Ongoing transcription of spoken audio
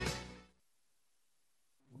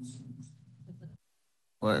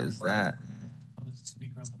What is that?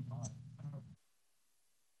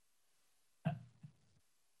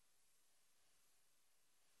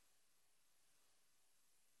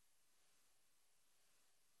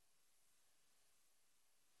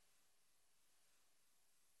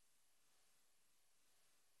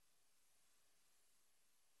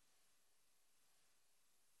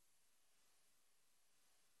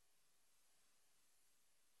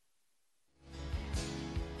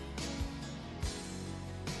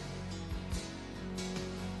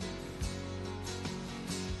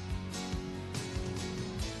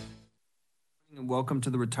 Welcome to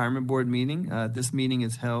the Retirement Board meeting. This meeting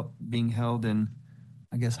is being held in,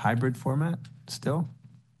 I guess, hybrid format still.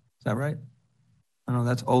 Is that right? I know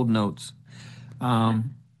that's old notes.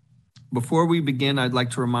 Before we begin, I'd like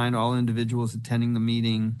to remind all individuals attending the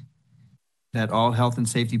meeting that all health and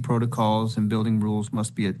safety protocols and building rules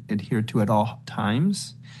must be adhered to at all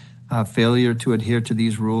times. Failure to adhere to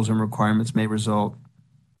these rules and requirements may result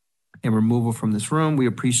in removal from this room. We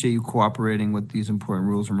appreciate you cooperating with these important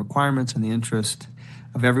rules and requirements in the interest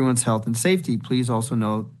of everyone's health and safety. Please also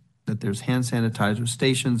note that there's hand sanitizer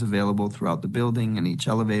stations available throughout the building and each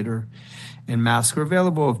elevator, and masks are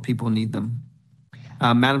available if people need them.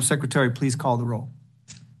 Madam Secretary, please call the roll.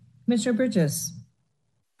 Commissioner Bridges.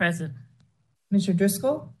 Present. Commissioner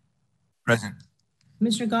Driscoll. Present.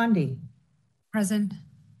 Commissioner Gandhi. Present.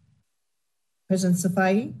 President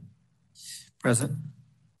Safai. Present.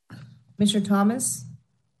 Commissioner Thomas.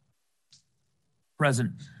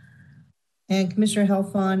 Present. And Commissioner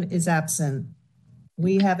Helfand is absent.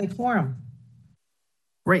 We have a quorum.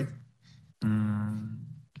 Great.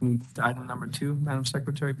 Item number 2, Madam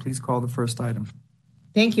Secretary, please call the first item.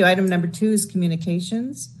 Thank you. Item number 2 is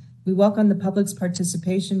communications. We welcome the public's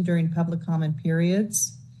participation during public comment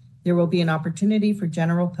periods. There will be an opportunity for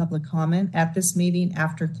general public comment at this meeting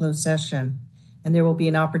after closed session, and there will be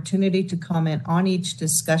an opportunity to comment on each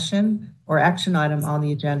discussion or action item on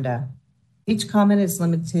the agenda. Each comment is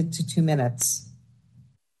limited to 2 minutes.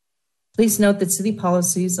 Please note that city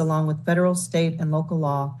policies, along with federal, state, and local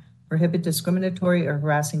law, prohibit discriminatory or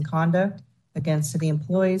harassing conduct against city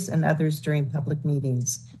employees and others during public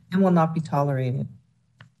meetings and will not be tolerated.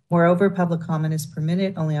 Moreover, public comment is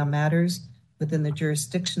permitted only on matters within the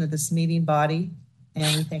jurisdiction of this meeting body,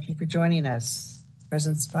 and we thank you for joining us.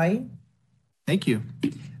 President Safai. Thank you.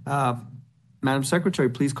 Madam Secretary,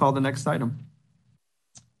 please call the next item.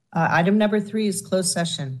 Item number 3 is closed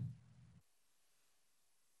session.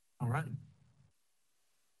 All right.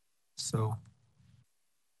 So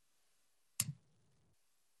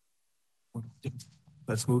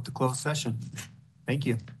let's move to closed session. Thank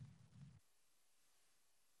you.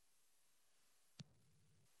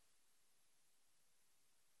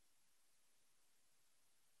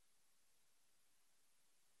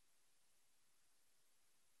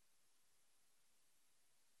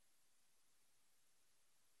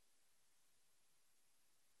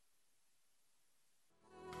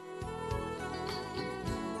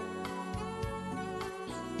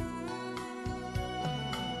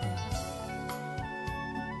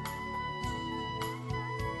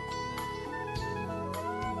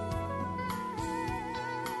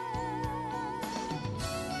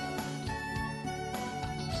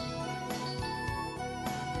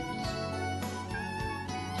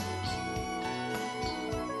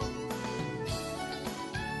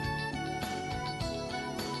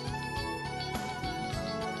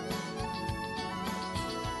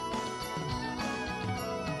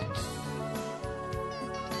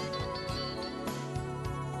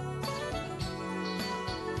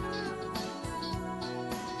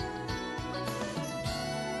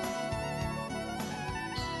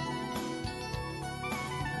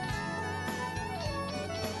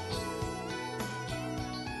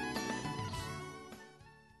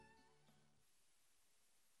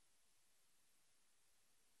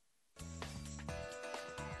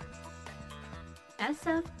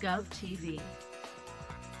 SF Gov TV,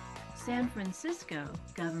 San Francisco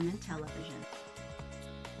Government Television.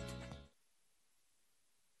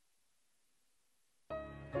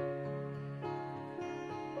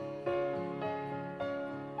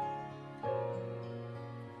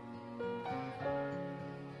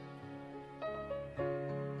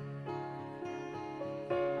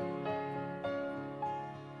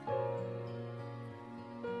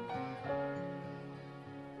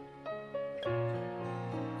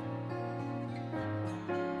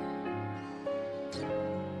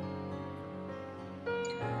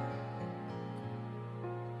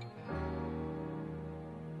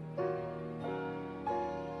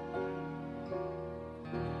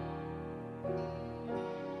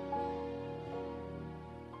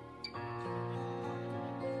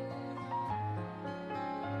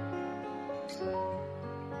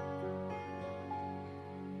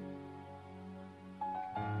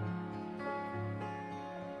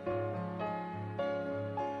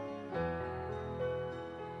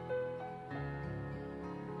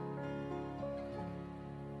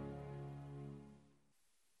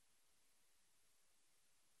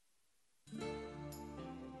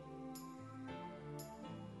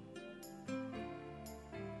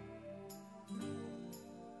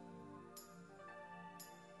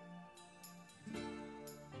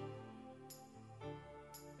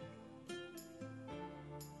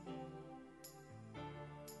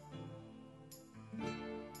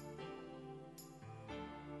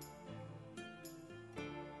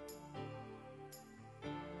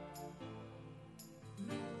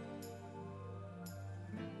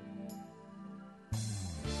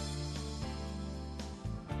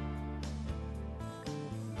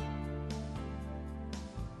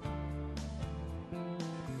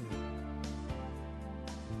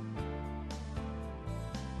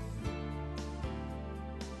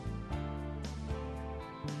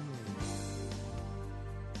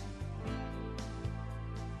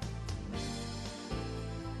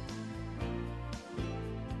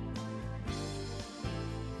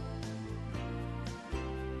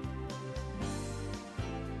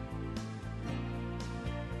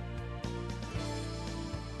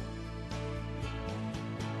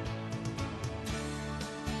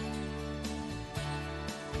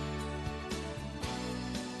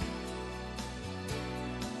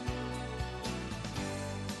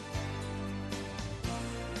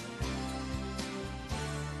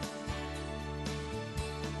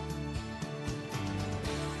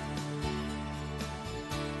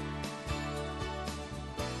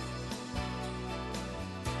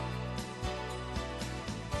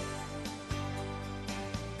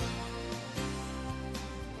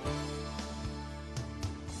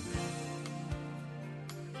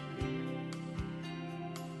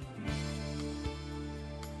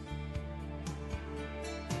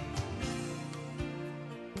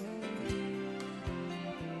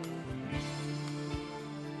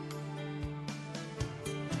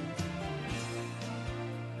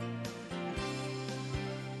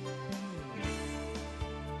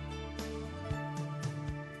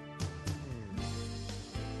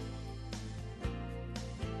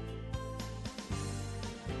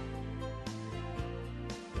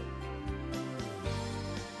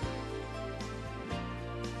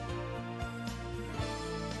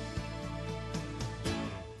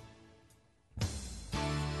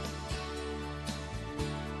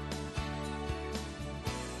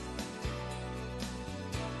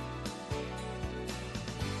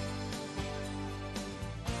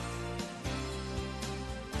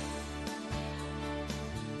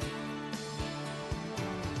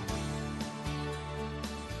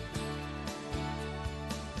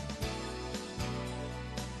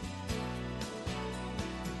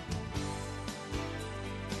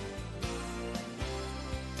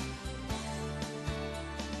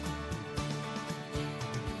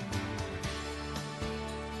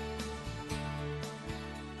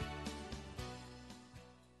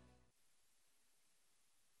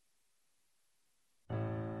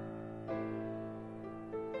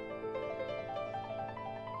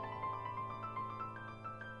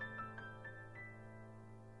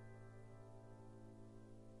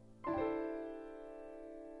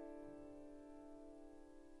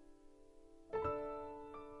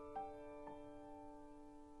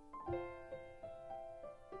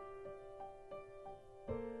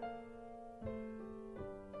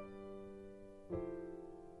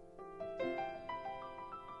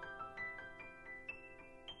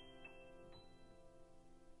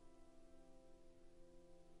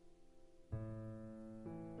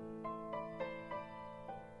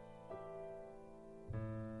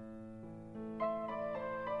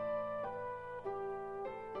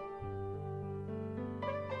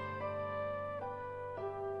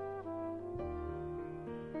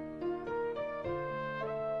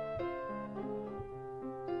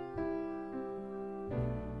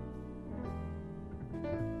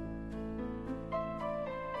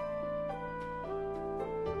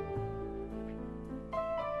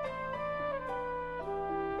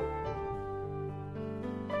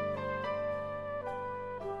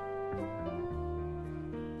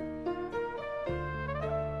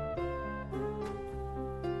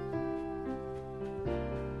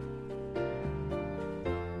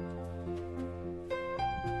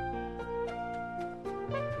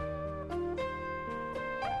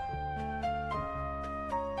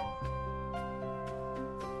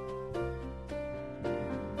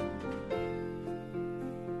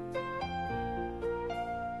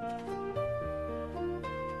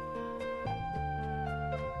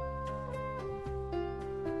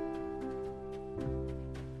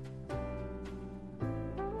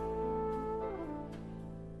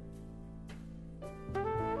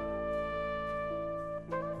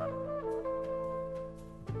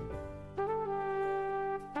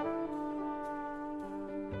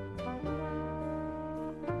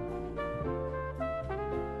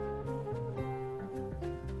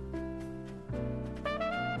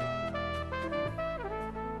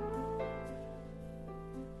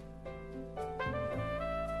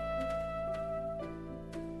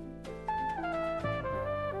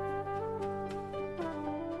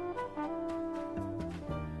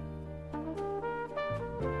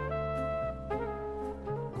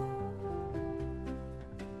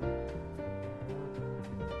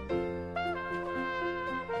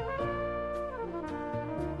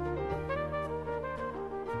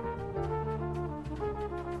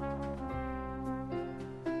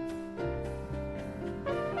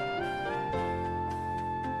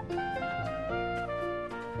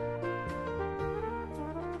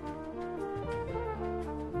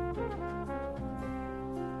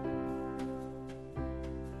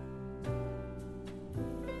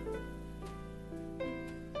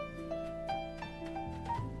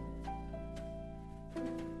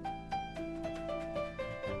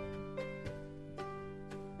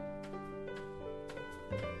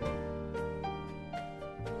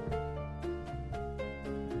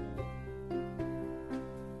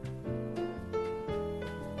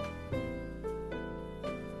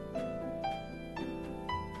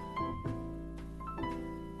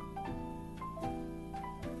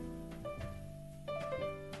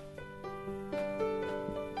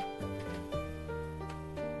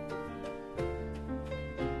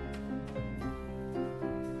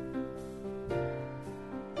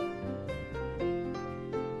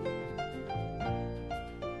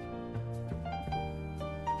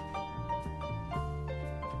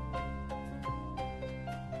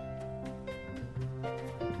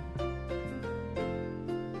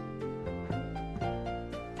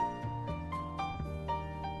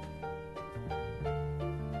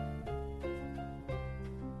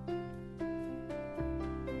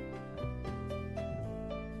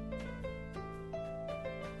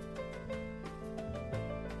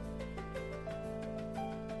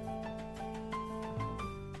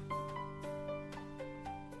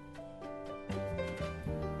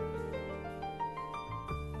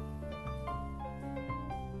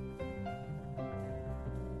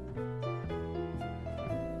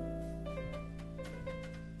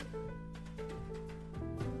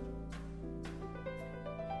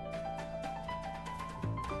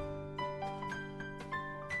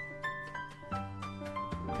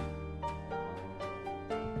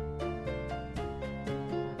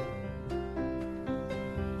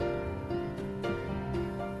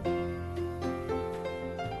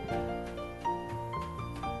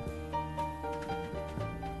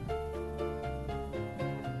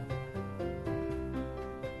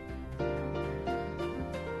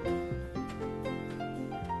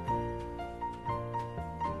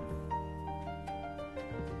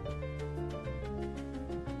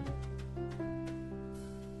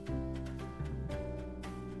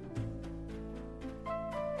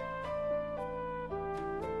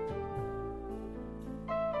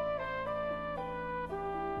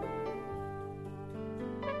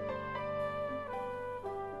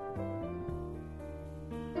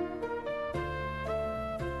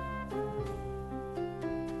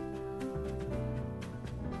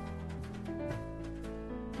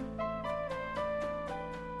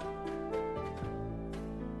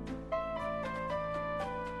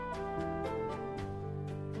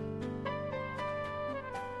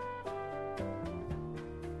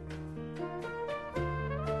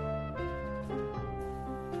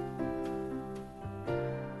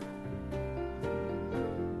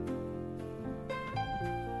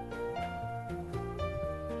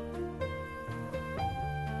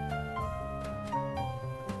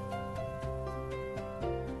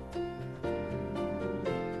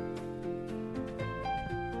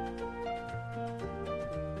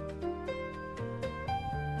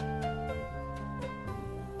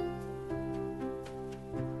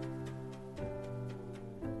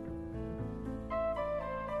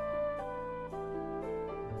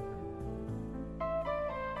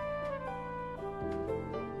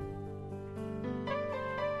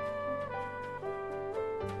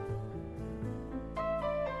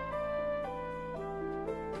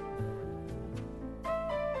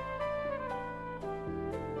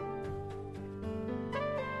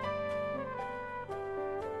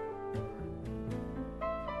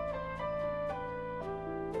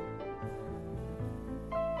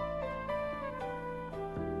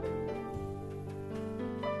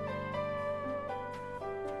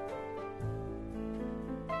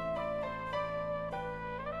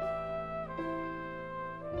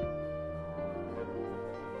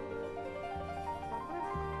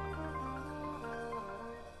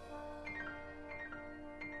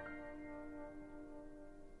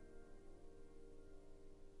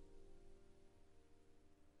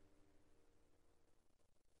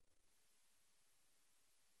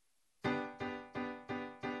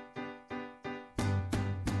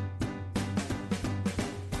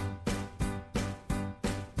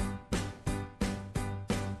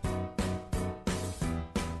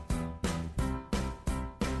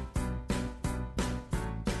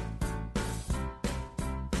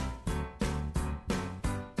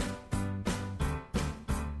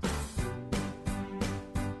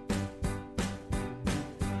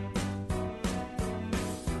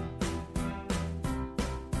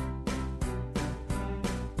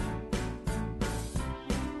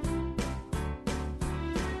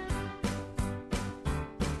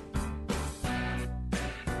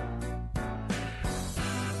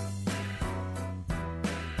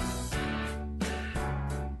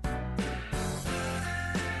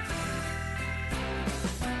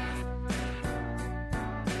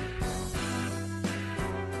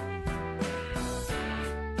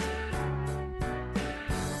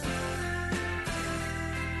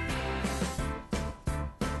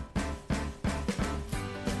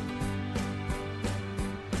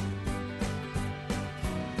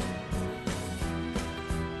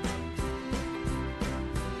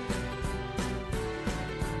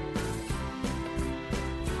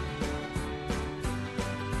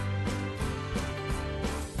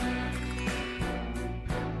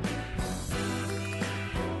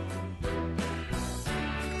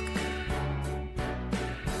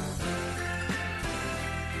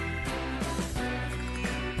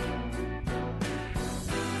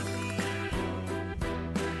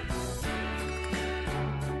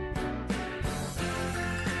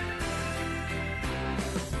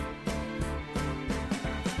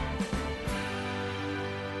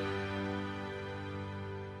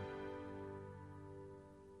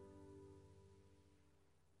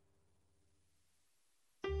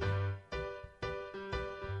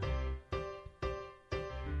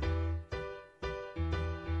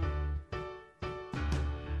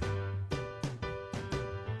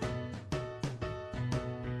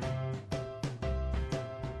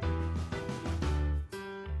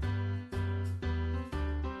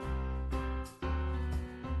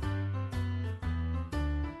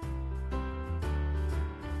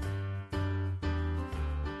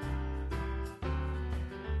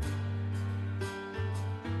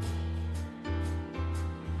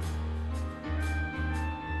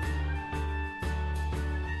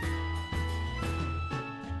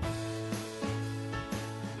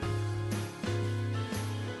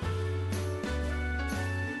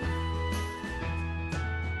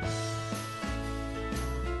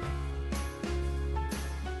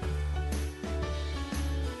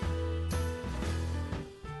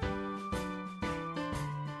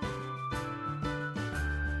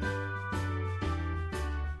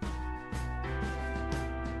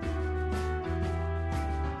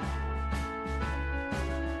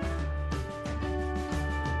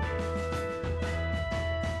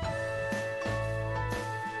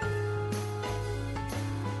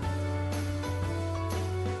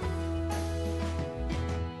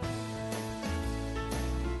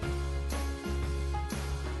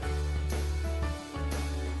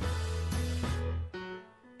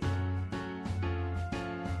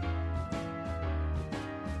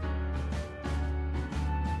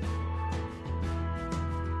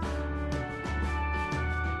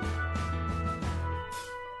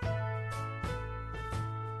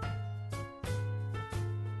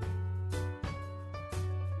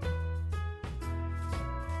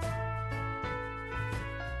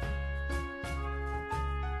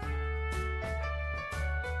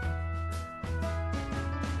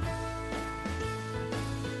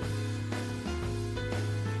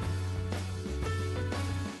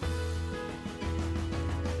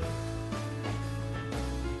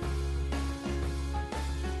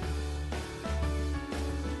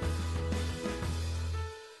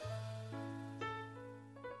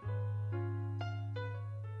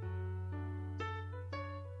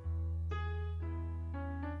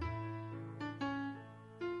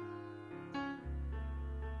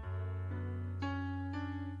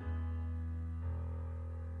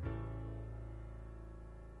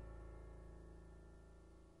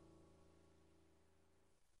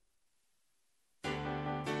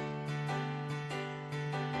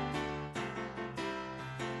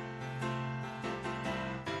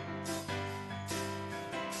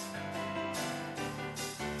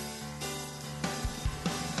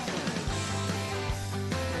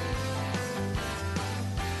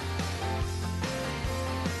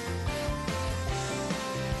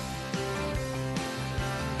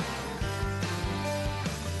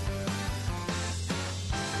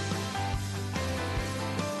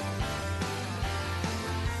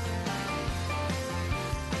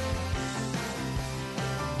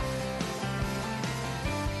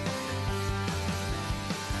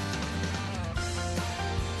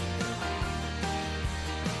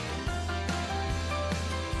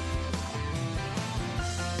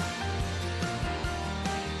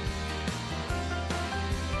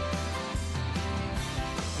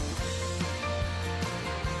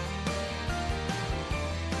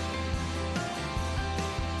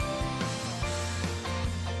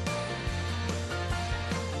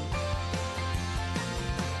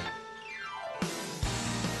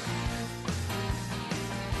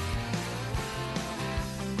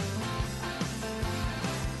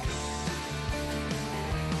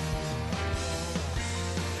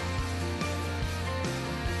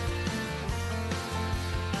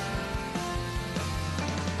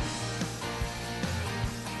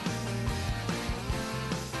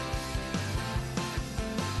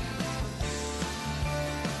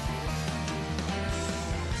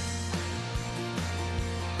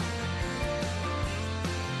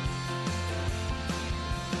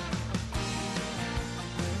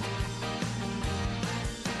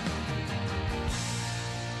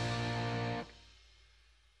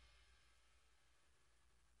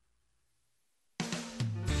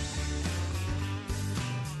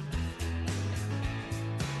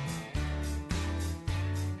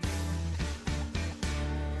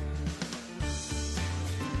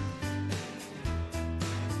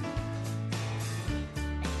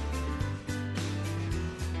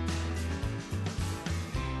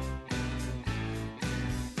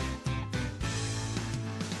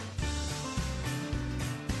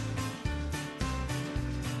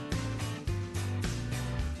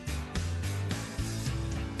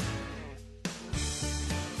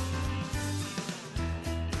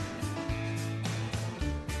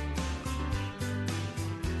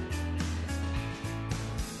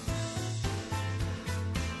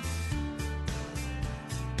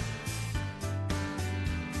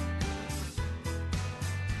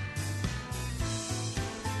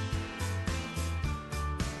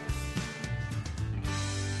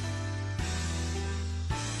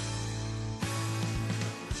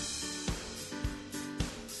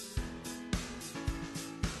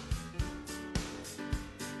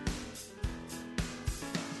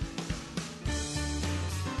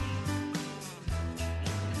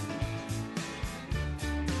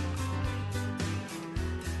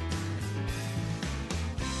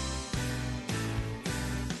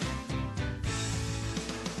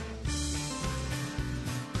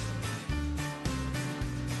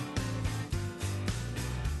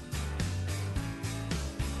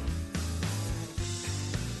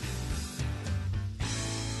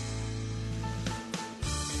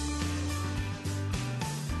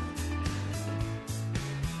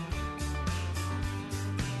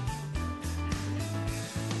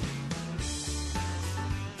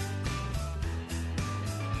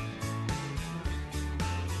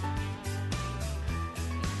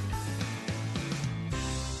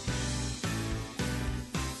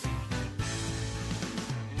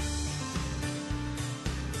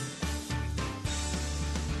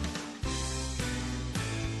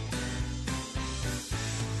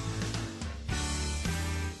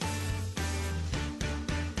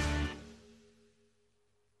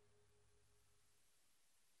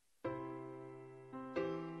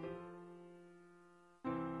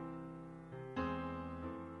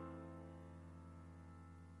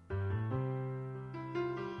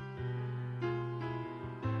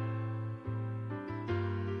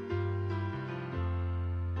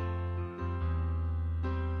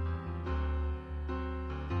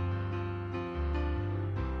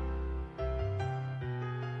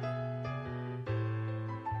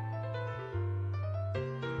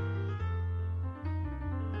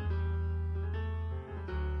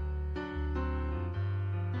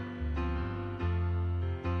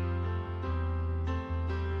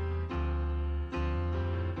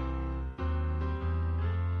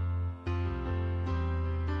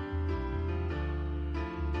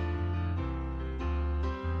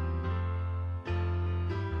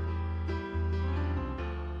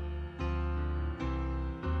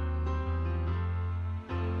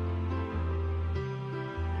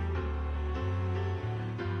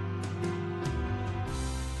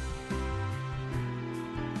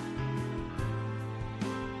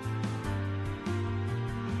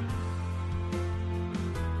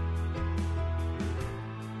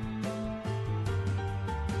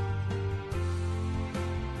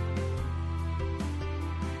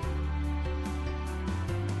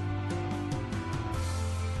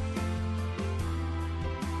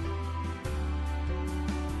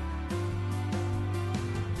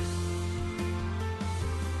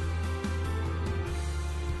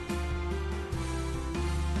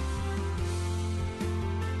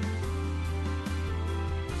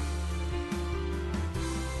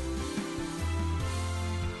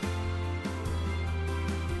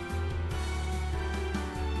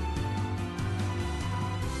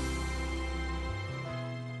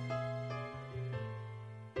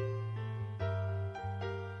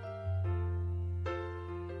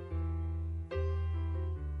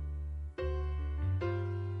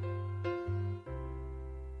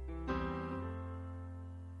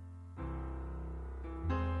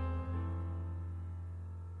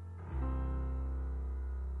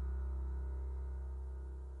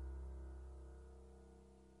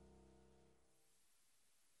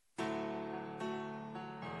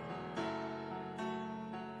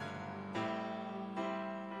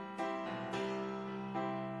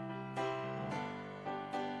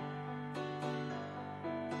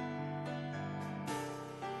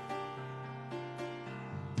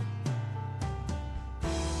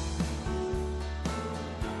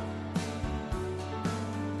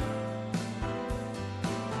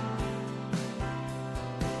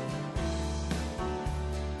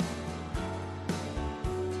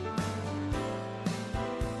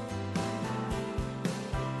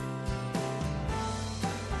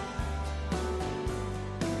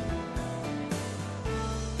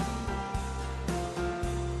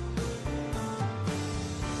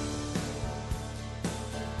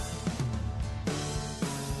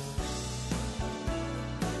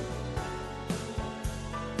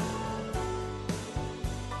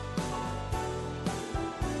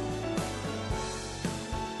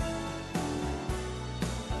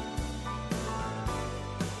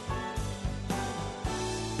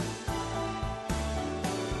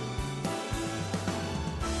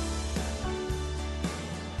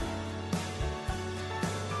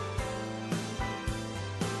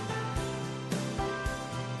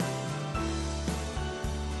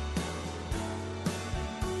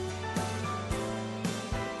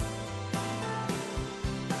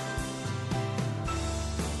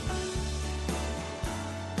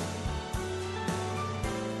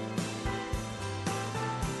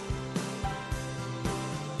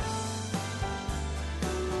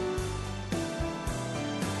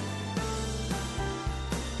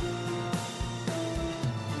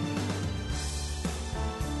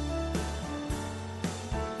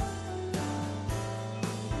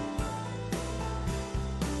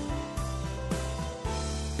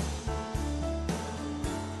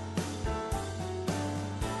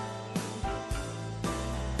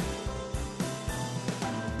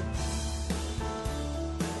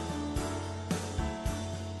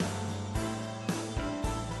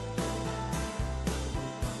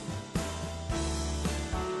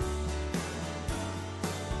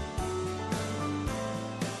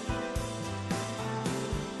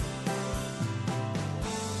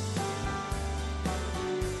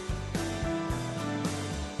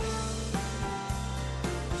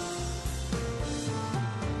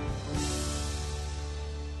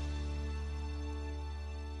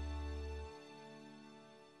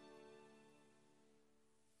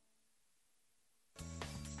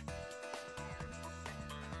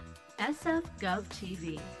 SF Gov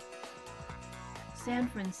TV, San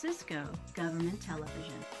Francisco Government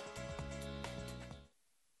Television.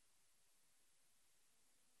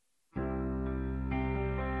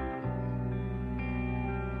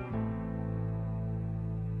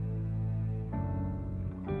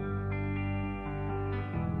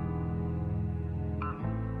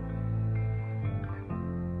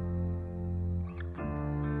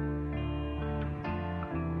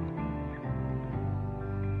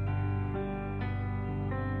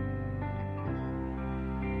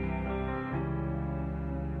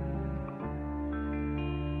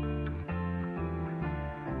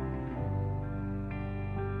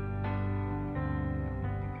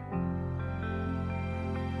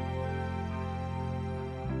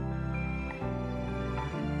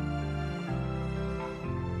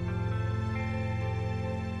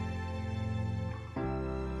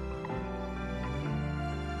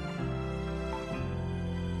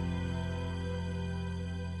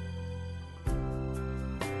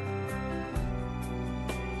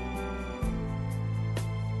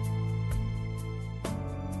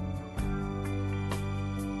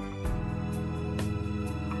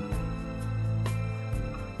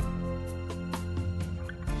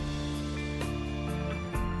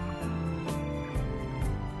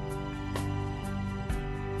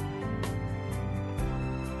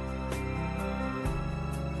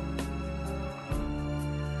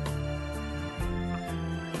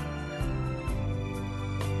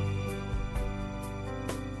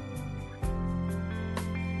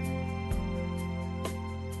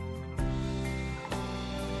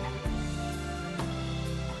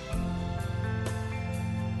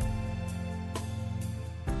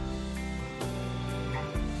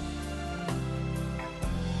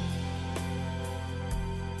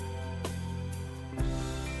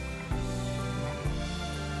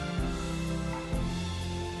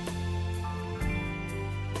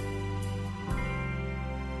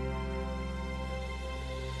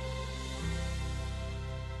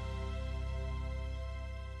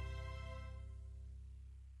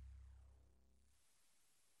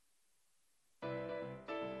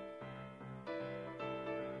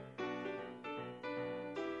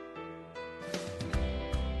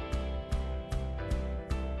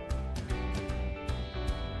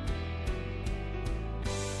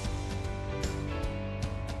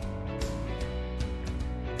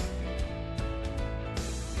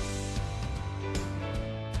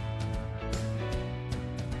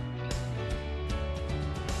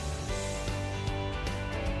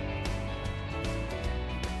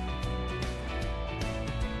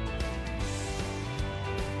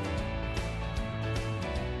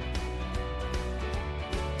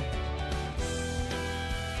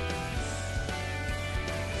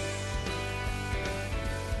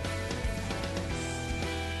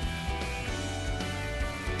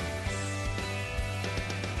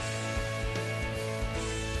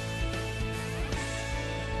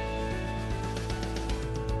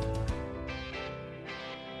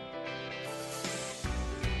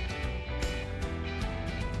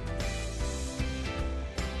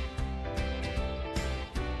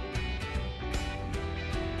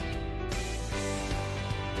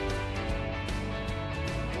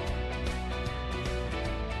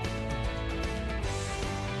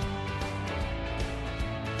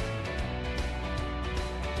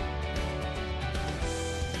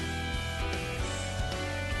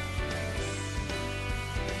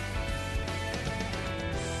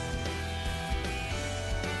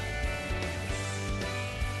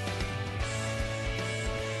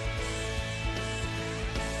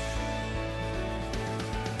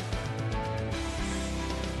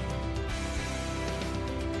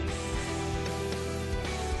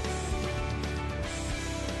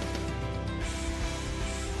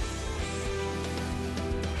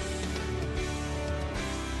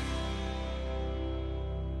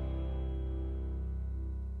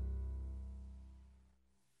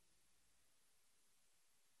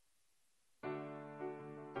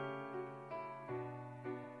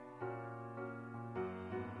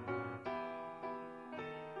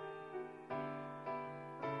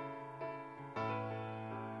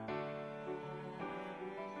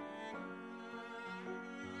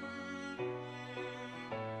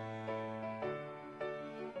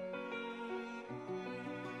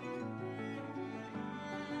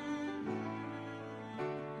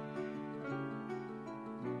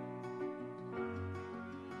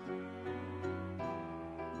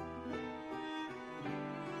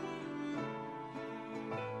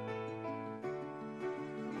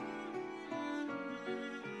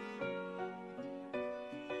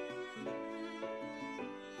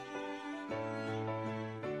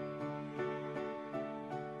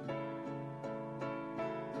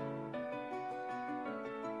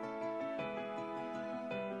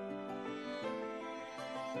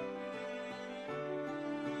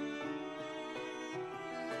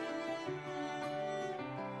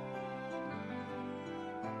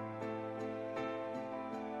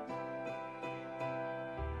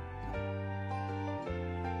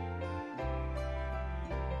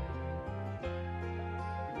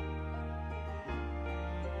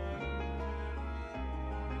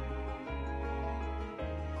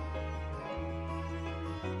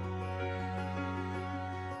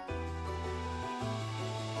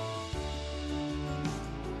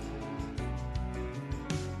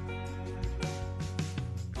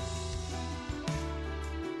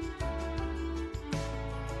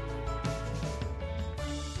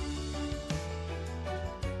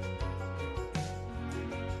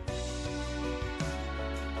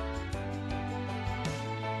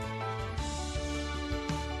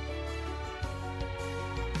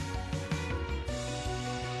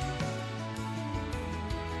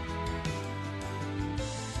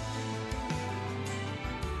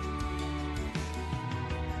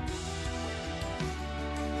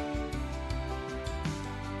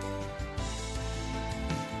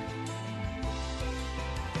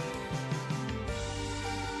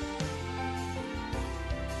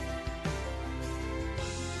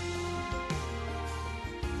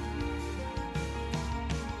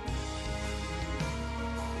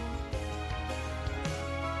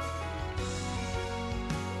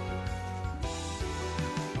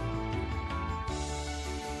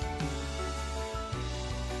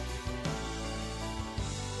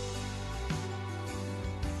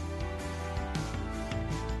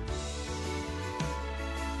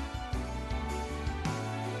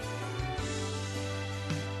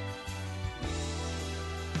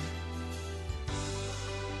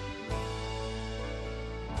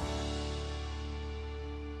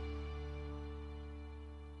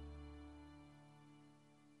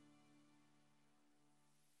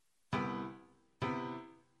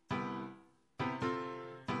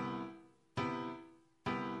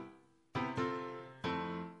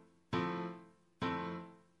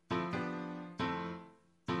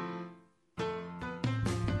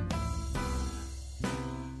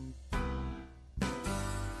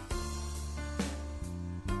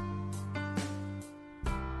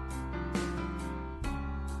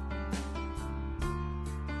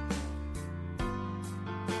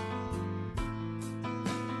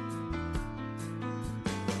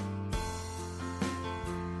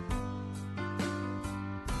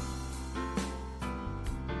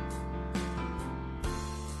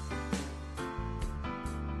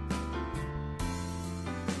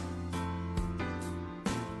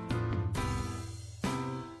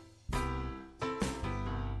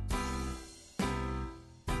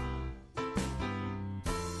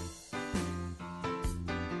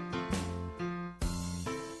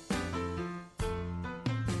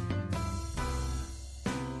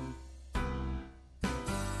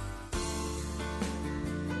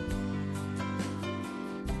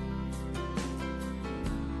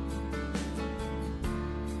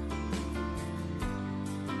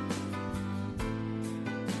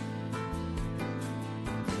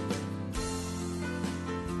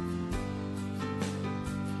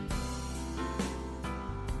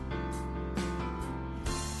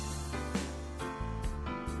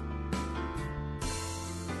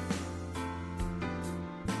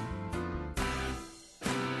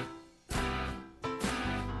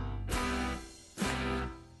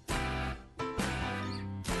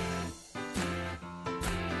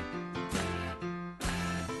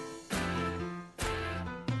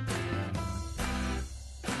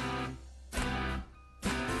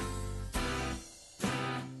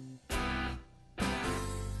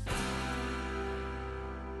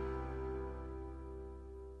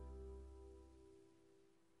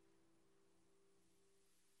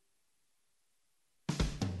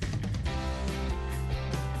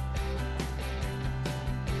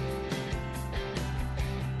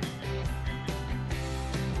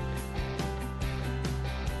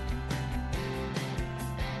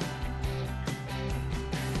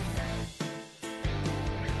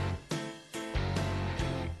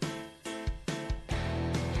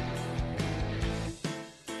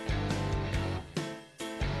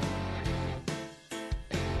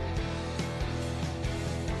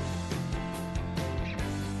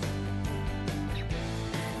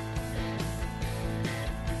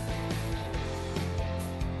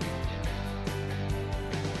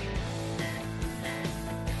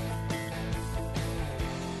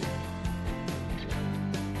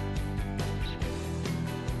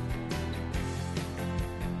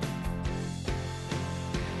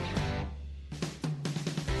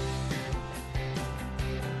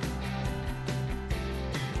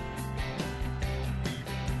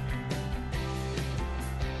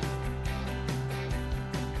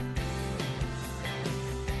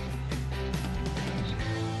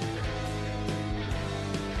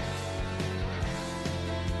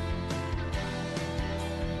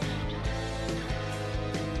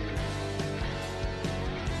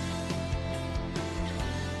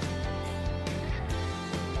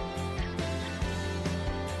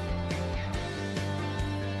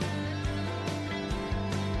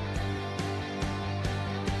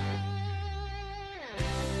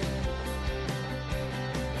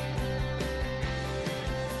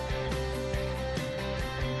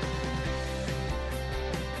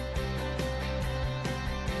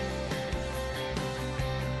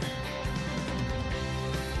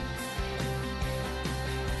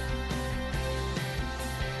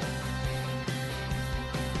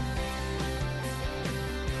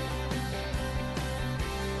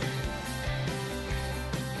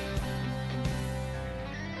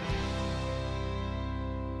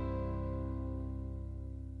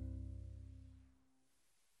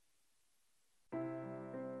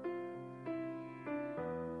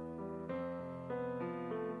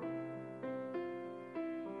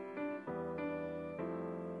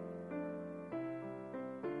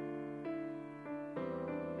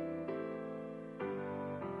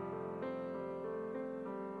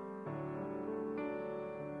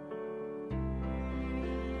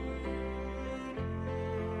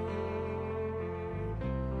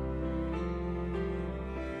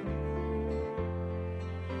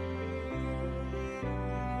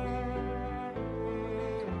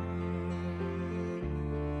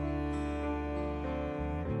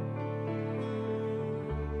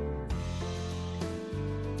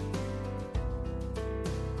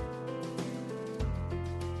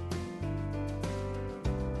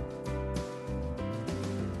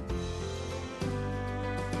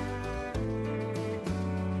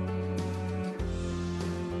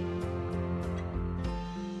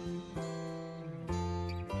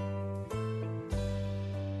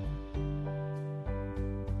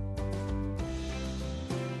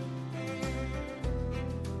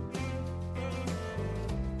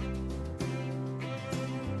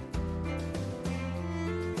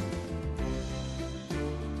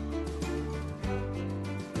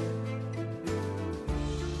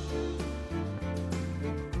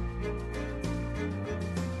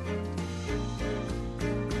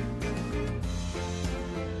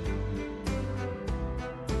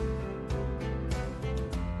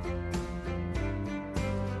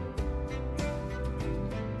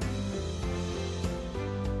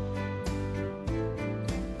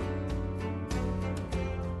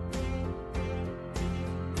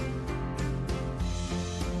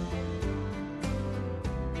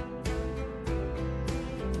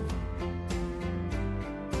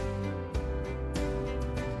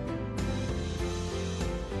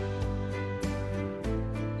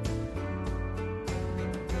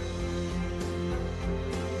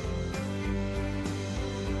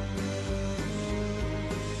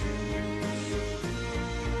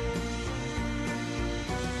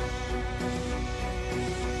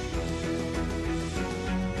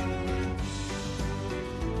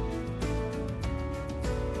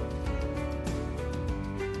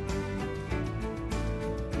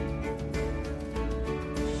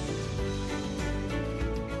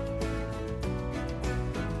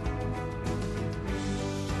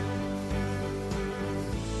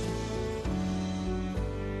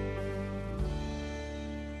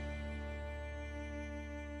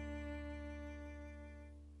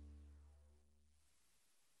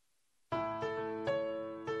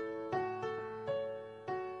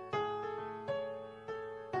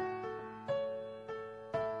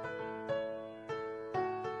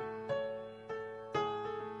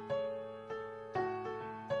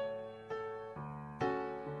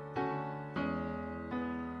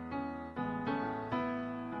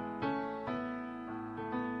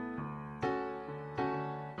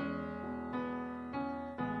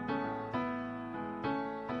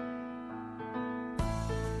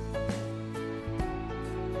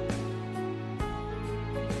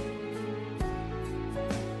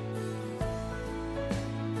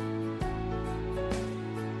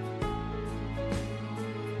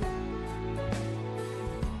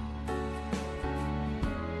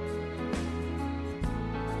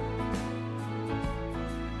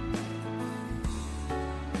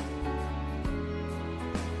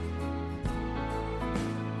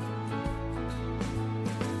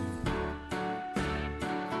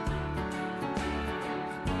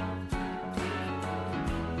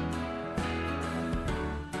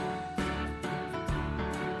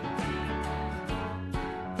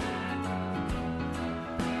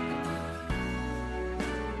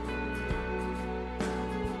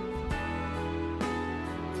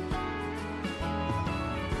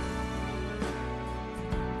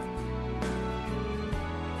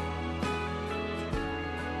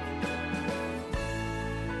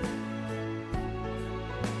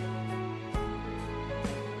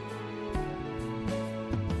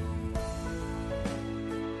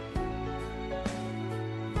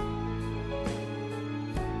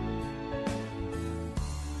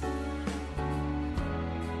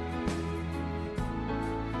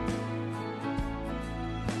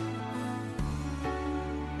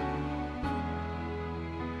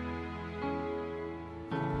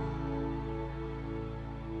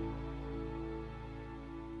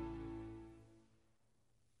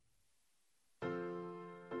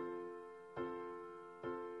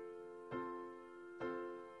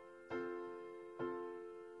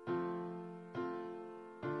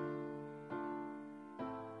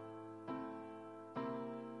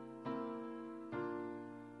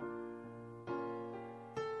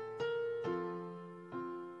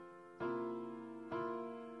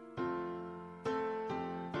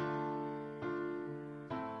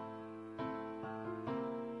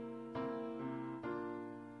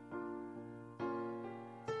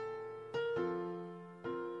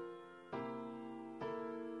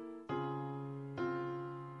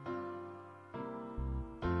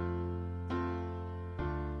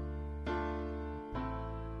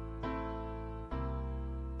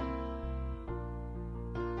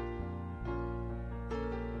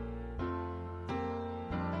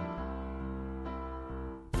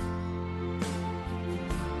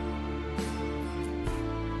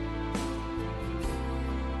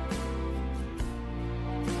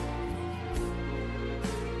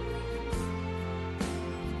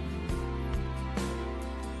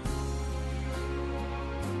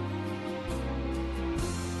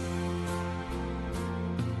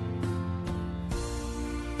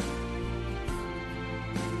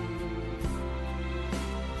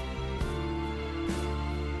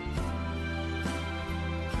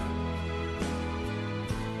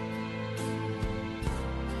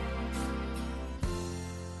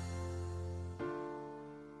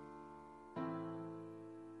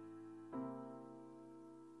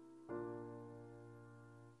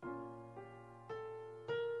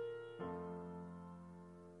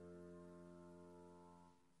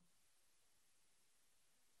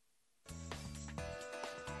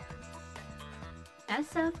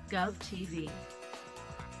 SF Gov TV,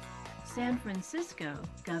 San Francisco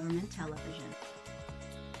Government Television.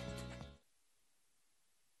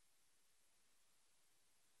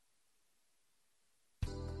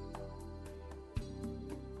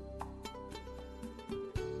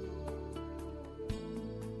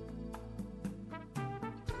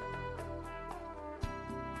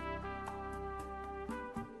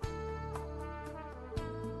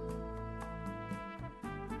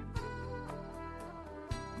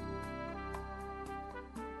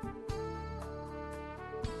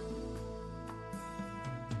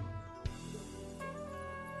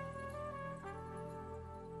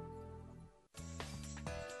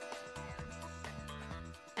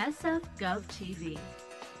 SF Gov TV,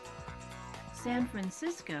 San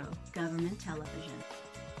Francisco Government Television.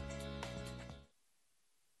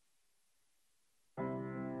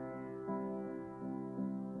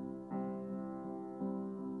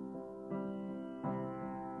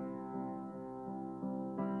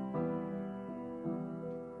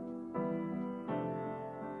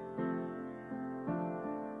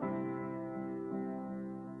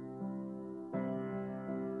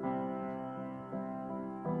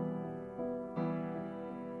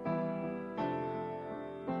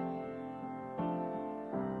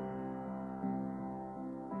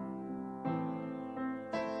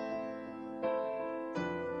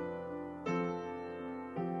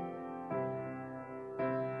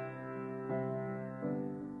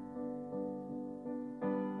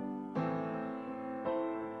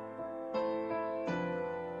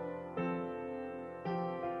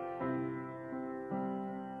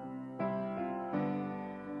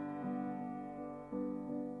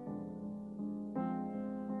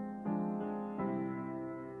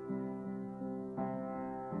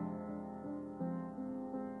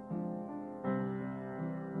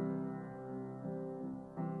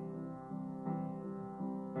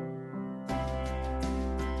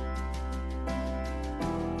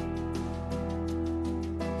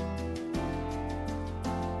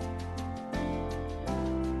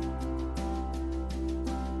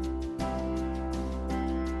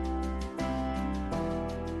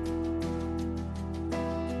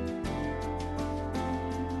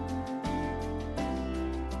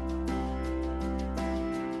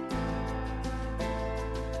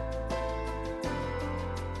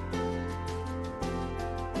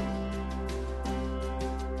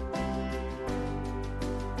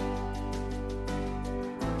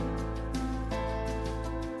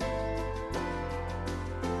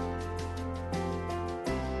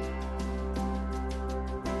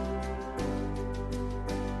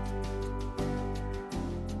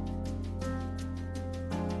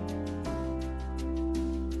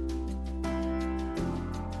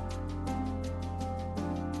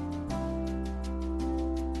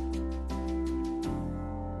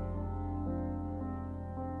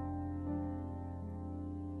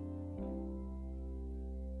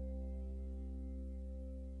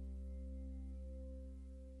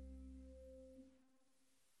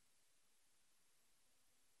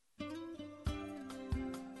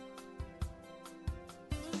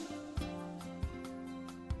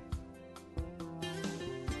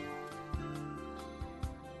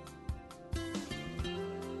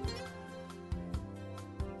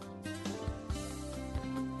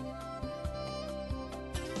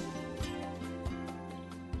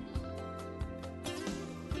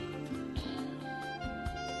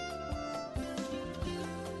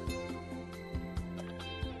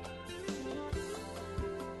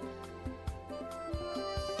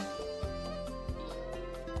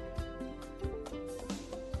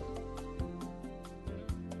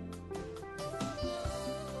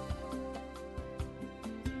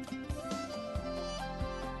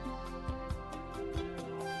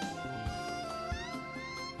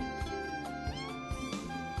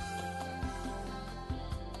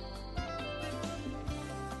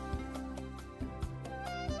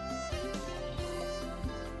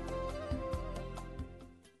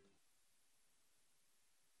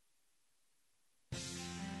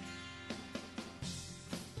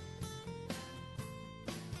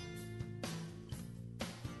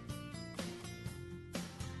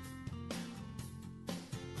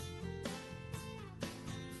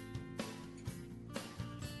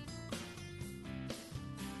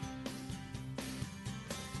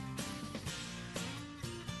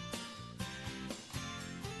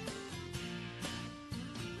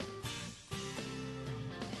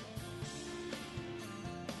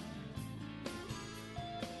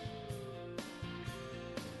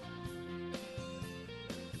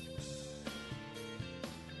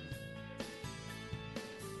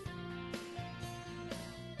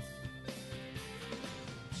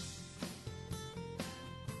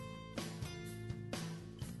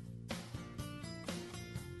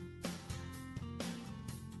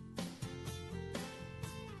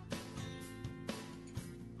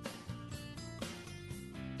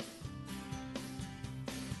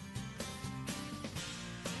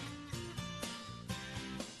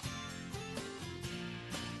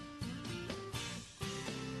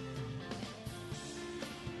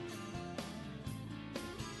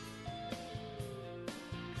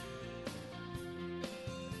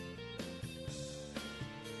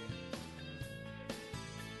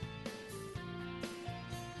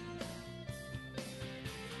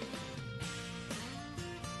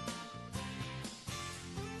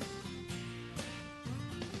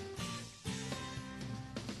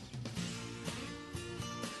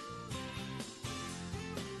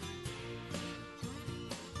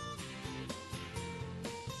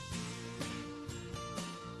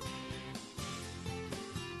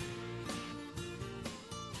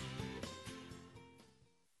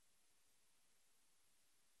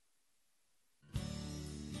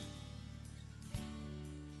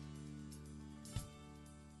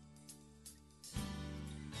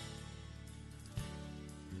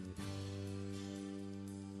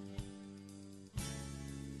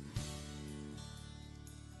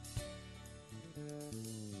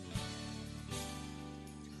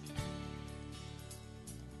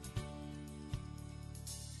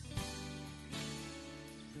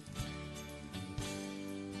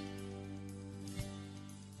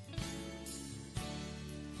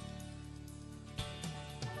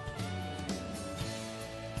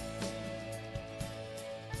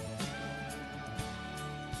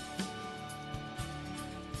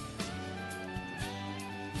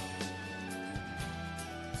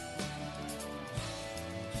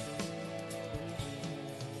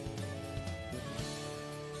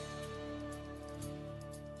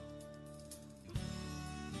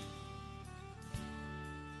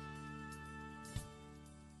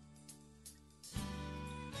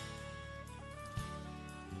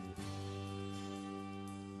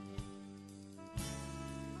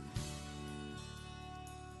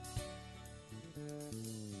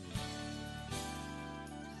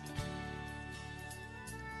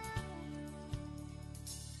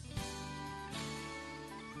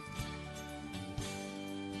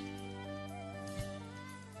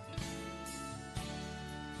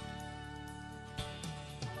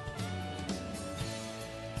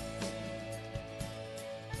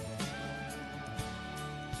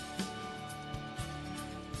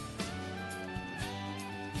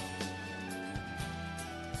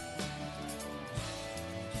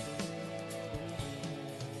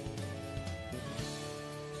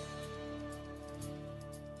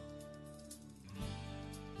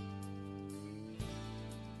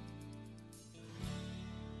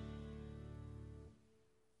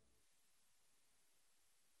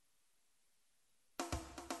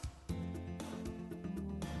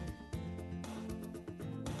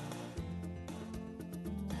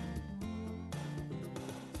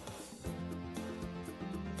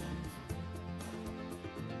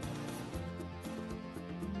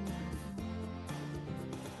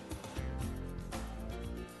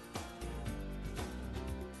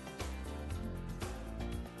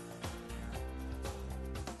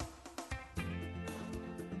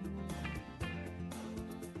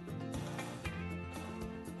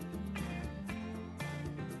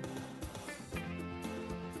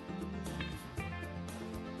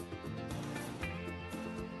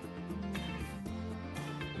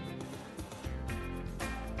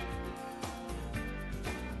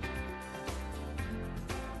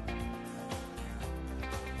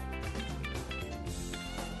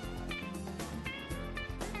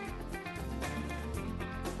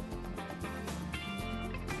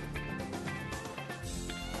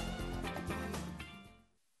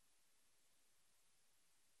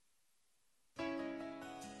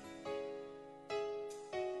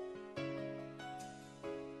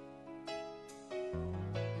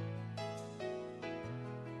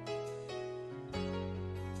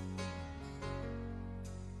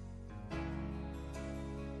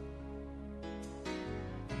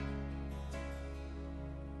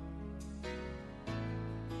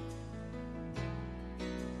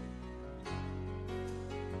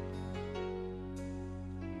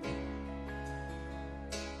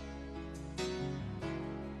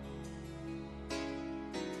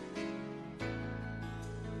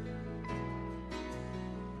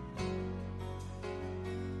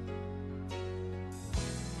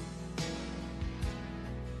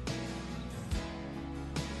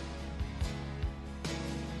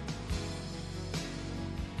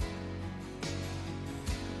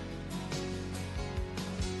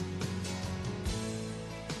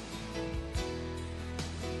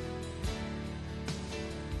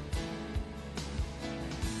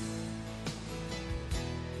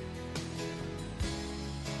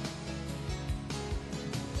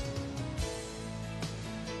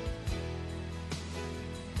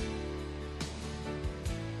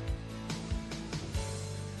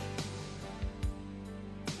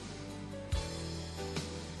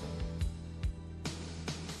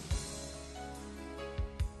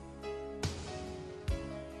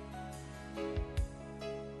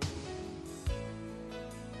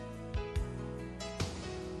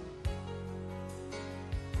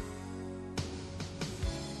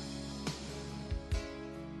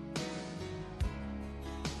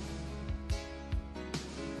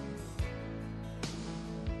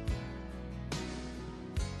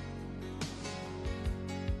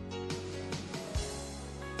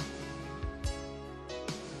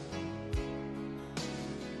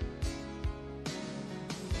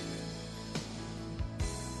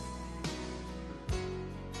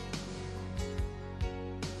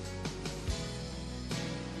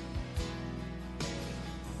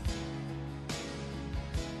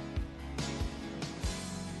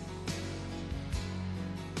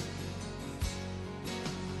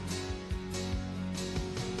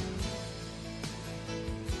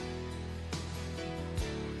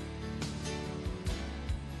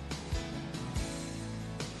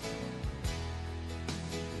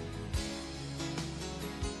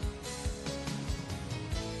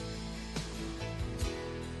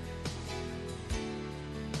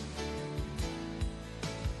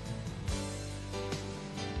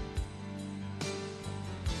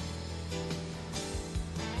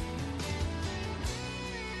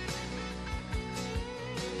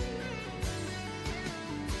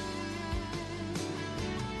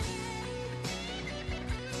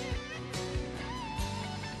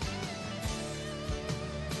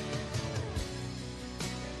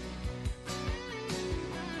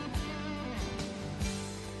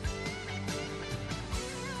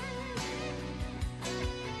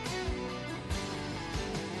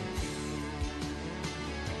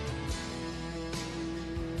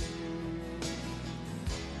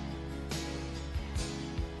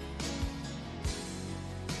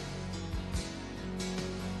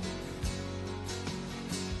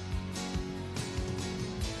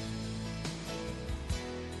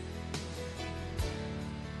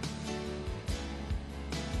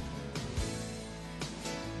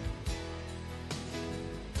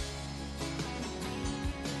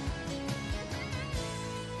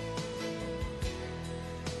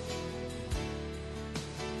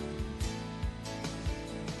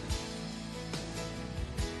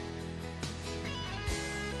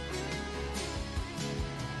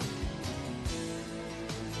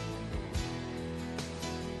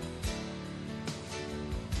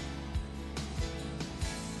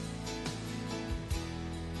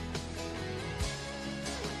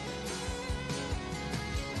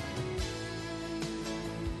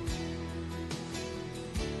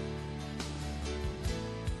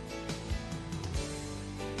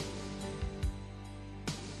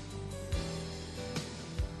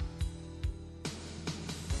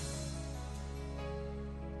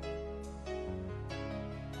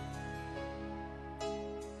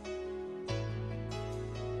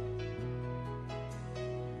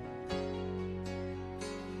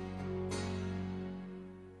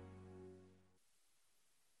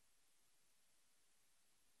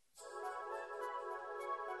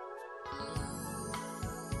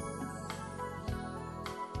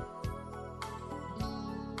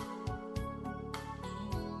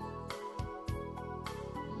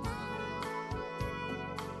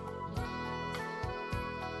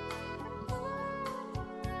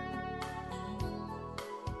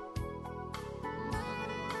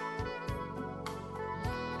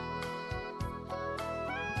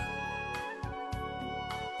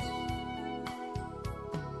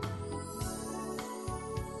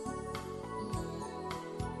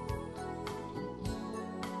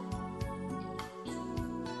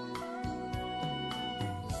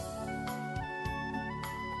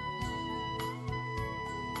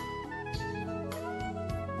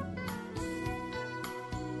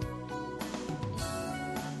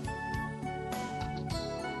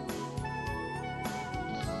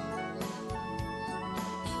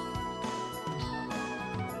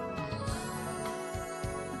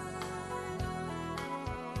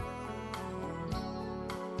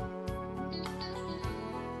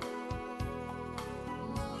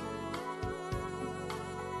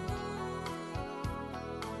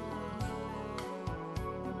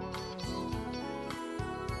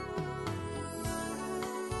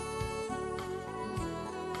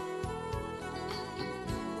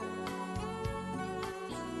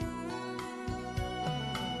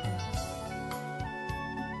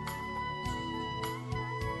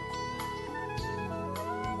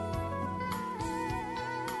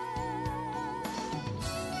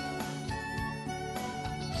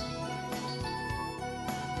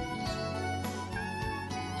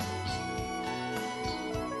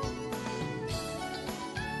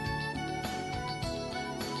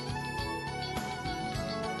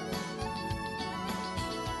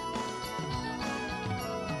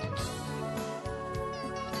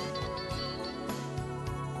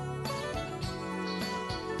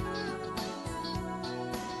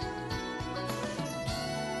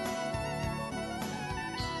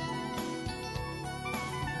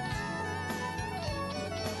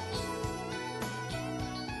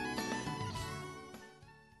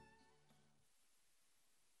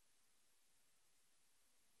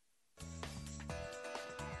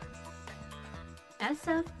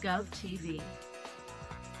 SF Gov TV,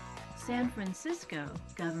 San Francisco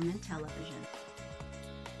Government Television.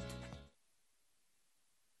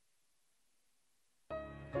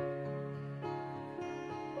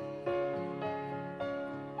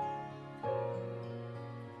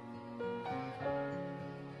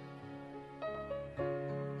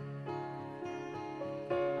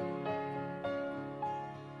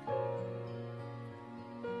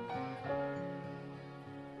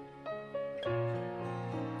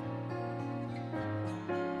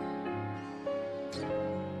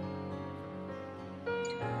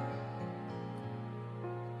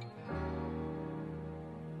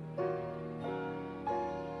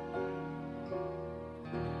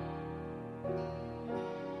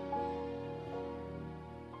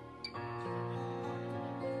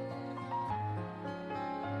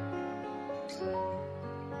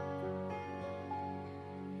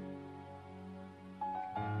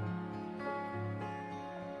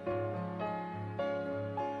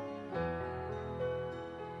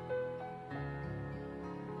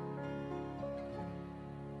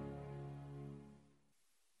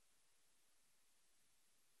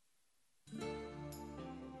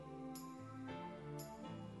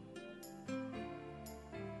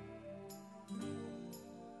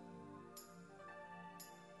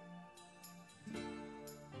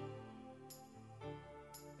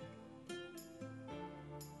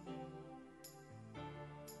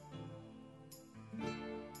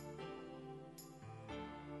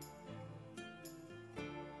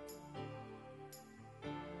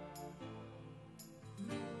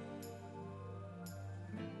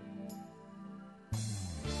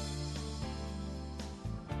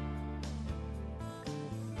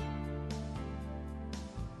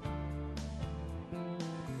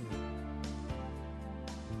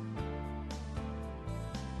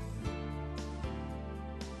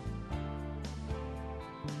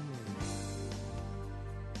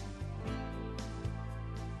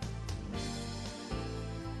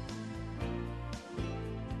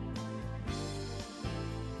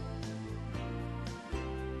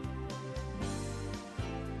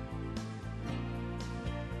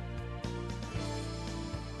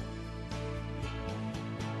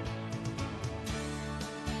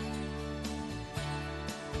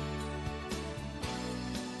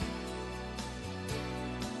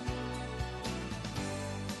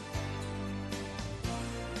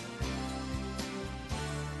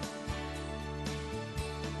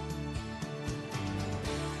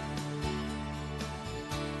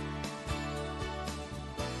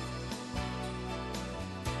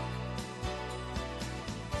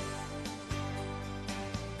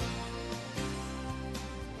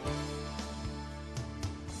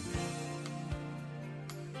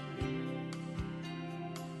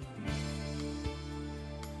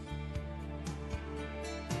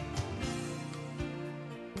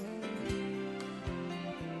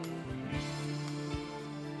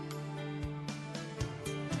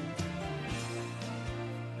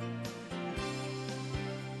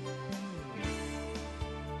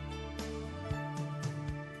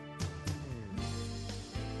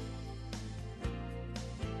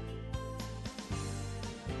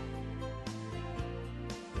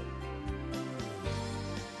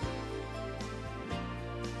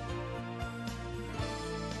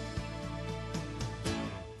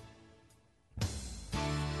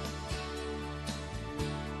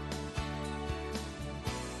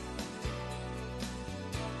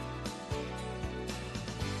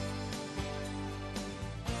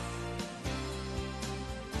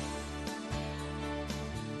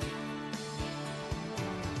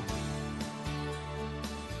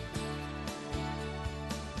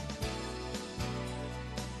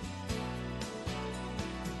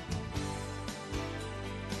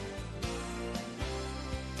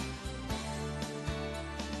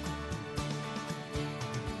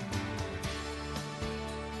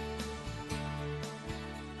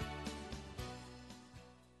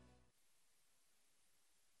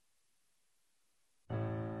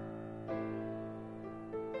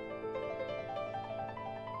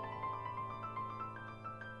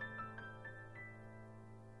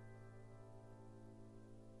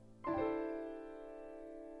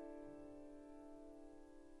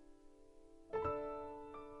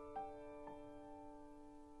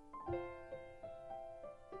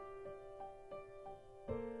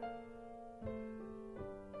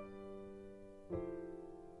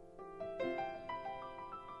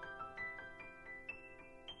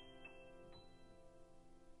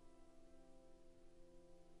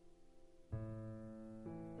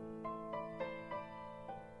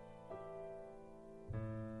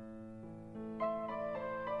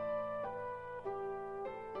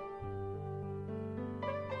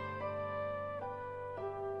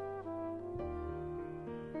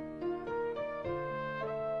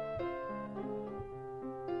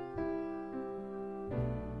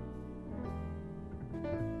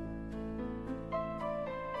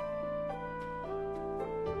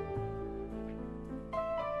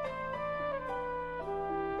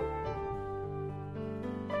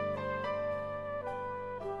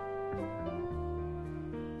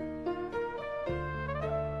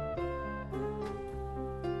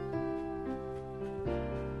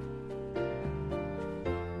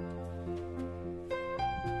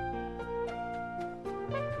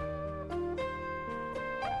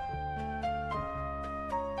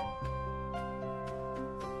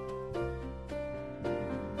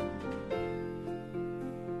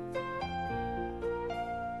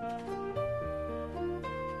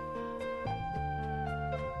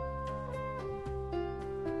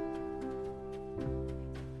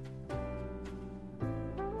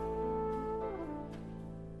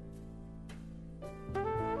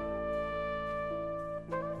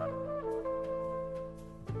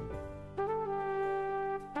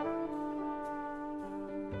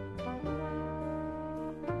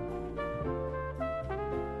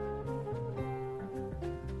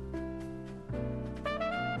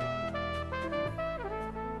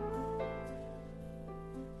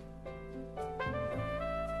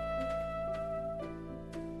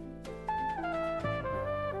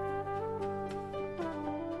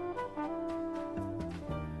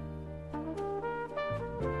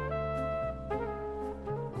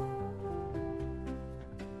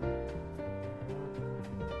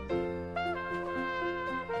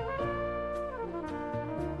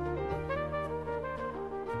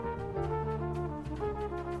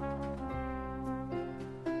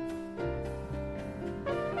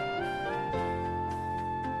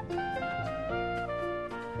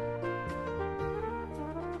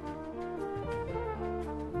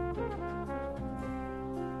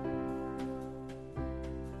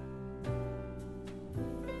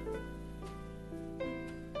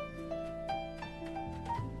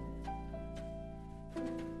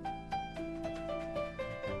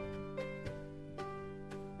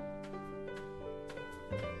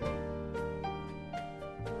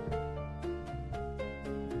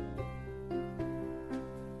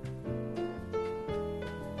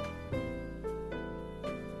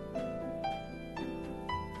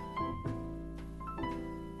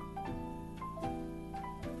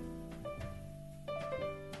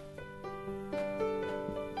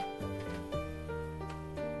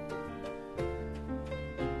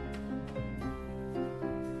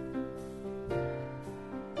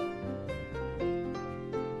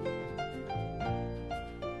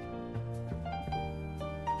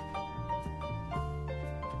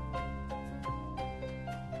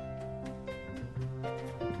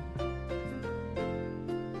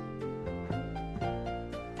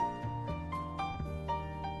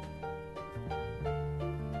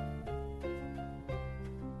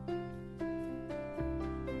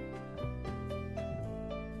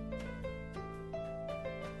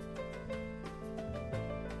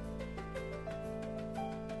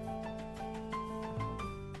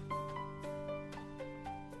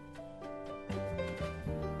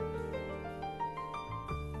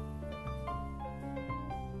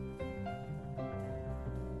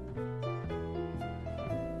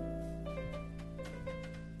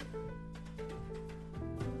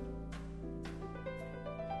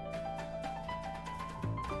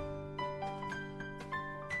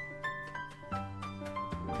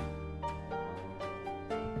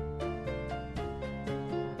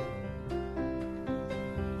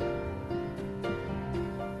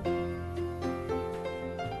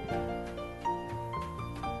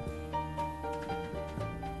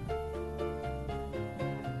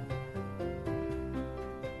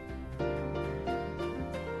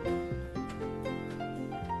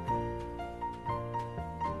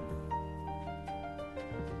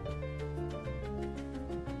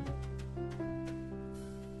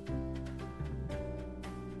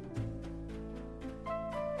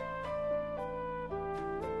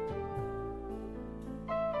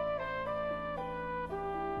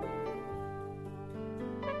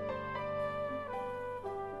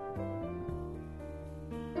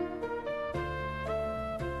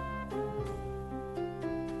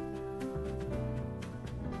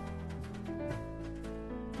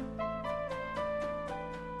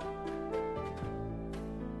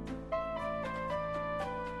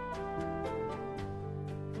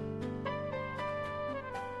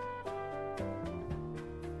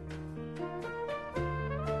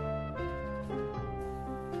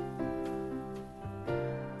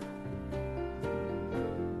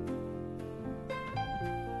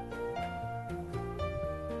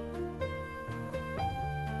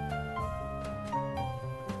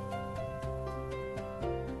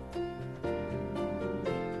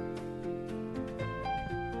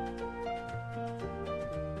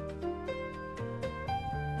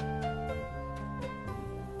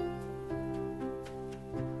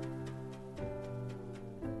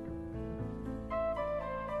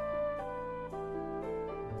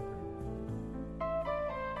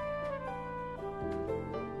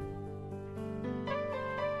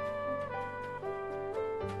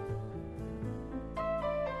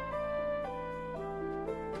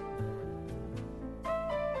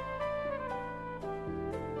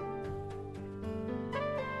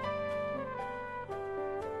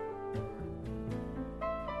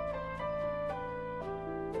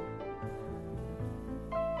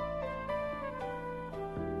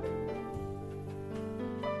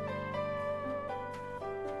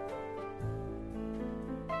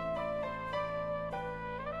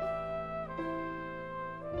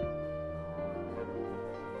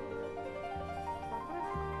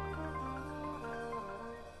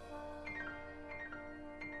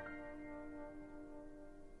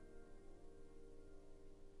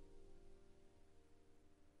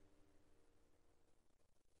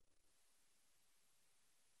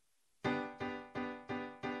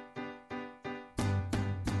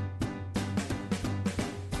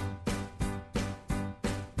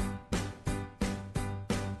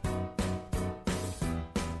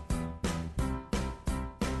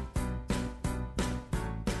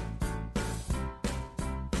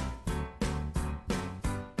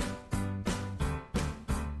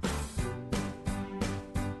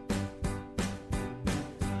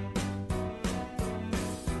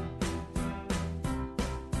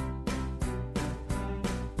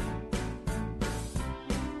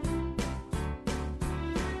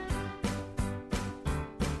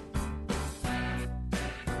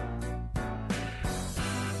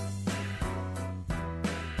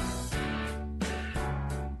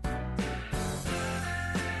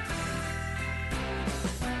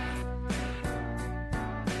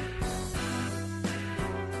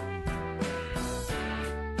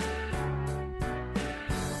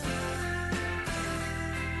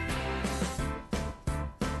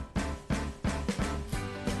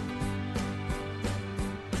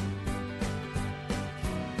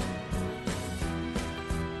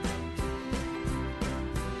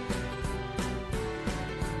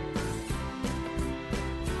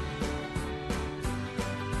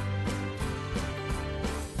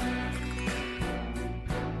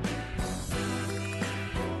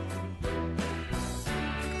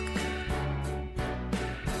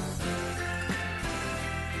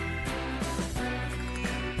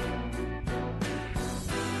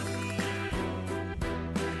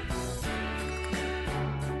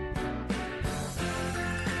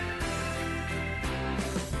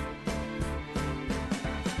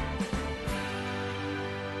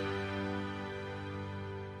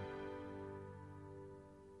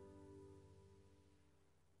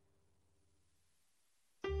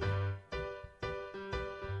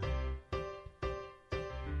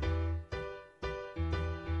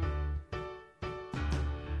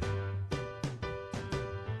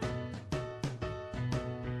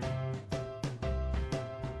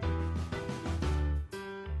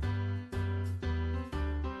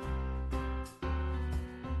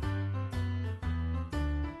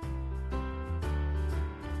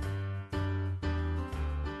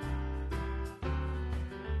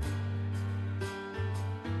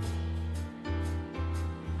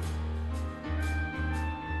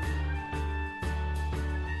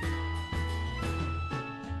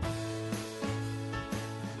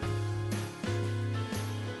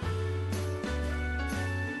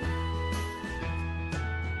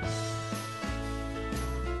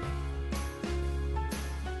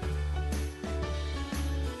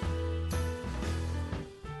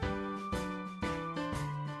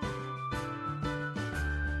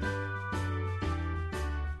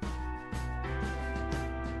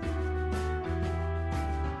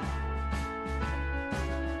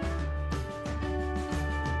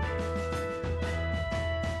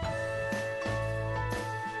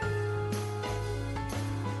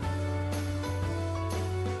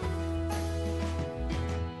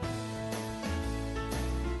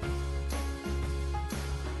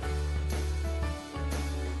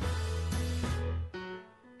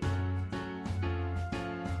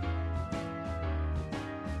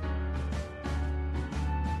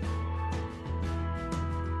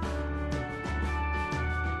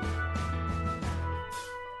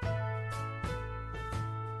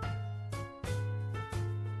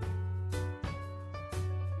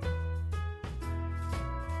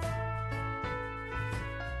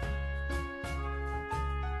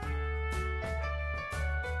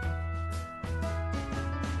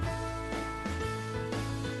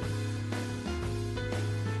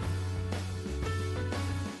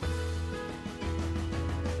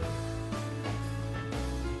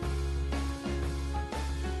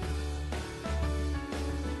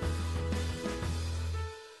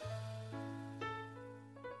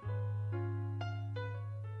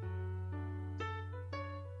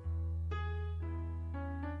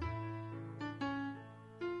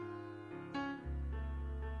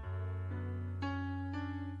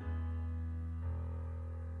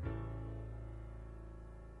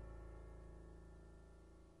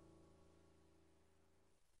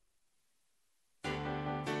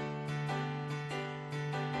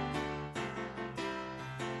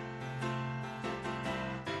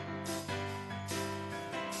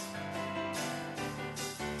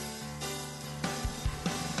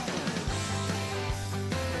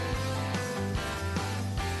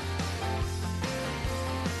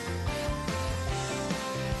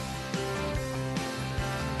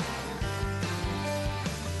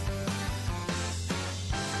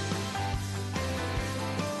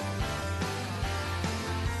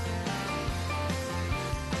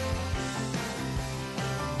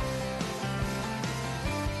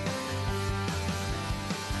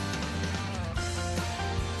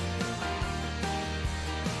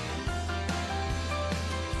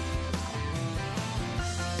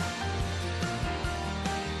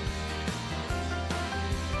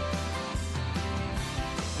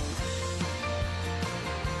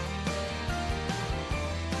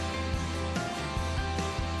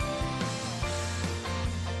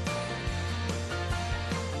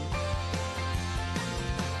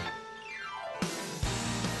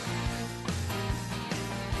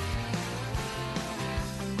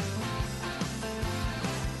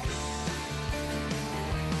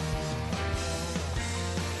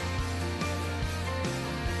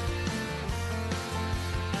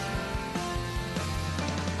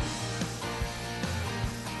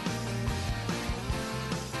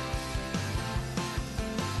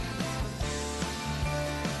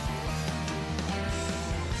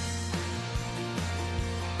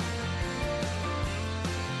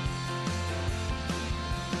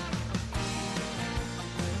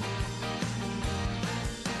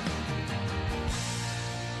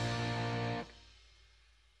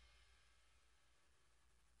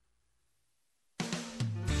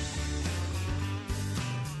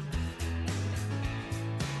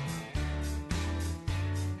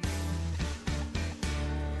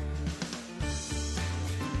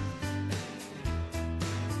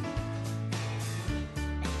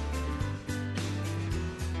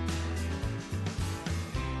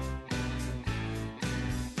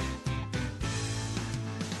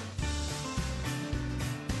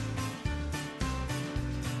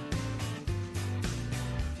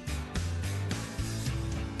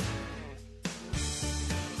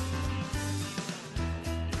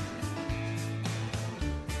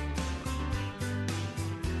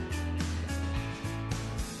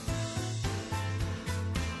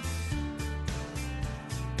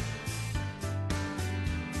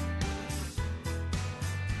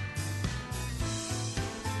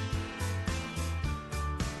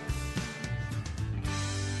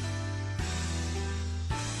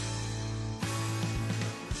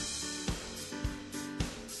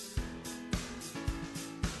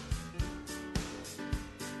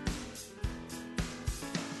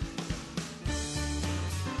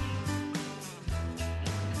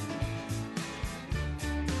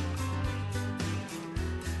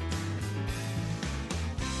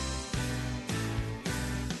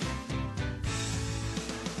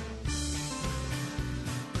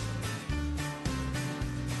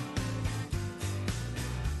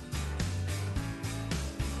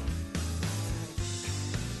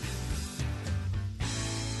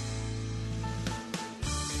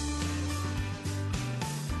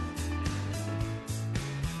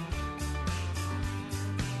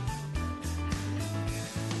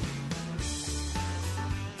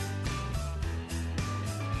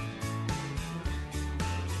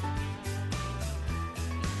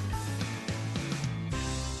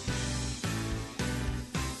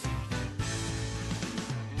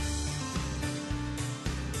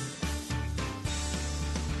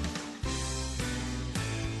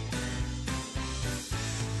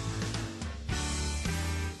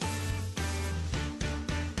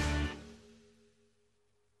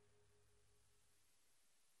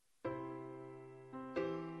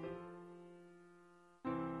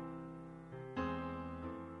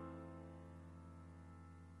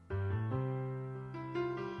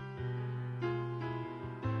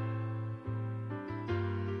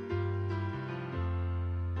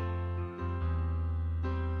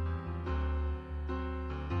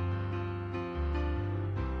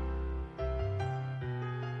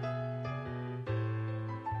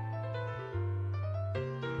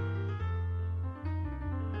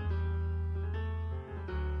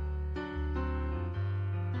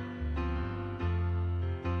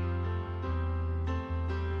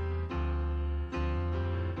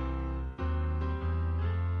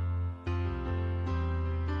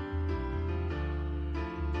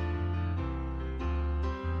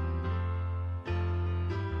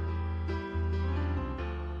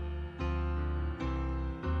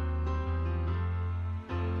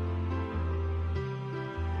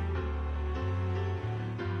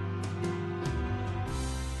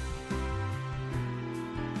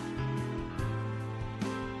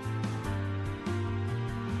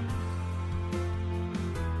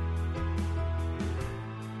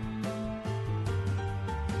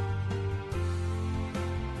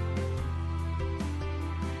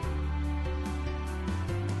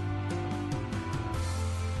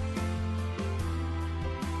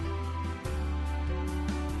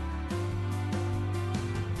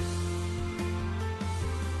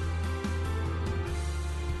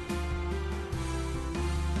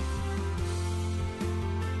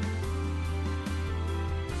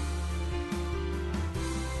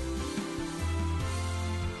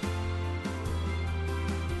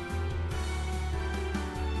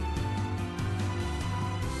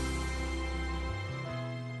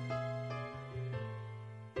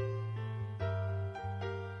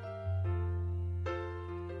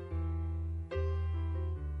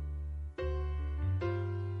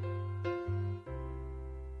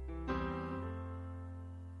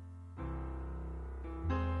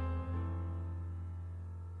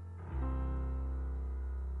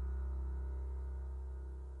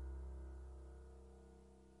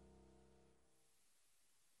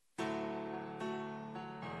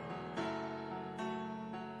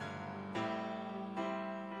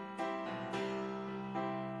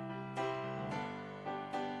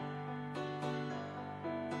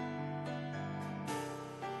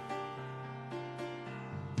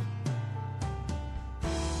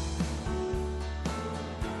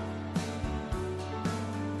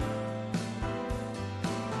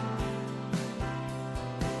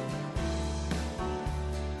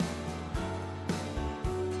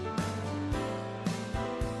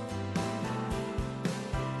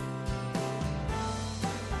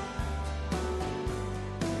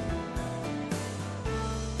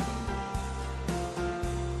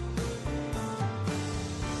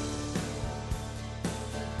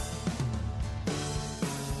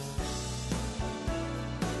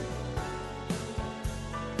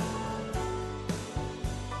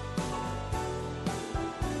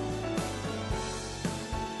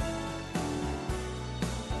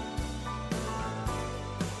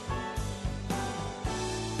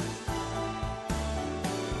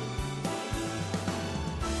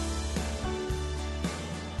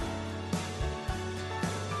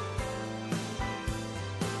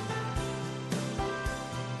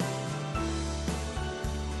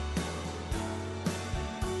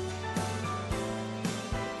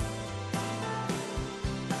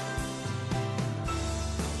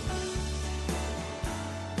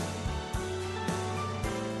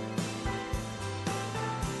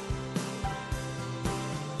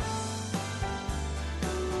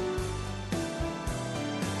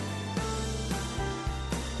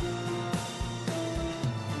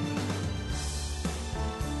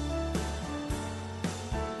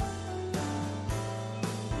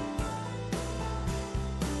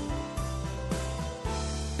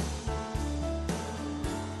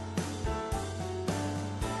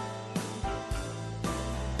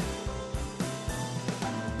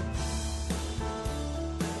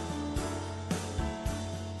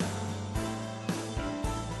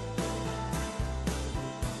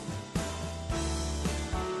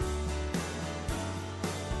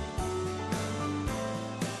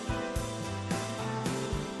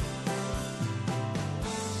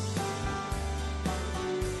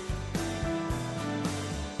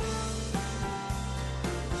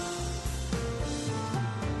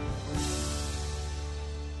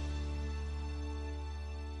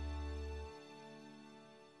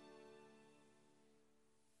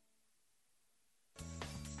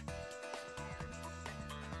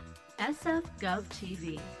 SF Gov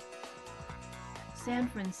TV, San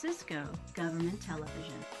Francisco Government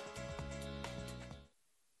Television.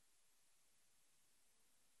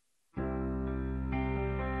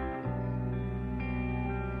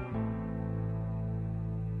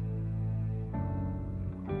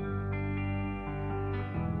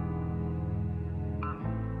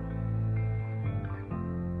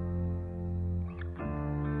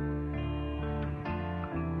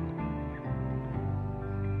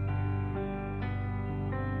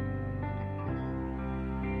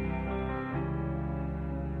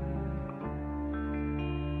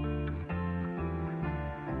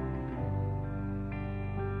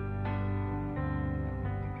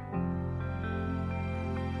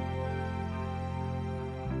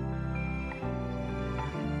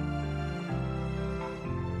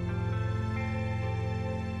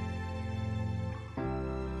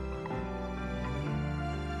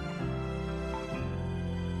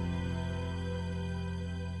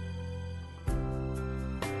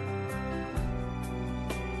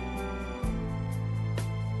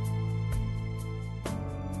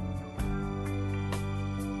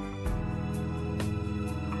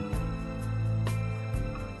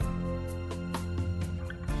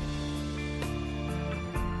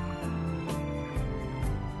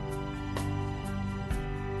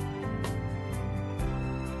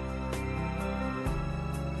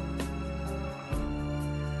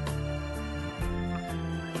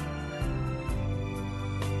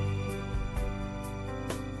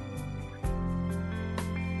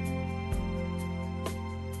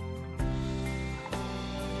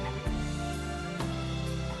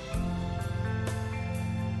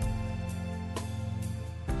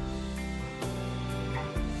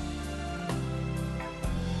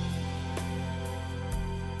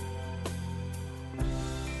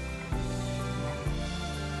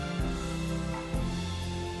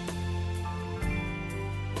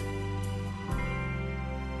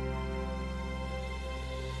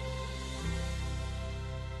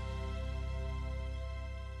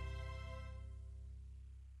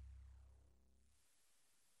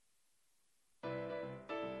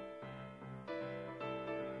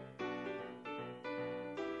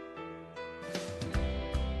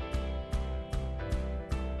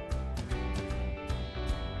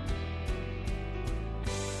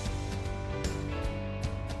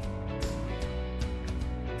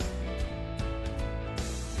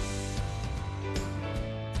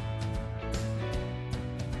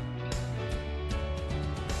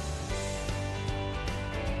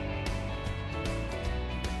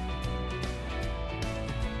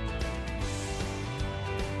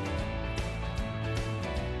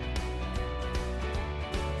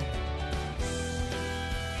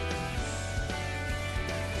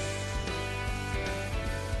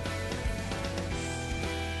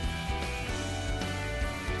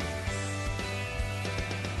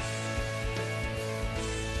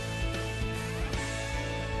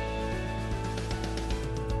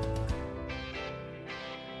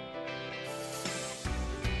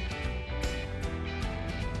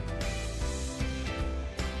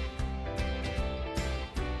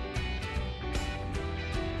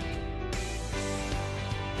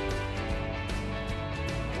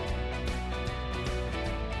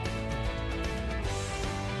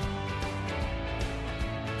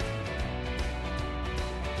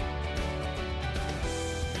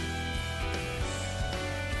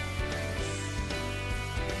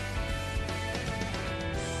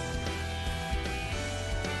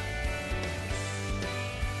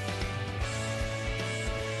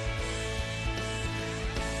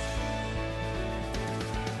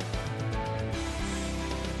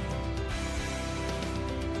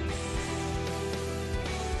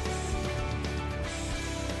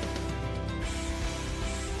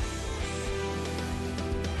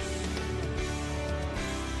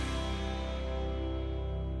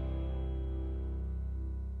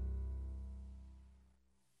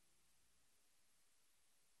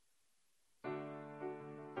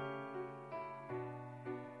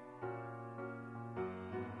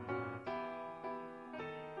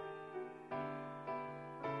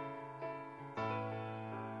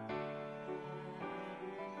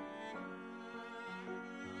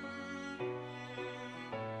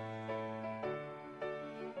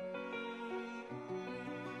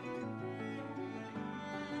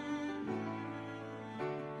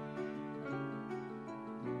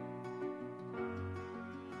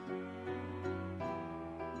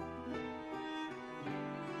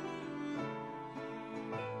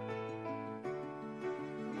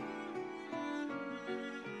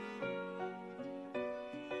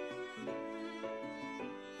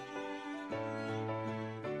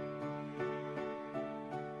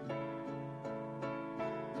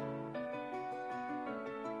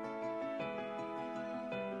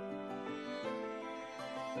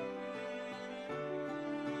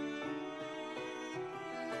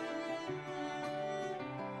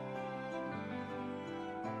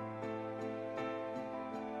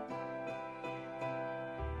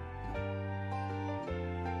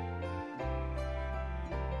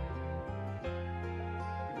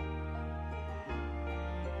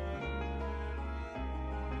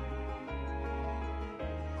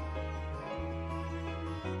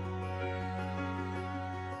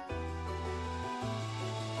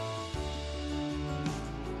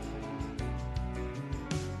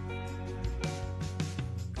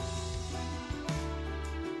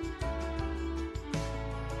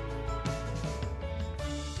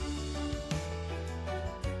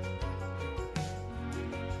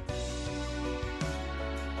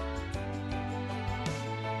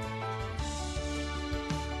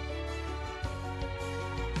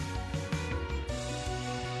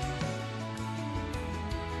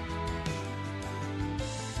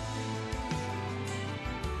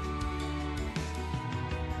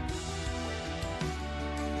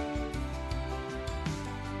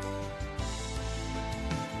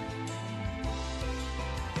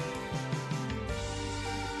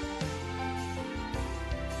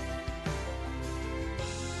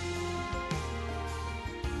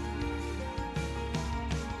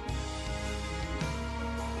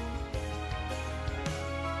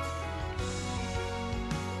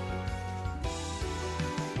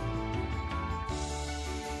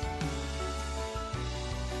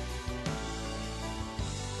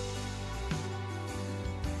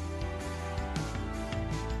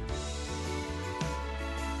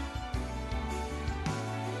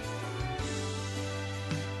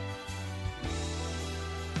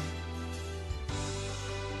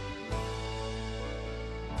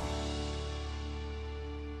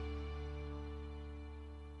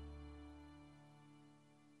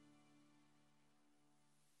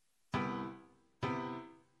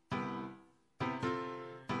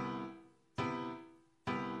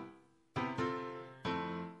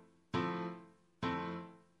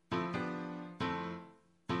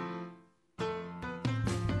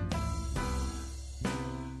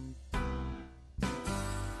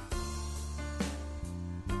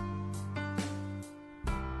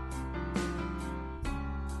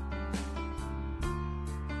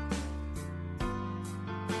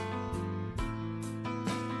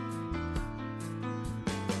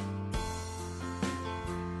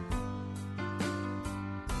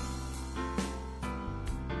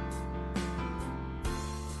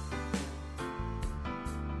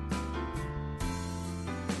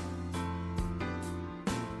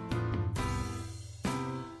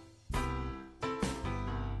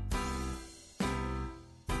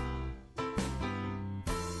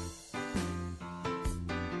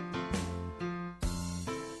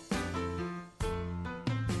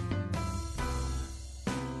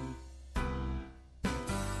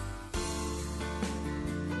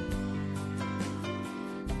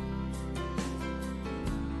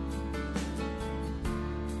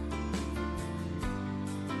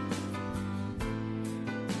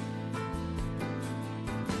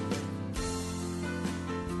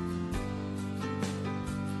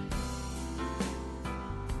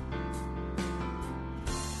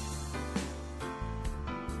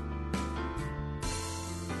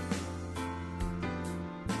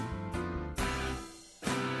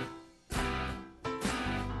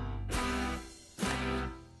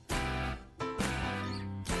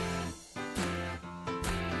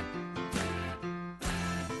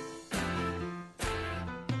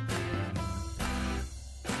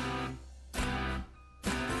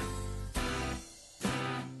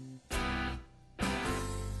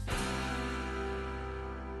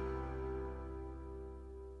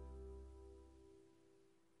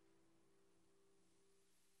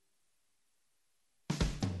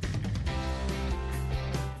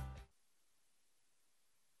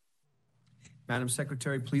 Madam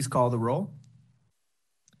Secretary, please call the roll.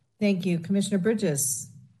 Thank you. Commissioner Bridges,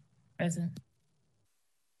 Present.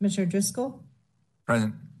 Commissioner Driscoll,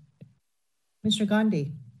 Present. Commissioner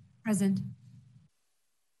Gandhi, Present.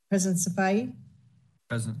 President Safai,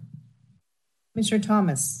 Present. Commissioner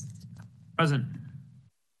Thomas. Present.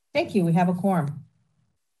 Thank you. We have a quorum.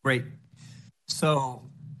 Great. So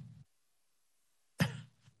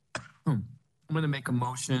I'm going to make a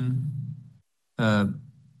motion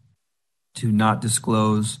to not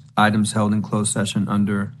disclose items held in closed session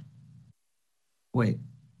under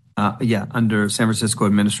San Francisco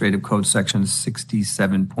Administrative Code Section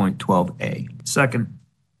 67.12A. Second.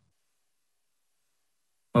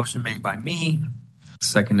 Motion made by me,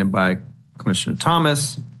 seconded by Commissioner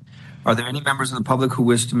Thomas. Are there any members of the public who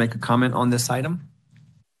wish to make a comment on this item?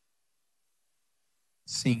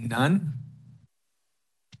 Seeing none.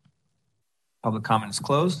 Public comment is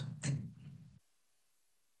closed.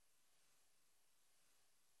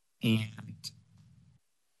 And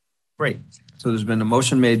great. So there's been a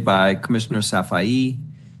motion made by Commissioner Safai,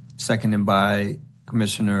 seconded by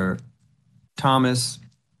Commissioner Thomas.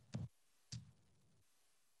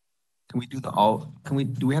 Do we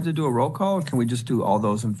have to do a roll call, or can we just do all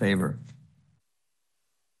those in favor?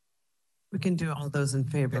 We can do all those in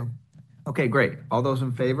favor. Okay, great. All those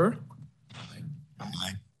in favor?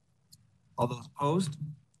 Aye. All those opposed?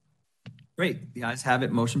 Great. The ayes have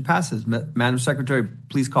it. Motion passes. Madam Secretary,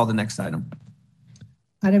 please call the next item.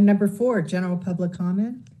 Item number 4, general public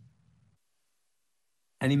comment.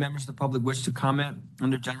 Any members of the public wish to comment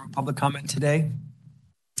under general public comment today?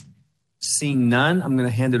 Seeing none, I'm going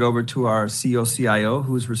to hand it over to our COCIO,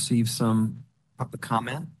 who has received some public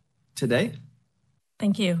comment today.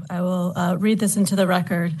 Thank you. I will read this into the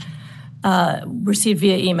record, received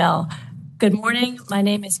via email. Good morning. My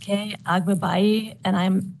name is Kay Agbabayi, and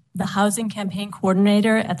I'm the Housing Campaign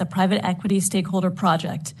Coordinator at the Private Equity Stakeholder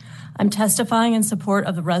Project. I'm testifying in support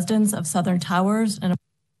of the residents of Southern Towers and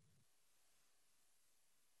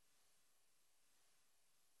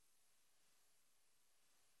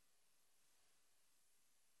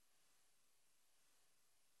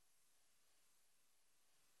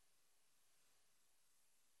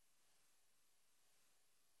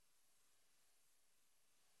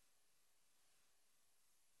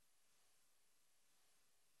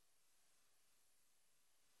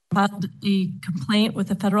filed a complaint with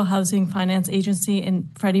the Federal Housing Finance Agency and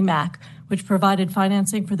Freddie Mac, which provided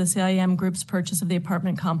financing for the CIM Group's purchase of the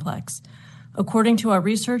apartment complex. According to our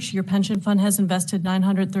research, your pension fund has invested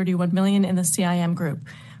 $931 million in the CIM Group.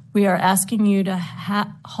 We are asking you to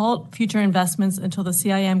halt future investments until the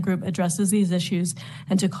CIM Group addresses these issues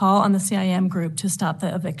and to call on the CIM Group to stop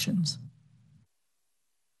the evictions.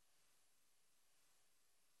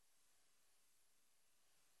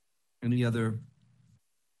 Any other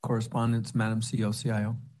correspondence, Madam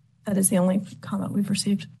COCIO? That is the only comment we've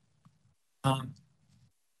received. I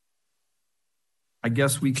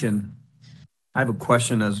guess I have a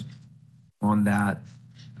question on that.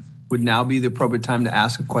 Would now be the appropriate time to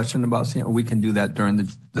ask a question about CIM, or we can do that during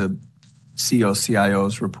the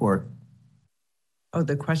COCIO's report? Oh,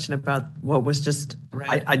 the question about what was just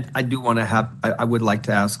read. I would like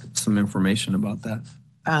to ask some information about that.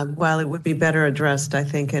 Well, it would be better addressed, I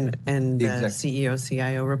think, in the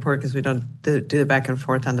CEO-CIO report, because we don't do the back and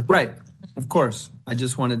forth on the... Right, of course. I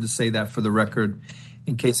just wanted to say that for the record,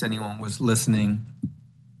 in case anyone was listening,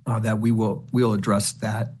 that we'll address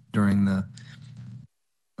that during the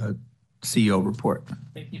CEO report.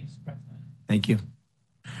 Thank you, Mr. President. Thank you.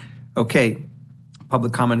 Okay,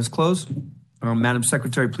 public comment is closed. Madam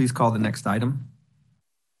Secretary, please call the next item.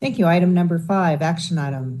 Thank you. Item number 5, action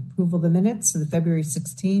item, approval of the minutes of the February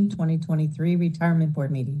 16, 2023 Retirement Board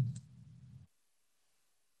meeting.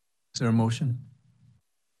 Is there a motion?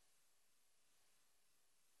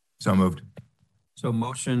 So moved. So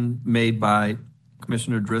motion made by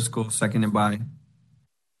Commissioner Driscoll, seconded by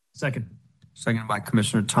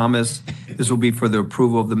Commissioner Thomas. This will be for the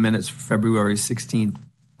approval of the minutes for February 16,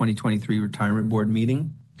 2023 Retirement Board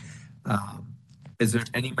meeting. Is there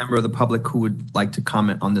any member of the public who would like to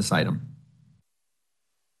comment on this item?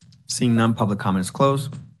 Seeing none, public comment is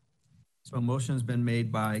closed. So a motion has been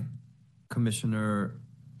made by Commissioner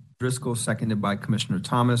Driscoll, seconded by Commissioner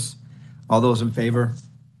Thomas. All those in favor?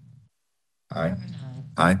 Aye.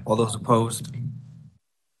 Aye. All those opposed?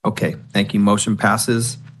 Okay, thank you. Motion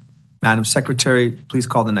passes. Madam Secretary, please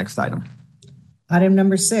call the next item. Item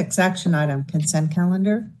number 6, action item, consent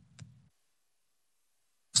calendar.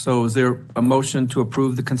 So is there a motion to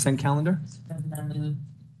approve the consent calendar? Mr.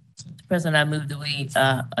 President, I move that we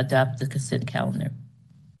adopt the consent calendar.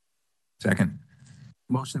 Second.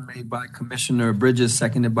 Motion made by Commissioner Bridges,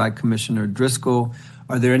 seconded by Commissioner Driscoll.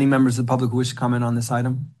 Are there any members of the public who wish to comment on this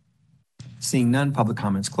item? Seeing none, public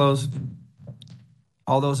comments closed.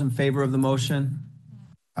 All those in favor of the motion?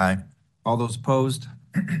 Aye. All those opposed?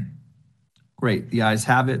 Great, the ayes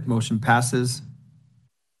have it. Motion passes.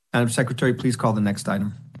 Madam Secretary, please call the next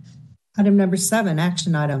item. Item number 7,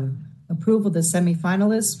 action item, approval of the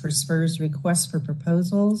semifinalists for SPUR's request for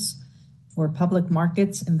proposals for public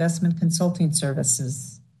markets investment consulting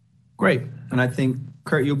services. Great, and I think,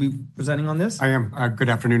 Kurt, you'll be presenting on this? I am. Good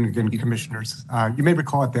afternoon again, Commissioners. You may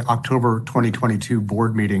recall at the October 2022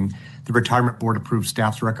 board meeting, the Retirement Board approved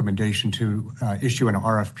staff's recommendation to issue an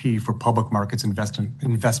RFP for public markets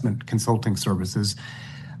investment consulting services.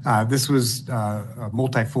 This was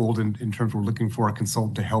multifold in terms we're looking for a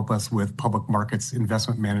consultant to help us with public markets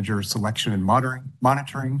investment manager selection and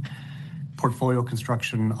monitoring, portfolio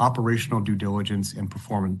construction, operational due diligence, and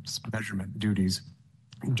performance measurement duties.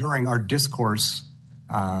 During our discourse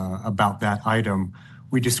about that item,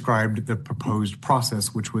 we described the proposed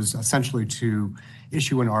process, which was essentially to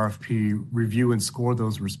issue an RFP, review and score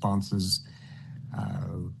those responses,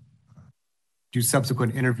 do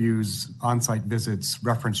subsequent interviews, on-site visits,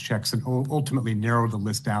 reference checks, and ultimately narrow the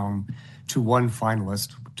list down to one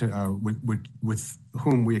finalist with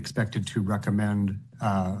whom we expected to recommend,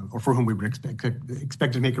 or for whom we would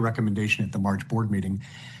expect to make a recommendation at the March board meeting.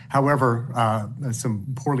 However, some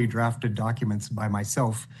poorly drafted documents by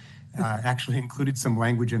myself actually included some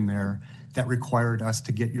language in there that required us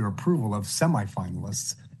to get your approval of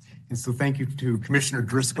semifinalists. And so thank you to Commissioner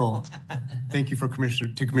Driscoll. Thank you to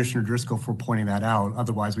Commissioner Driscoll for pointing that out.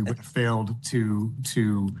 Otherwise, we would have failed to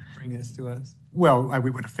bring this to us. Well, we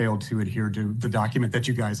would have failed to adhere to the document that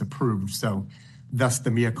you guys approved. So thus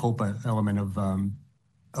the mea culpa element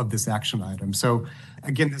of this action item. So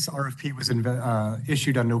again, this RFP was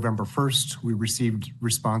issued on November 1st. We received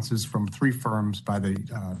responses from 3 firms by the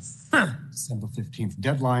December 15th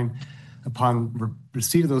deadline. Upon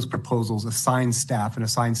receipt of those proposals, assigned staff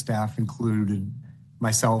included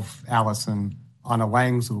myself, Allison, Anna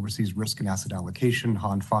Langs, who oversees risk and asset allocation,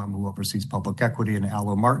 Han Pham, who oversees public equity, and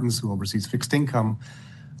Alo Martins, who oversees fixed income,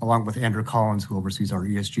 along with Andrew Collins, who oversees our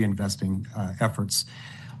ESG investing efforts.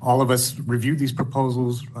 All of us reviewed these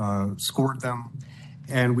proposals, scored them,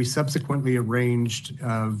 and we subsequently arranged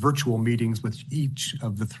virtual meetings with each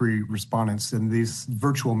of the 3 respondents. And these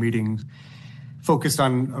virtual meetings focused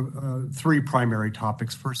on 3 primary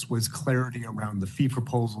topics. First was clarity around the fee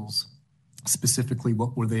proposals, specifically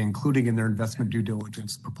what were they including in their investment due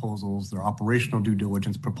diligence proposals, their operational due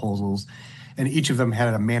diligence proposals, and each of them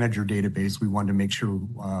had a manager database. We wanted to make sure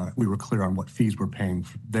we were clear on what fees we're paying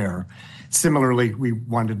there. Similarly, we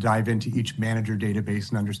wanted to dive into each manager database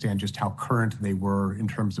and understand just how current they were in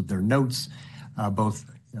terms of their notes, both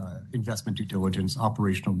investment due diligence,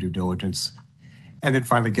 operational due diligence, and then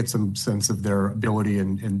finally get some sense of their ability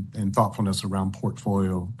and thoughtfulness around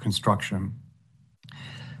portfolio construction.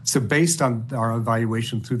 So based on our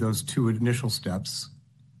evaluation through those 2 initial steps,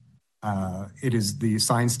 it is the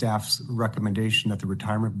assigned staff's recommendation that the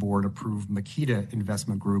Retirement Board approve Makita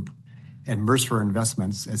Investment Group and Mercer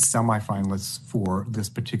Investments as semifinalists for this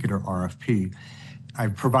particular RFP.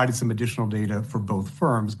 I've provided some additional data for both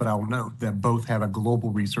firms, but I will note that both have a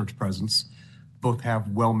global research presence, both have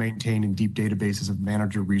well-maintained and deep databases of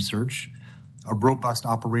manager research, a robust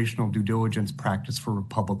operational due diligence practice for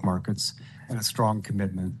public markets, and a strong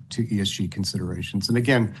commitment to ESG considerations. And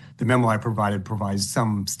again, the memo I provides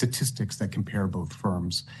some statistics that compare both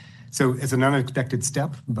firms. So it's an unexpected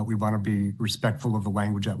step, but we want to be respectful of the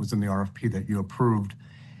language that was in the RFP that you approved.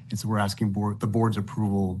 And so we're asking the board's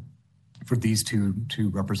approval for these 2 to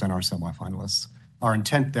represent our semifinalists. Our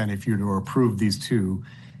intent then, if you're to approve these 2,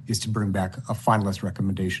 is to bring back a finalist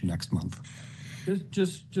recommendation next month.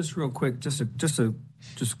 Just real quick, just a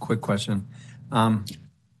quick question.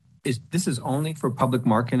 This is only for public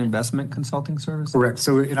market investment consulting services? Correct.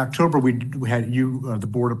 So in October, we had the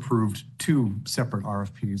board approved 2 separate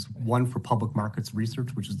RFPs, one for public markets research,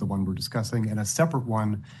 which is the one we're discussing, and a separate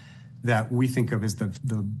one that we think of as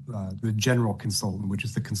the general consultant, which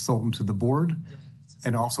is the consultant to the board,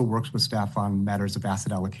 and also works with staff on matters of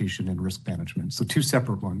asset allocation and risk management. So 2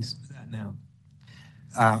 separate ones. What's that now?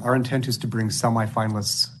 Our intent is to bring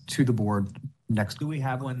semifinalists to the board next. Do we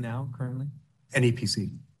have one now currently?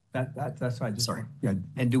 NEPC. That's why I just. Sorry. Yeah.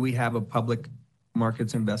 And do we have a public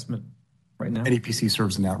markets investment right now? NEPC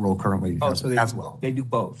serves in that role currently as well. They do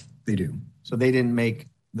both. They do. So they didn't make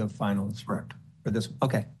the finals. Correct. For this.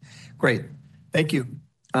 Okay, great. Thank you.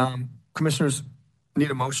 Commissioners,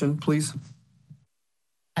 need a motion, please?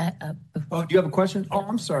 Do you have a question? Oh,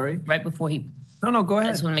 I'm sorry. Right before he, No, go I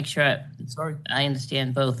ahead. just want to make sure Sorry. I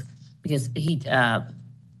understand both because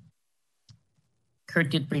Kurt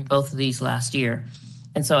did bring both of these last year.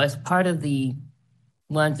 And so as part of the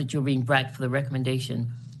ones that you'll bring back for the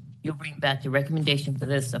recommendation, you'll bring back the recommendation for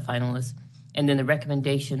this, the finalist, and then the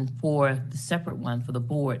recommendation for the separate one for the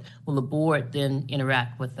board. Will the board then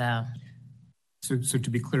interact with So to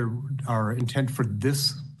be clear, our intent for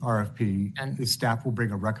this RFP is staff will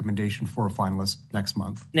bring a recommendation for a finalist next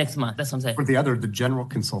month. next month? That's what I'm saying. For the general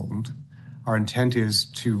consultant, our intent is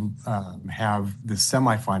to have the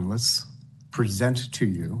semifinalists present to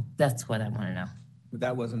you. That's what I want to know. But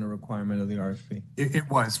that wasn't a requirement of the RFP. It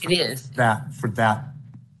was. It is. For that,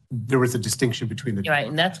 there was a distinction between the two. Right,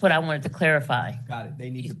 and that's what I wanted to clarify. Got it. They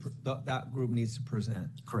need to, that group needs to present.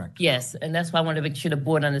 Correct. Yes, and that's why I wanted to make sure the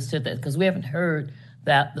board understood that, because we haven't heard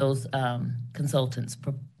that those consultants,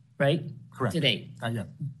 right? Correct. To date. Yeah.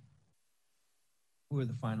 Who are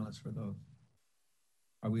the finalists for those?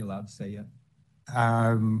 Are we allowed to say yet?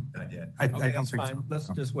 I Okay, don't that's think fine. so. Let's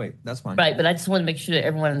just wait. That's fine. Right, but I just want to make sure that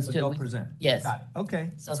everyone But understood. they'll present. Yes. Got it. Okay.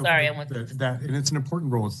 So sorry, I went. that, and it's an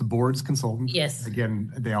important role. It's the board's consultant. Yes.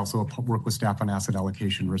 Again, they also work with staff on asset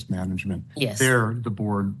allocation, risk management. Yes. There, the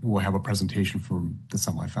board will have a presentation from the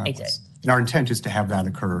semifinalists. Exactly. And our intent is to have that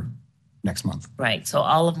occur next month. Right, so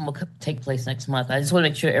all of them will take place next month. I just want to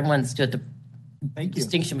make sure everyone understood the Thank you.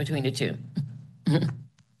 distinction between the two.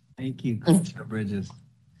 Thank you, Commissioner Bridges.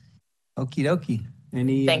 Okie dokie.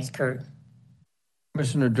 Any? Thanks, Kurt.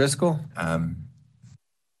 Commissioner Driscoll?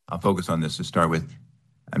 I'll focus on this to start with.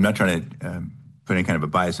 I'm not trying to put any kind of a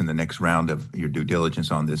bias in the next round of your due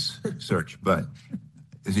diligence on this search, but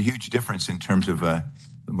there's a huge difference in terms of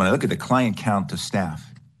when I look at the client count to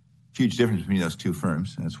staff, huge difference between those two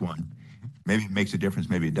firms. That's one. Maybe it makes a difference,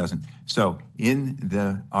 maybe it doesn't. So in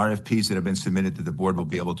the RFPs that have been submitted that the board will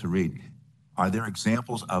be able to read, are there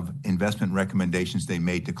examples of investment recommendations they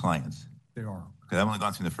made to clients? They are. Because I've only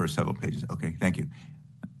gone through the first several pages. Okay, thank you.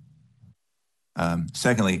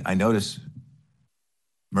 Secondly, I notice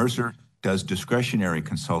Mercer does discretionary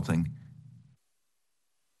consulting.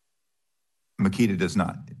 Makita does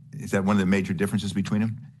not. Is that one of the major differences between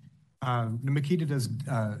them? Makita does,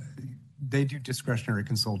 they do discretionary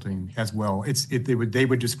consulting as well. They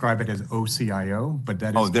would describe it as OCIO, but that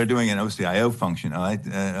is. Oh, they're doing an OCIO function.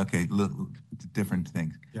 Okay, different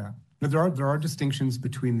things. Yeah. But there are distinctions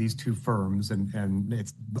between these two firms, and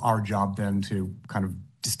it's our job then to kind of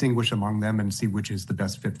distinguish among them and see which is the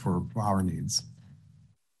best fit for our needs.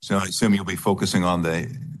 So I assume you'll be focusing on the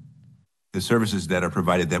services that are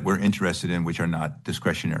provided that we're interested in, which are not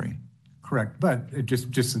discretionary. Correct. But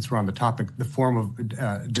just since we're on the topic, the form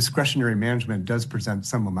of discretionary management does present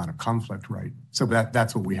some amount of conflict, right? So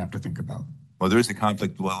that's what we have to think about. Well, there is a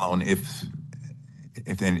conflict, well known if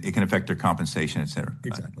then it can affect their compensation, et cetera.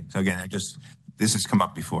 Exactly. So again, this has come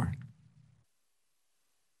up before.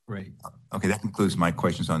 Great. Okay, that concludes my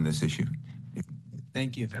questions on this issue.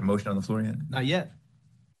 Thank you. Is there a motion on the floor yet? Not yet.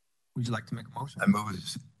 Would you like to make a motion? I move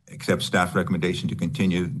accept staff recommendation to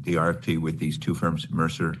continue the RFP with these two firms,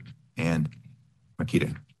 Mercer and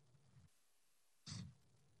Makita.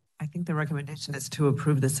 I think the recommendation is to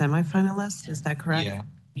approve the semifinalists. Is that correct? Yeah.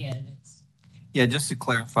 Yeah, it's. Yeah, just to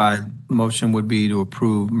clarify, the motion would be to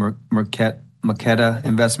approve Maketa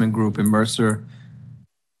Investment Group and Mercer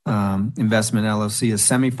Investment LLC as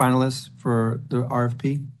semifinalists for the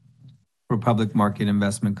RFP for public market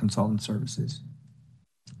investment consultant services.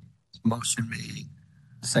 Motion made,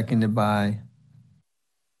 seconded by.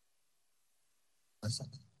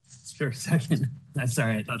 Sure, second. I'm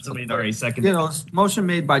sorry, I thought somebody had already seconded. You know, motion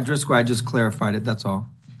made by Driscoll, I just clarified it, that's all.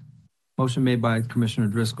 Motion made by Commissioner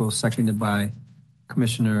Driscoll, seconded by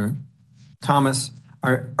Commissioner Thomas.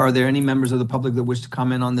 Are there any members of the public that wish to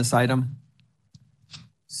comment on this item?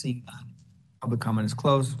 See, public comment is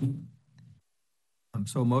closed.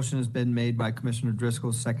 So a motion has been made by Commissioner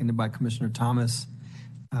Driscoll, seconded by Commissioner Thomas.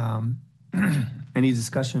 Any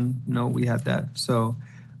discussion? No, we had that. So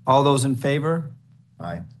all those in favor?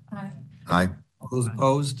 Aye. Aye. Aye. All those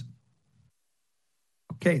opposed?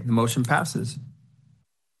 Okay, the motion passes.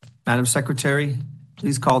 Madam Secretary,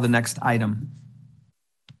 please call the next item.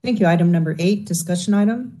 Thank you. Item number 8, discussion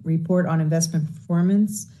item, report on investment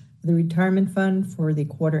performance of the retirement fund for the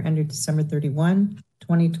quarter ended December 31,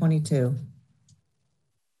 2022.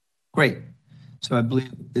 Great. So I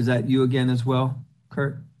believe, is that you again as well,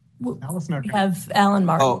 Kurt? Allison, We have Alan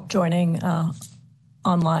Martin joining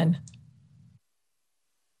online.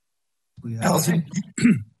 Allison.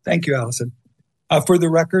 Thank you, Allison. For the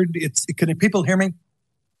record, can people hear me?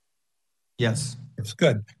 Yes. It's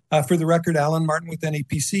good. For the record, Alan Martin with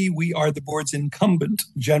NAPC. We are the board's incumbent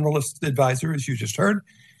generalist advisor, as you just heard.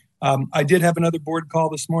 I did have another board call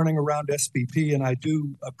this morning around SPP, and I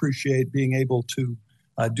do appreciate being able to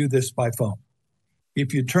do this by phone.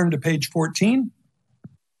 If you turn to page 14,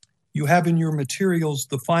 you have in your materials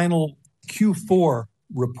the final Q4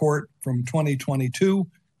 report from 2022.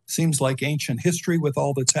 Seems like ancient history with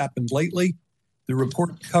all that's happened lately. The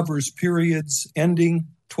report covers periods ending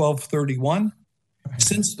 12/31.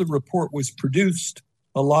 Since the report was produced,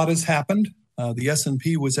 a lot has happened. The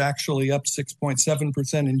S&P was actually up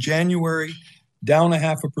 6.7% in January, down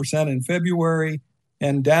 0.5% in February,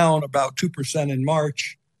 and down about 2% in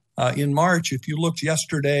March. In March, if you looked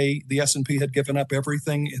yesterday, the S&P had given up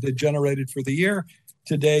everything it had generated for the year.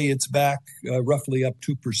 Today, it's back roughly up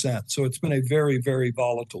 2%. So it's been a very, very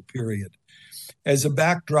volatile period. As a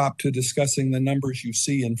backdrop to discussing the numbers you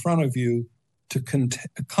see in front of you, to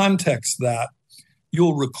context that,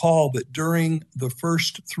 you'll recall that during the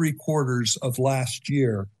first 3 quarters of last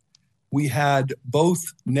year, we had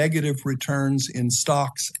both negative returns in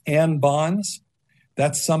stocks and bonds.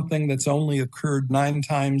 That's something that's only occurred 9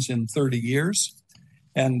 times in 30 years.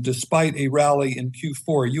 And despite a rally in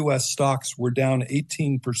Q4, U.S. stocks were down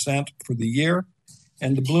 18% for the year,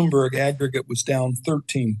 and the Bloomberg aggregate was down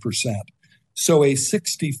 13%. So a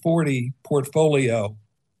 60-40 portfolio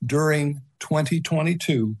during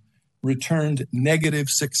 2022 returned negative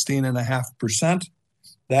 16.5%.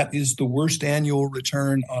 That is the worst annual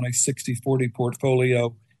return on a 60-40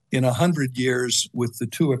 portfolio in 100 years, with the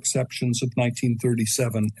 2 exceptions of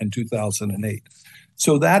 1937 and 2008.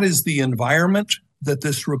 So that is the environment that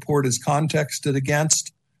this report is contexted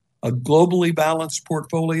against. A globally balanced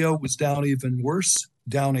portfolio was down even worse,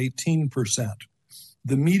 down 18%.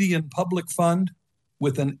 The median public fund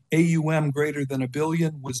with an AUM greater than $1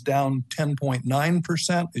 billion was down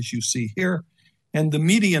 10.9%, as you see here. And the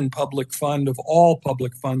median public fund of all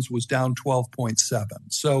public funds was down 12.7%.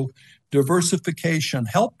 So diversification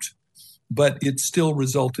helped, but it still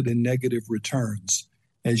resulted in negative returns.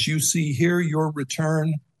 As you see here, your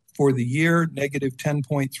return for the year, negative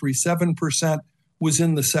 10.37%, was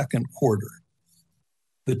in the second quarter.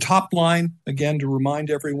 The top line, again, to remind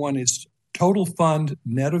everyone, is total fund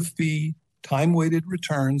net of fee time-weighted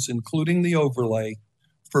returns, including the overlay,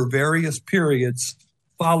 for various periods,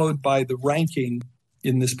 followed by the ranking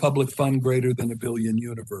in this public fund greater than $1 billion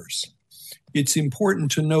universe. It's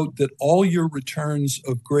important to note that all your returns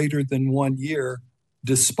of greater than 1 year,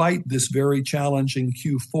 despite this very challenging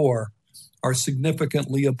Q4, are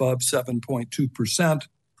significantly above 7.2%,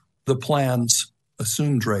 the plan's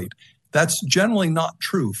assumed rate. That's generally not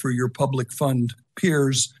true for your public fund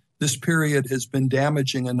peers. This period has been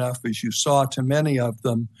damaging enough, as you saw, to many of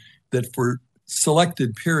them, that for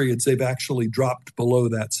selected periods, they've actually dropped below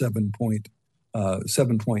that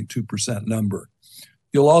 7.2% number.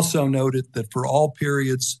 You'll also note that for all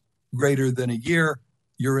periods greater than a year,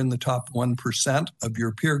 you're in the top 1% of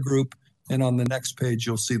your peer group. And on the next page,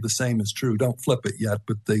 you'll see the same is true. Don't flip it yet,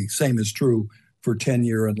 but the same is true for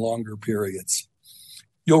 10-year and longer periods.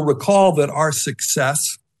 You'll recall that our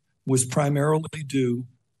success was primarily due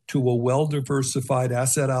to a well-diversified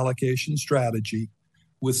asset allocation strategy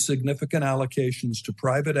with significant allocations to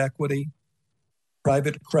private equity,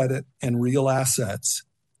 private credit, and real assets,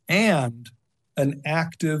 and an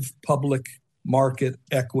active public market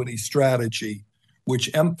equity strategy, which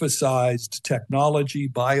emphasized technology,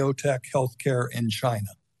 biotech, healthcare, and China.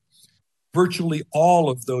 Virtually all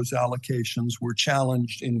of those allocations were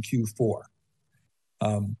challenged in Q4.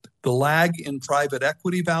 The lag in private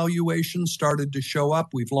equity valuation started to show up.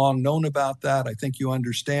 We've long known about that. I think you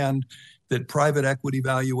understand that private equity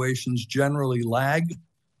valuations generally lag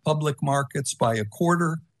public markets by a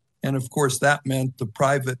quarter. And of course, that meant the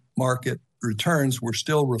private market returns were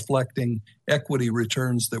still reflecting equity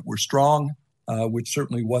returns that were strong, which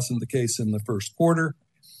certainly wasn't the case in the first quarter.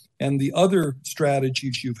 And the other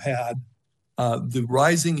strategies you've had, the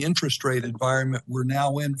rising interest rate environment we're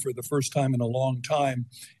now in for the first time in a long time,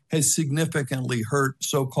 has significantly hurt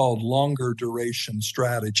so-called longer duration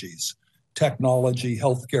strategies, technology,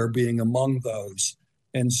 healthcare being among those.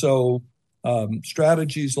 And so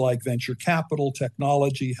strategies like venture capital,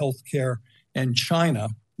 technology, healthcare, and China,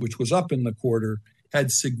 which was up in the quarter,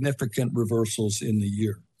 had significant reversals in the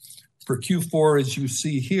year. For Q4, as you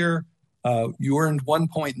see here, you earned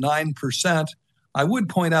 1.9%. I would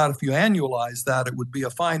point out if you annualize that, it would be a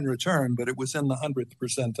fine return, but it was in the 100th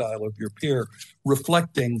percentile of your peer,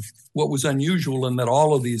 reflecting what was unusual in that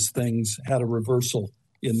all of these things had a reversal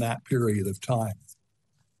in that period of time.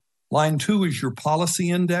 Line 2 is your policy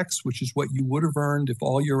index, which is what you would have earned if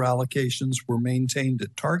all your allocations were maintained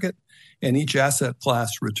at target and each asset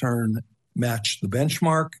class return matched the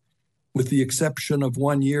benchmark. With the exception of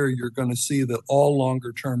 1 year, you're going to see that all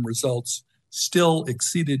longer-term results still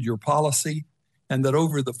exceeded your policy, and that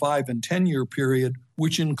over the 5 and 10-year period,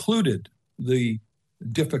 which included the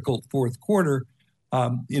difficult fourth quarter,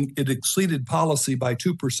 it exceeded policy by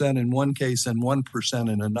 2% in one case and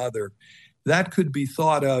 1% in another. That could be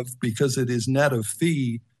thought of, because it is net of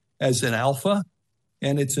fee, as an alpha,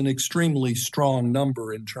 and it's an extremely strong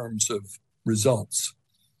number in terms of results.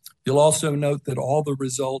 You'll also note that all the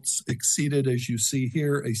results exceeded, as you see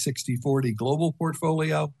here, a 60-40 global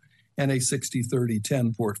portfolio and a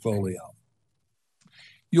 60-30-10 portfolio.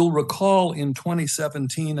 You'll recall in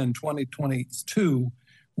 2017 and 2022,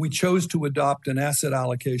 we chose to adopt an asset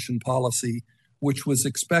allocation policy which was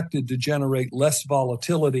expected to generate less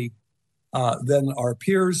volatility than our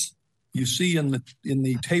peers. You see in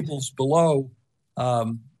the tables below,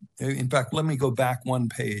 in fact, let me go back one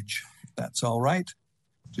page, if that's all right,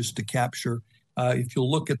 just to capture. If you'll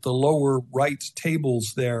look at the lower right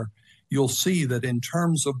tables there, you'll see that in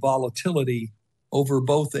terms of volatility over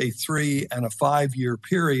both a 3 and a 5 year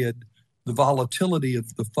period, the volatility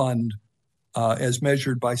of the fund as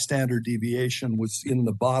measured by standard deviation was in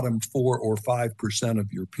the bottom 4 or 5%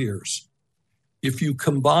 of your peers. If you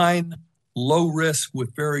combine low risk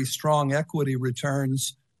with very strong equity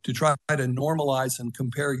returns to try to normalize and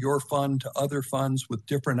compare your fund to other funds with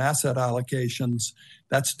different asset allocations,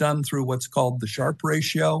 that's done through what's called the Sharpe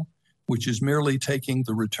ratio, which is merely taking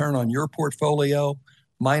the return on your portfolio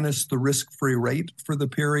minus the risk-free rate for the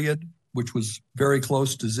period, which was very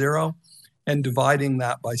close to zero, and dividing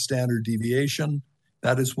that by standard deviation.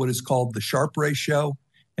 That is what is called the Sharpe ratio.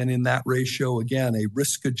 And in that ratio, again, a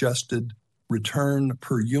risk-adjusted return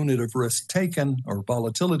per unit of risk taken or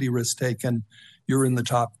volatility risk taken, you're in the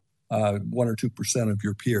top 1 or 2% of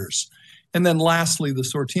your peers. And then lastly, the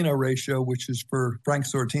Sortino ratio, which is for Frank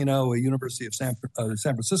Sortino, a University of San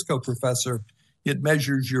Francisco professor. It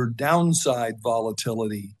measures your downside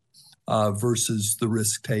volatility versus the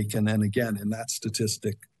risk taken. And again, in that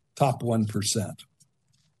statistic, top 1%.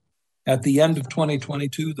 At the end of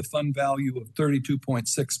 2022, the fund value of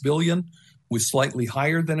 $32.6 billion was slightly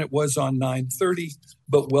higher than it was on 9/30,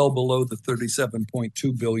 but well below the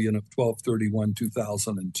 $37.2 billion of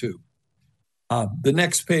 12/31/2002. The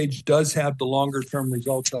next page does have the longer term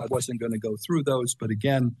results. I wasn't going to go through those, but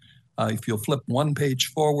again, if you'll flip one page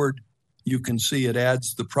forward, you can see it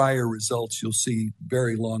adds the prior results. You'll see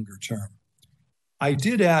very longer term. I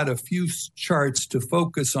did add a few charts to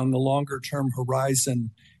focus on the longer term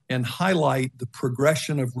horizon and highlight the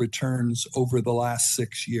progression of returns over the last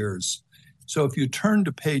 6 years. So if you turn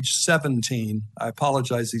to page 17, I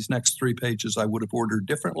apologize, these next 3 pages I would have ordered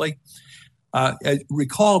differently.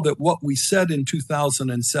 Recall that what we said in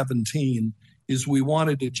 2017 is we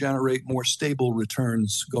wanted to generate more stable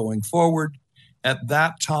returns going forward. At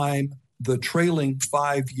that time, the trailing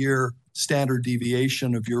 5-year standard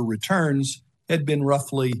deviation of your returns had been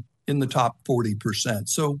roughly in the top 40%.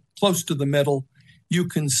 So close to the middle. You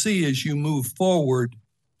can see as you move forward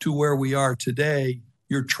to where we are today,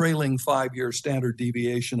 your trailing 5-year standard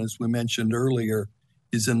deviation, as we mentioned earlier,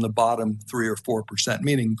 is in the bottom 3 or 4%,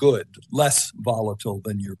 meaning good, less volatile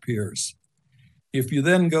than your peers. If you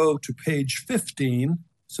then go to page 15,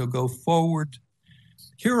 so go forward,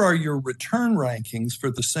 here are your return rankings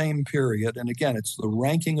for the same period. And again, it's the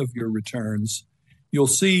ranking of your returns. You'll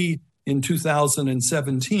see in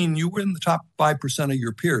 2017, you were in the top 5% of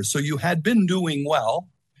your peers. So you had been doing well.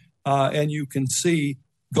 And you can see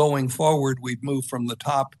going forward, we've moved from the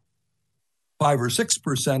top 5 or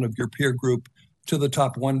 6% of your peer group to the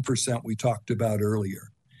top 1% we talked about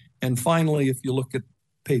earlier. And finally, if you look at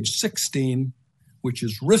page 16, which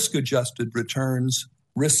is risk-adjusted returns,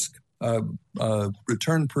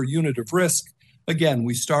 return per unit of risk, again,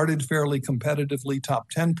 we started fairly competitively, top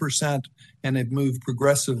 10%, and have moved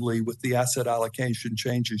progressively with the asset allocation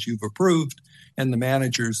changes you've approved and the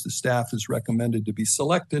managers the staff has recommended to be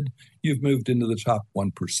selected, you've moved into the top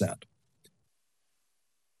 1%.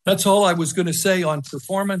 That's all I was going to say on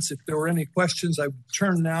performance. If there were any questions, I would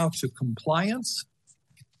turn now to compliance.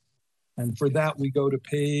 And for that, we go to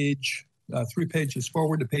page, 3 pages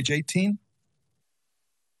forward to page 18.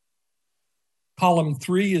 Column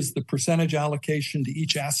 3 is the percentage allocation to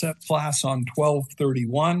each asset class on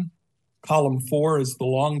 12/31. Column 4 is the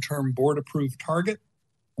long-term board-approved target,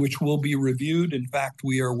 which will be reviewed. In fact,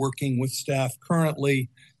 we are working with staff currently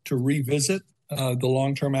to revisit the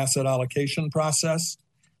long-term asset allocation process.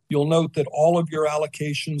 You'll note that all of your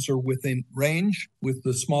allocations are within range, with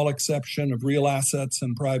the small exception of real assets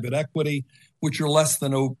and private equity, which are less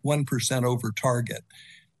than 1% over target.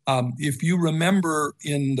 If you remember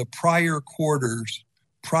in the prior quarters,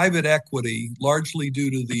 private equity, largely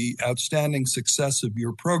due to the outstanding success of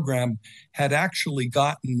your program, had actually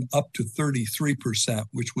gotten up to 33%,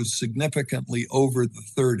 which was significantly over the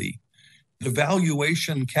 30. The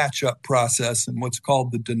valuation catch-up process and what's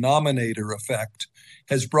called the denominator effect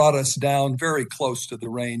has brought us down very close to the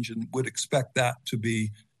range, and would expect that to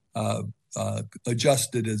be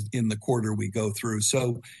adjusted in the quarter we go through.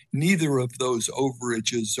 So neither of those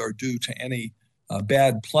overages are due to any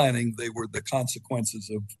bad planning. They were the consequences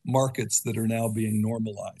of markets that are now being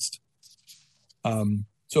normalized.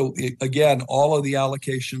 Again, all of the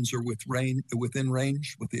allocations are within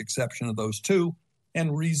range, with the exception of those two,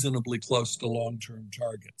 and reasonably close to long-term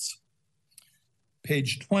targets.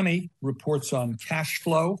 Page 20 reports on cash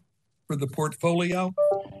flow for the portfolio.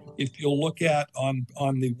 If you'll look at on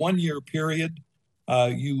the 1-year period,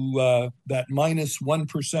 that minus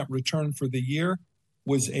 1% return for the year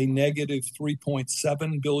was a negative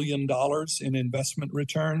 $3.7 billion in investment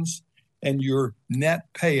returns, and your net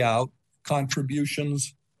payout,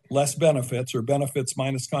 contributions less benefits, or benefits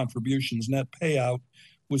minus contributions, net payout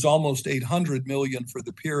was almost $800 million for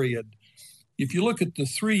the period. If you look at the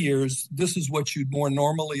 3 years, this is what you'd more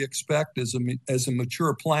normally expect as a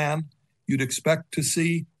mature plan. You'd expect to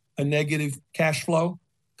see a negative cash flow.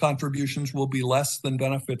 Contributions will be less than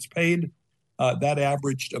benefits paid. That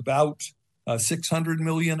averaged about $600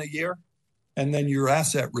 million a year. And then your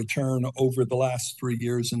asset return over the last 3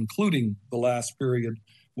 years, including the last period,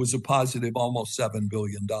 was a positive almost $7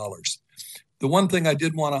 billion. The one thing I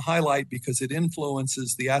did want to highlight, because it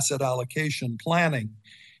influences the asset allocation planning,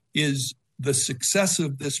 is the success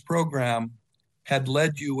of this program had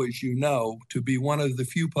led you, as you know, to be one of the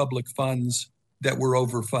few public funds that were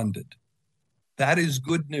overfunded. That is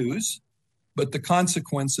good news, but the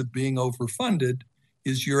consequence of being overfunded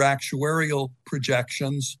is your actuarial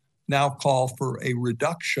projections now call for a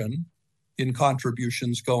reduction in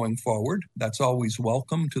contributions going forward. That's always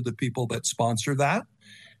welcome to the people that sponsor that.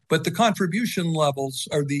 But the contribution levels,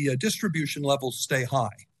 or the distribution levels, stay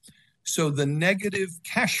high. So the negative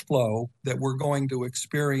cash flow that we're going to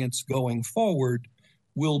experience going forward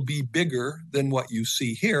will be bigger than what you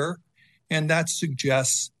see here. And that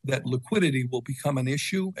suggests that liquidity will become an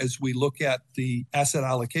issue as we look at the asset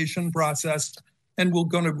allocation process. And we're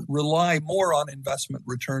going to rely more on investment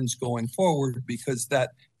returns going forward because that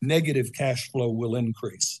negative cash flow will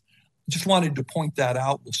increase. Just wanted to point that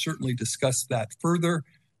out. We'll certainly discuss that further.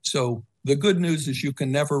 So the good news is you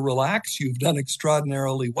can never relax. You've done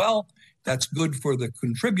extraordinarily well. That's good for the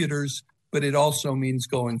contributors, but it also means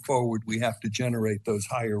going forward we have to generate those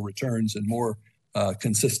higher returns and more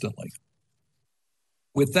consistently.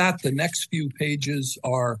 With that, the next few pages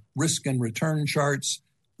are risk and return charts.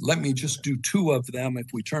 Let me just do 2 of them. If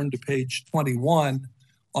we turn to page 21,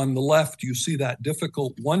 on the left, you see that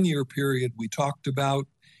difficult 1-year period we talked about.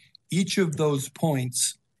 Each of those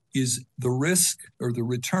points is the risk or the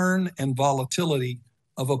return and volatility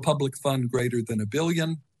of a public fund greater than $1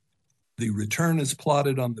 billion. The return is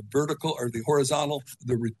plotted on the vertical or the horizontal,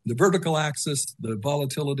 the vertical axis, the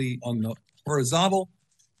volatility on the horizontal.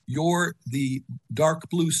 You're the dark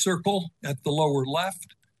blue circle at the lower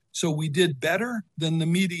left. So we did better than the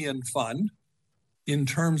median fund in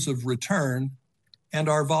terms of return, and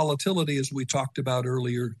our volatility, as we talked about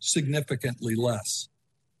earlier, significantly less.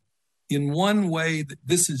 In one way that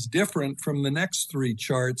this is different from the next 3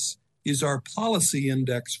 charts is our policy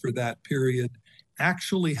index for that period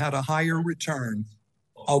actually had a higher return,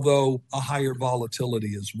 although a higher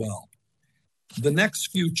volatility as well. The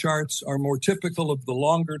next few charts are more typical of the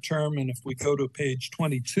longer term, and if we go to page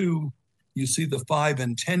 22, you see the 5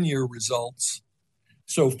 and 10-year results.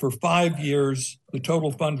 So for 5 years, the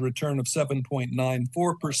total fund return of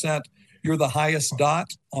 7.94%. You're the highest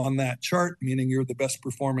dot on that chart, meaning you're the best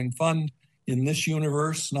performing fund in this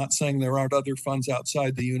universe. Not saying there aren't other funds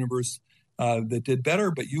outside the universe that did better,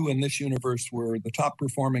 but you in this universe were the top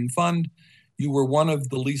performing fund. You were one of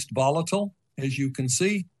the least volatile, as you can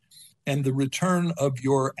see. And the return of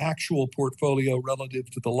your actual portfolio relative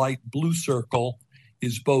to the light blue circle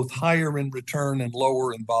is both higher in return and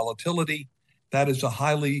lower in volatility. That is a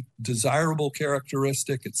highly desirable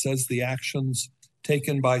characteristic. It says the actions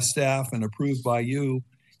taken by staff and approved by you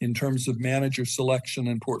in terms of manager selection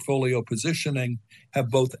and portfolio positioning have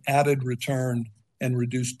both added return and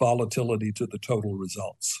reduced volatility to the total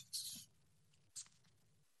results.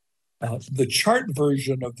 The chart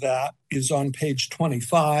version of that is on page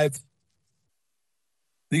 25.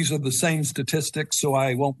 These are the same statistics, so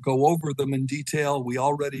I won't go over them in detail. We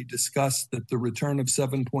already discussed that the return of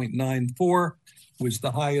 7.94 was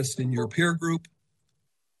the highest in your peer group.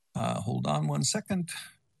 Hold on one second.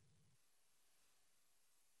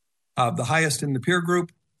 the highest in the peer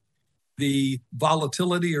group. The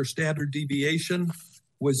volatility or standard deviation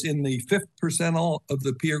was in the 5th percentile of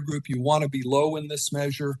the peer group. You want to be low in this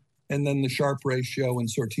measure. And then the Sharpe ratio and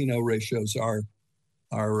Sortino ratios are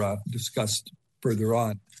discussed further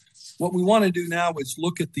on. What we want to do now is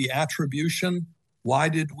look at the attribution. Why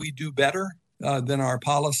did we do better than our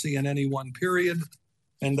policy in any one period?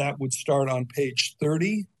 And that would start on page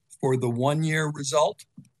 30 for the 1-year result.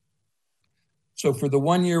 So for the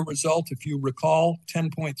 1-year result, if you recall,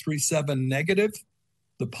 10.37 negative.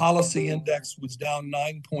 The policy index was down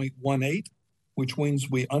 9.18, which means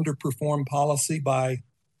we underperformed policy by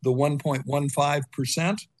the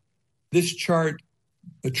 1.15%. This chart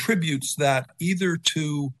attributes that either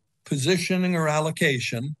to positioning or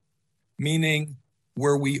allocation, meaning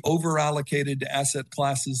where we over-allocated to asset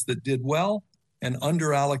classes that did well and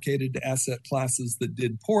under-allocated to asset classes that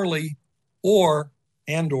did poorly, or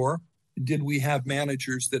did we have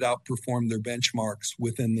managers that outperformed their benchmarks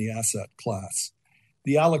within the asset class?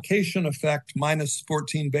 The allocation effect, minus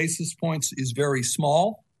 14 basis points, is very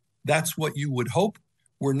small. That's what you would hope.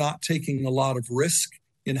 We're not taking a lot of risk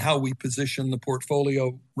in how we position the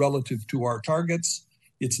portfolio relative to our targets.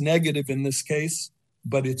 It's negative in this case,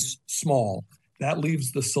 but it's small. That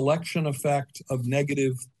leaves the selection effect of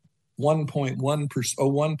negative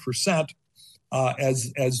 1.1%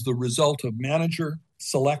 as the result of manager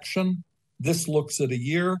selection. This looks at a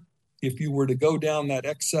year. If you were to go down that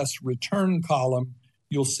excess return column,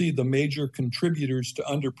 you'll see the major contributors to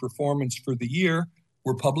underperformance for the year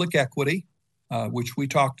were public equity, which we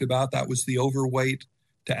talked about. That was the overweight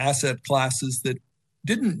to asset classes that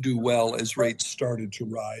didn't do well as rates started to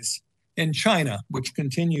rise. And China, which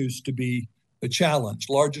continues to be a challenge.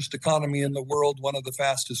 Largest economy in the world, one of the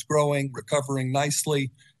fastest growing, recovering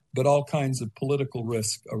nicely, but all kinds of political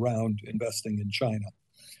risk around investing in China.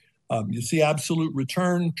 You see absolute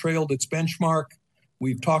return trailed its benchmark.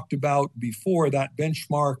 We've talked about before that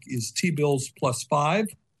benchmark is T-bills plus 5,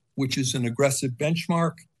 which is an aggressive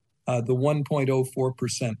benchmark. The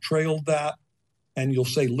 1.04% trailed that. And you'll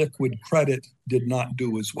say liquid credit did not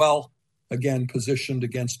do as well. Again, positioned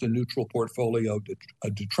against a neutral portfolio,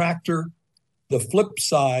 a detractor. The flip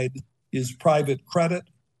side is private credit,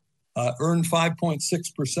 earned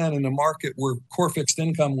 5.6% in a market where core fixed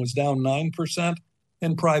income was down 9%,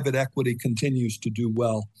 and private equity continues to do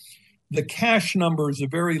well. The cash number is a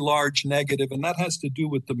very large negative, and that has to do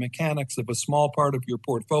with the mechanics of a small part of your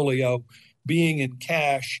portfolio being in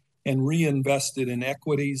cash and reinvested in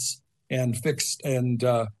equities and fixed and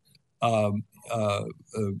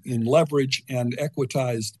in leverage and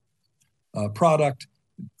equitized product.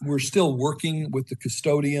 We're still working with the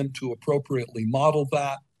custodian to appropriately model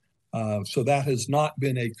that. So that has not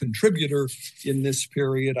been a contributor in this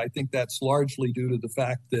period. I think that's largely due to the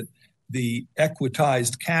fact that the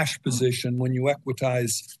equitized cash position, when you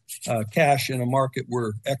equitize cash in a market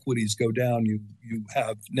where equities go down, you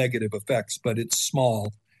have negative effects, but it's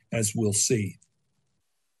small, as we'll see.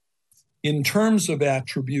 In terms of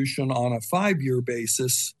attribution on a 5-year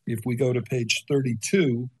basis, if we go to page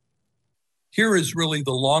 32, here is really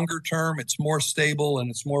the longer term. It's more stable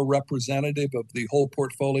and it's more representative of the whole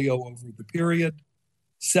portfolio over the period.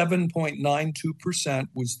 7.92%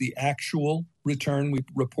 was the actual return we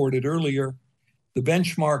reported earlier. The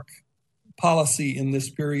benchmark policy in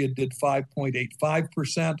this period did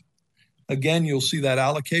 5.85%. Again, you'll see that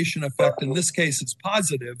allocation effect. In this case, it's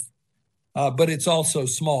positive, but it's also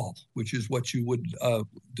small, which is what you would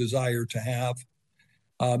desire to have.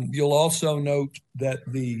 You'll also note that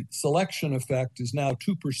the selection effect is now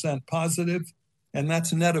 2% positive, and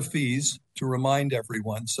that's net of fees, to remind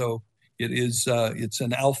everyone. So it's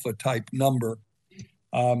an alpha type number.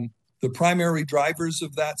 The primary drivers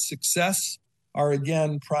of that success are,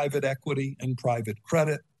 again, private equity and private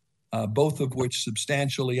credit, both of which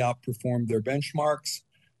substantially outperformed their benchmarks.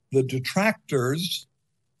 The detractors,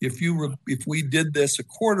 if we did this a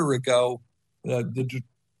quarter ago,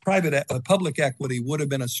 public equity would have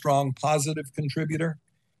been a strong positive contributor.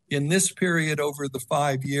 In this period over the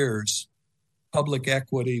 5 years, public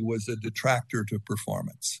equity was a detractor to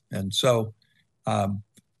performance. And so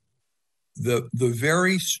the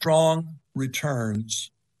very strong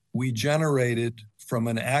returns we generated from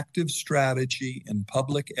an active strategy in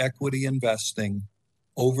public equity investing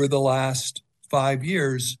over the last 5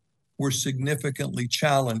 years were significantly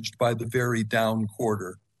challenged by the very down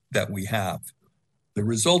quarter that we have. The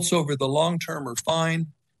results over the long term are fine.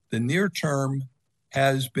 The near term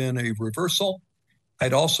has been a reversal.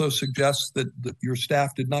 I'd also suggest that your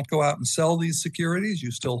staff did not go out and sell these securities.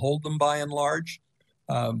 You still hold them by and large,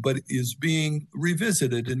 but is being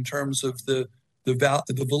revisited in terms of the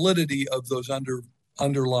validity of those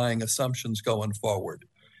underlying assumptions going forward.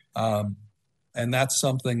 And that's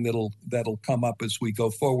something that'll come up as we go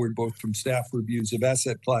forward, both from staff reviews of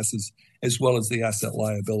asset classes as well as the asset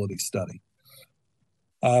liability study.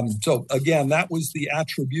 So again, that was the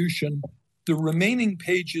attribution. The remaining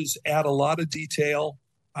pages add a lot of detail.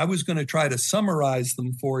 I was going to try to summarize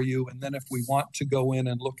them for you, and then if we want to go in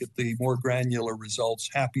and look at the more granular results,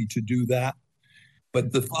 happy to do that.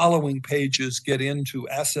 But the following pages get into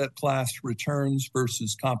asset class returns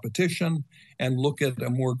versus competition and look at a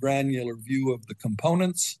more granular view of the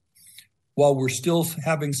components. While we're still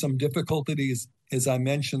having some difficulties, as I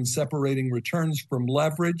mentioned, separating returns from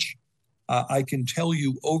leverage, I can tell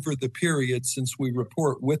you over the period, since we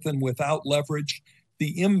report with and without leverage,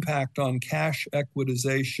 the impact on cash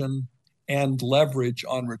equitization and leverage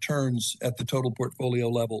on returns at the total portfolio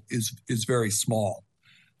level is very small.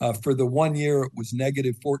 For the 1 year, it was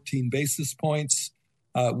negative 14 basis points,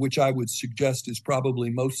 which I would suggest is probably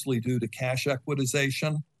mostly due to cash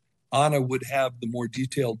equitization. Anna would have the more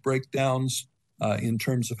detailed breakdowns in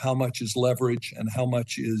terms of how much is leverage and how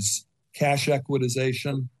much is cash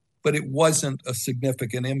equitization, but it wasn't a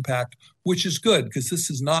significant impact, which is good because this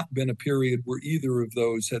has not been a period where either of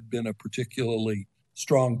those had been a particularly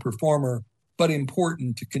strong performer, but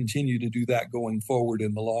important to continue to do that going forward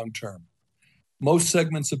in the long term. Most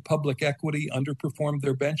segments of public equity underperformed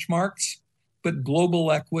their benchmarks, but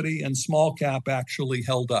global equity and small cap actually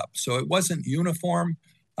held up. So it wasn't uniform,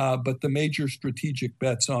 but the major strategic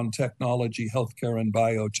bets on technology, healthcare, and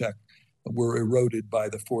biotech were eroded by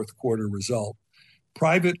the fourth quarter result.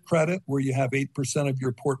 Private credit, where you have 8% of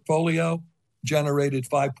your portfolio, generated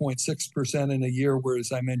 5.6% in a year,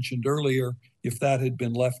 whereas I mentioned earlier, if that had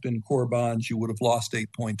been left in core bonds, you would have lost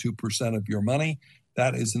 8.2% of your money.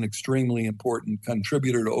 That is an extremely important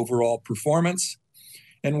contributor to overall performance.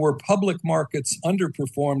 And where public markets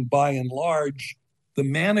underperformed by and large, the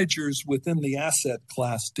managers within the asset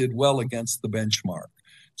class did well against the benchmark.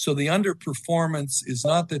 So the underperformance is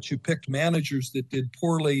not that you picked managers that did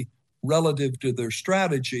poorly relative to their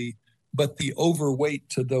strategy, but the overweight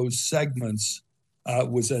to those segments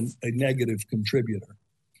was a negative contributor.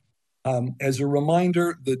 As a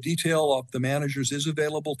reminder, the detail of the managers is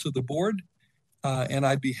available to the board. And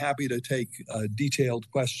I'd be happy to take detailed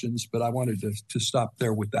questions, but I wanted to stop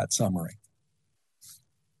there with that summary.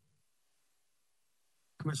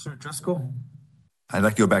 Commissioner Driscoll? I'd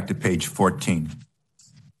like to go back to page 14.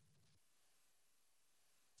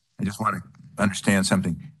 I just want to understand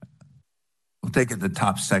something. We'll take it the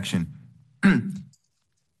top section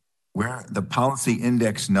where the policy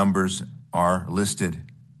index numbers are listed.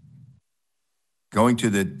 Going to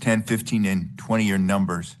the 10, 15, and 20-year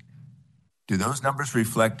numbers, do those numbers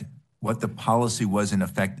reflect what the policy was in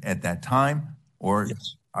effect at that time? Or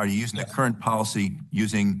yes. Are you using the current policy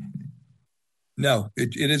using? No,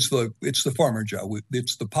 it's the former, Joe.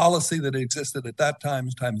 It's the policy that existed at that time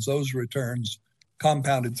times those returns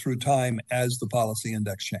compounded through time as the policy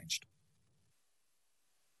index changed.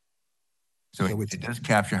 So it does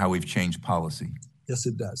capture how we've changed policy. Yes,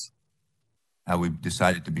 it does. How we've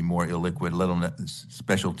decided to be more illiquid, little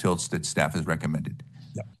special tilts that staff has recommended.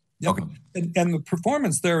 Yep. Okay. And the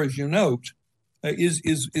performance there, as you note,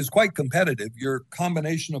 is quite competitive. Your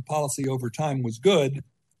combination of policy over time was good.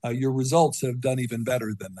 Your results have done even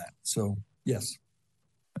better than that. So, yes.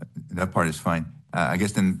 That part is fine. I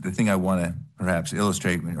guess then the thing I want to perhaps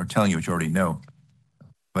illustrate or telling you what you already know,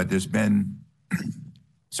 but there's been a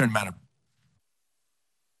certain amount of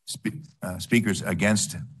speakers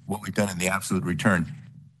against what we've done in the absolute return.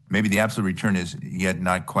 Maybe the absolute return is yet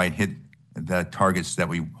not quite hit the targets that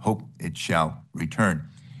we hope it shall return.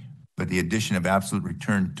 But the addition of absolute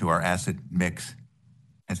return to our asset mix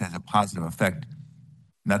has had a positive effect.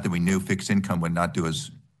 Not that we knew fixed income would not do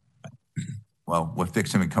as well what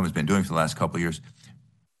fixed income has been doing for the last couple of years,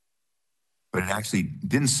 but it actually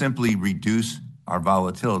didn't simply reduce our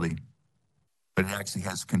volatility, but it actually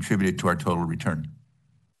has contributed to our total return.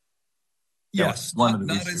 Yes, one of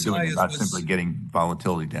the reasons we're doing it, not simply getting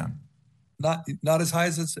volatility down. Not as high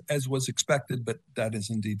as was expected, but that is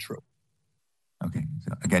indeed true. Okay.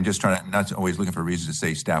 So again, just trying to, not always looking for reasons to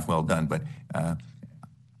say staff well done, but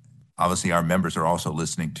obviously our members are also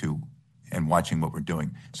listening to and watching what we're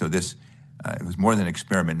doing. So this, it was more than an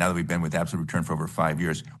experiment. Now that we've been with absolute return for over 5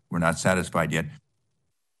 years, we're not satisfied yet,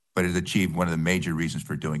 but it's achieved one of the major reasons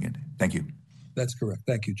for doing it. Thank you. That's correct.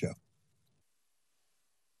 Thank you, Joe.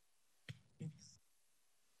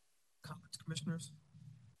 Comments, commissioners?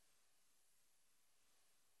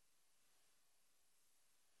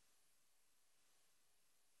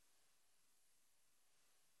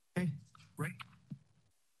 Okay, great.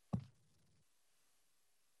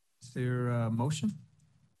 Is there a motion?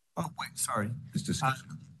 Oh, wait, sorry. This discussion.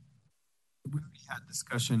 We already had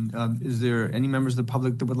discussion. Is there any members of the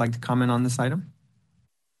public that would like to comment on this item?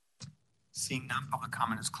 Seeing none, public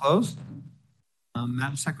comment is closed.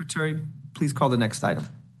 Madam Secretary, please call the next item.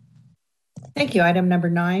 Thank you. Item number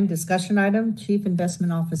 9, discussion item, Chief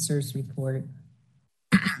Investment Officer's report.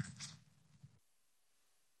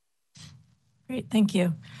 Great, thank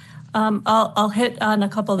you. I'll hit on a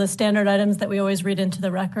couple of the standard items that we always read into the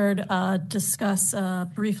record, discuss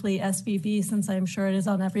briefly SVB, since I'm sure it is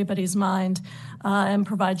on everybody's mind, and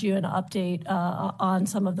provide you an update on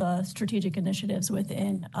some of the strategic initiatives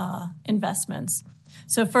within investments.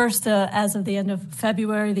 So first, as of the end of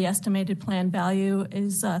February, the estimated planned value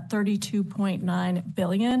is $32.9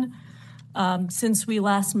 billion. Since we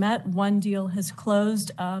last met, one deal has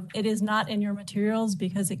closed. It is not in your materials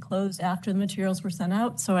because it closed after the materials were sent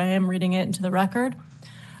out, so I am reading it into the record.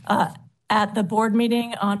 At the board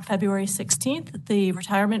meeting on February 16th, the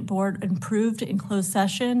retirement board approved in closed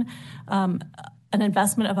session an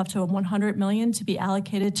investment of up to $100 million to be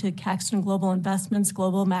allocated to Caxton Global Investments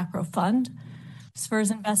Global Macro Fund.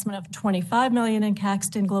 SFIR's investment of $25 million in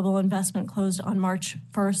Caxton Global Investment closed on March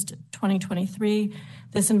 1st, 2023.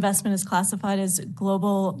 This investment is classified as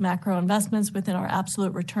global macro investments within our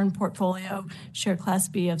absolute return portfolio, shared class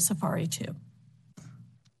B of Safari 2.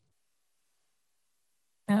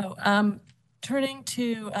 Now, turning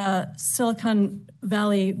to Silicon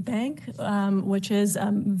Valley Bank, which has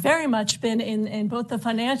very much been in both the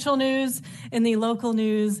financial news, in the local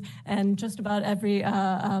news, and just about every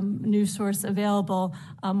news source available,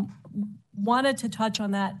 wanted to touch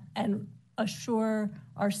on that and assure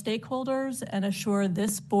our stakeholders and assure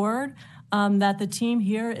this board that the team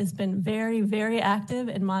here has been very, very active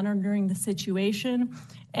in monitoring the situation,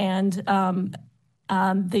 and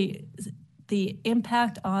the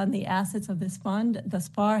impact on the assets of this fund thus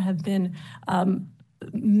far have been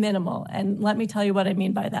minimal. And let me tell you what I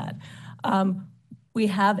mean by that. We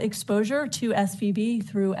have exposure to SVB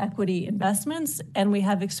through equity investments, and we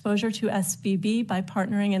have exposure to SVB by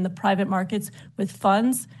partnering in the private markets with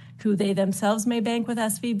funds who they themselves may bank with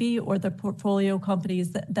SVB, or the portfolio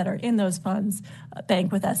companies that are in those funds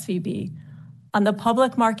bank with SVB. On the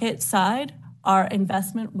public market side, our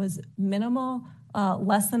investment was minimal,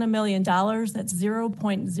 less than $1 million. That's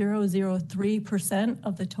 0.003%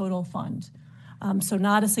 of the total fund. So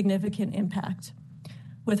not a significant impact.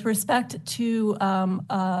 With respect to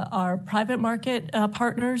our private market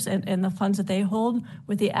partners and the funds that they hold,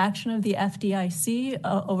 with the action of the FDIC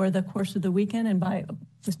over the course of the weekend and by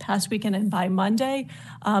this past weekend and by Monday,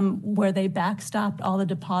 where they backstopped all the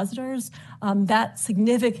depositors, that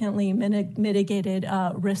significantly mitigated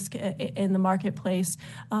risk in the marketplace,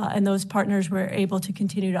 and those partners were able to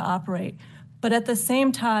continue to operate. But at the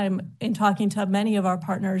same time, in talking to many of our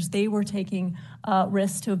partners, they were taking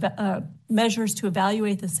measures to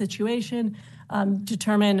evaluate the situation,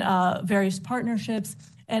 determine various partnerships,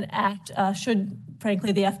 and act should,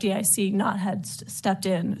 frankly, the FDIC not had stepped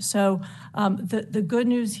in. So the good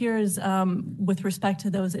news here is with respect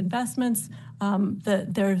to those investments,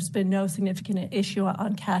 there's been no significant issue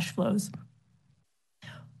on cash flows.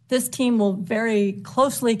 This team will very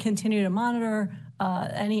closely continue to monitor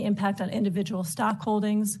any impact on individual stock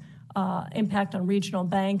holdings, impact on regional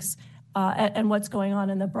banks, and what's going on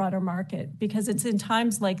in the broader market. Because it's in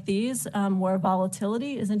times like these where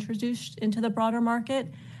volatility is introduced into the broader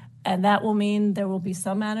market, and that will mean there will be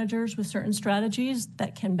some managers with certain strategies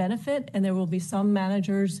that can benefit, and there will be some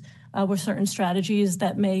managers with certain strategies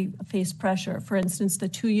that may face pressure. For instance, the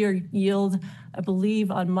 2-year yield, I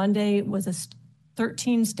believe on Monday, was a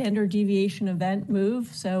 13 standard deviation event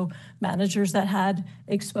move. So managers that had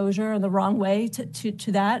exposure in the wrong way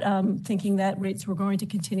to that, thinking that rates were going to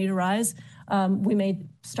continue to rise, we may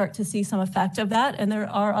start to see some effect of that. And there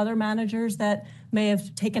are other managers that may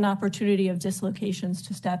have taken opportunity of dislocations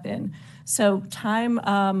to step in. So time,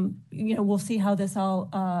 we'll see how this all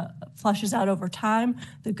flushes out over time.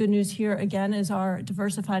 The good news here, again, is our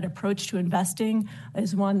diversified approach to investing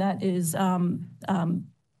is one that is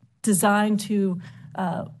designed to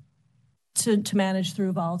manage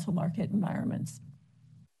through volatile market environments.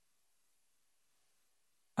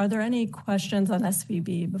 Are there any questions on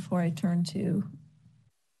SVB before I turn to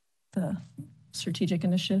the strategic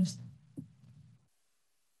initiatives?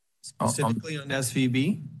 Specifically on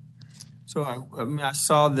SVB? So I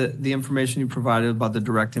saw the information you provided about the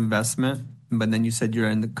direct investment, but then you said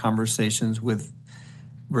you're in the conversations with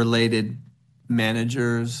related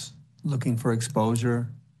managers looking for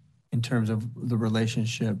exposure in terms of the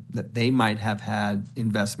relationship that they might have had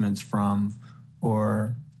investments from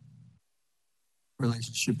or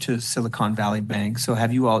relationship to Silicon Valley Bank. So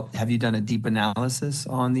have you done a deep analysis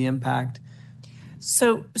on the impact?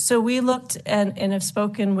 So we looked and have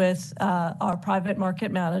spoken with our private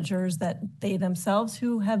market managers that they themselves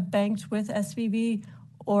who have banked with SVB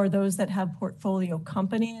or those that have portfolio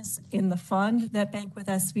companies in the fund that bank with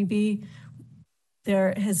SVB.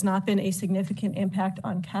 There has not been a significant impact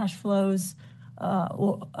on cash flows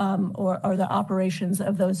or the operations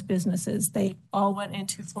of those businesses. They all went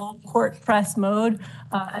into full court press mode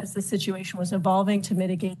as the situation was evolving to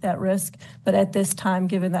mitigate that risk. But at this time,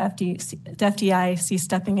 given the FDIC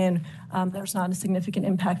stepping in, there's not a significant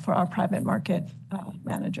impact for our private market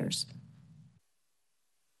managers.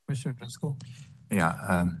 Commissioner Driscoll?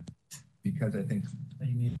 Yeah, because I think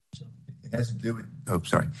it has to do with,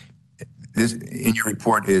 This, in your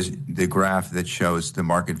report, is the graph that shows the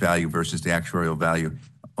market value versus the actuarial value.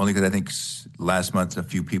 Only because I think last month a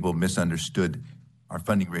few people misunderstood our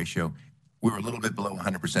funding ratio. We were a little bit below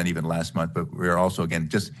 100% even last month, but we're also, again,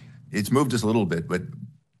 it's moved us a little bit, but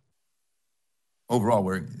overall,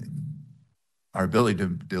 our ability to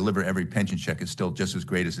deliver every pension check is still just as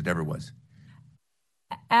great as it ever was.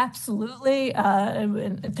 Absolutely.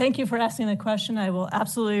 And thank you for asking the question. I will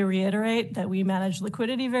absolutely reiterate that we manage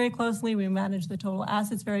liquidity very closely. We manage the total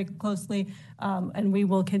assets very closely. And we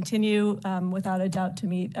will continue, without a doubt, to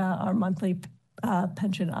meet our monthly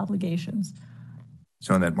pension obligations.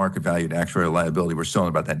 So in that market value to actuarial liability, we're still in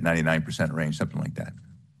about that 99% range, something like that.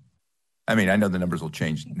 I mean, I know the numbers will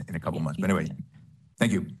change in a couple months, but anyway,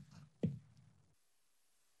 thank you.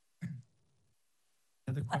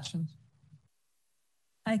 Other questions?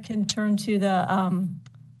 I can turn to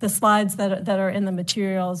the slides that are in the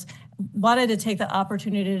materials. Wanted to take the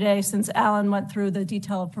opportunity today, since Alan went through the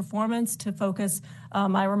detailed performance, to focus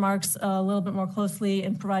my remarks a little bit more closely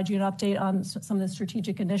and provide you an update on some of the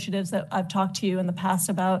strategic initiatives that I've talked to you in the past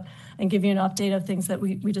about, and give you an update of things that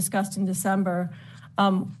we discussed in December.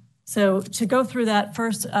 So to go through that,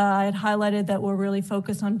 first, I had highlighted that we're really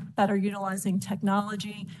focused on better utilizing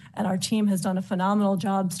technology, and our team has done a phenomenal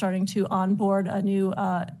job starting to onboard a new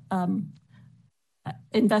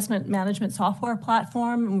investment management software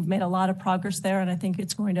platform. We've made a lot of progress there, and I think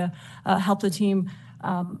it's going to help the team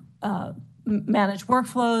manage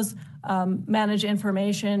workflows, manage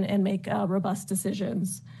information, and make robust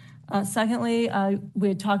decisions. Secondly, we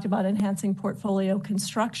had talked about enhancing portfolio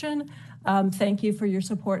construction. Thank you for your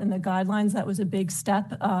support in the guidelines. That was a big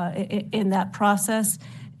step in that process.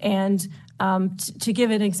 And to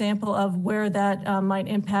give an example of where that might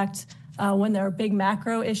impact when there are big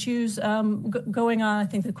macro issues going on, I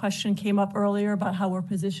think the question came up earlier about how we're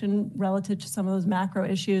positioned relative to some of those macro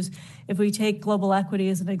issues. If we take global equity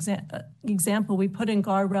as an example, we put in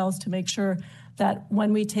guardrails to make sure that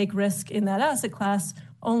when we take risk in that asset class,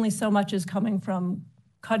 only so much is coming from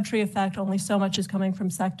country effect, only so much is coming from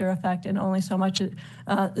sector effect, and only so much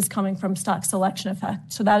is coming from stock selection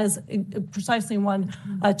effect. So that is precisely one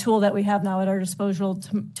tool that we have now at our disposal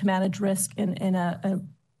to manage risk in an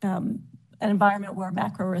environment where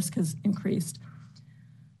macro risk has increased.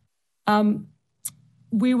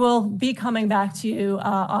 We will be coming back to you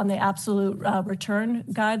on the absolute return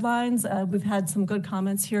guidelines. We've had some good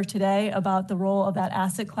comments here today about the role of that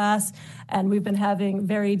asset class, and we've been having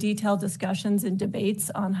very detailed discussions and debates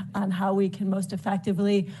on how we can most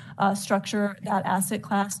effectively structure that asset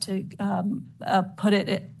class to put it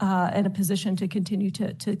in a position to continue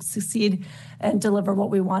to succeed and deliver what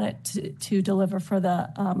we want it to deliver for the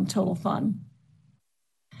total fund.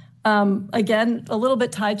 Again, a little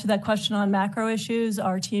bit tied to that question on macro issues,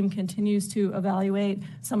 our team continues to evaluate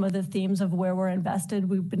some of the themes of where we're invested.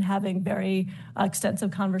 We've been having very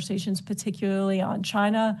extensive conversations, particularly on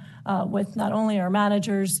China, with not only our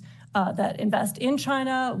managers that invest in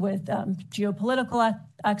China, with geopolitical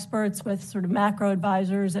experts, with sort of macro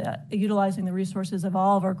advisors, utilizing the resources of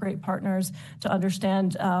all of our great partners to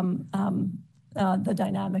understand the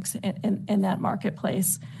dynamics in that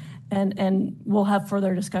marketplace. And we'll have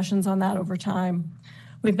further discussions on that over time.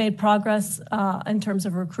 We've made progress in terms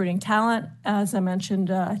of recruiting talent, as I mentioned,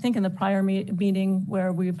 I think in the prior meeting,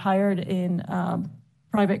 where we've hired in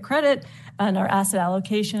private credit and our asset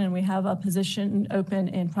allocation, and we have a position open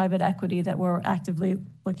in private equity that we're actively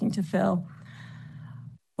looking to fill.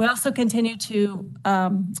 We also continue to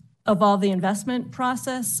evolve the investment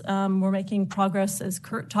process. We're making progress, as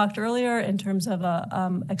Kurt talked earlier, in terms of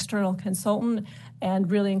an external consultant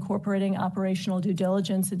and really incorporating operational due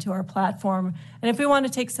diligence into our platform. And if we want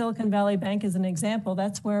to take Silicon Valley Bank as an example,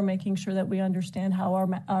 that's where making sure that we understand how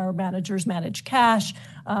our managers manage cash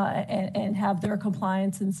and have their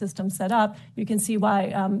compliance and system set up. You can see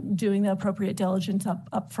why doing the appropriate diligence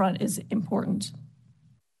up front is important.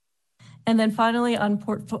 And then finally, on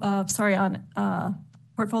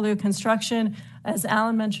portfolio construction, as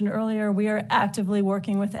Alan mentioned earlier, we are actively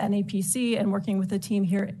working with NAPC and working with the team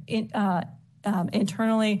here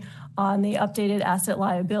internally on the updated asset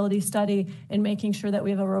liability study and making sure that we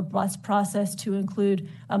have a robust process to include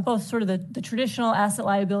both sort of the traditional asset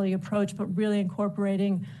liability approach, but really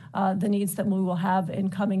incorporating the needs that we will have in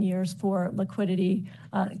coming years for liquidity,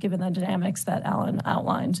 given the dynamics that Alan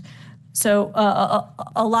outlined. So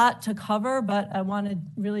a lot to cover, but I wanted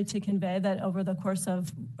really to convey that over the course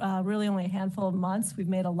of really only a handful of months, we've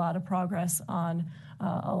made a lot of progress on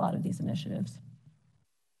a lot of these initiatives.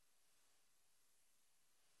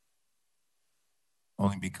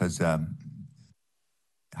 Only because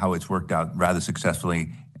how it's worked out rather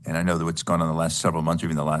successfully, and I know that what's gone on the last several months, or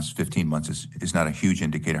even the last 15 months, is not a huge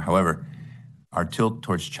indicator. However, our tilt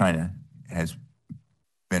towards China has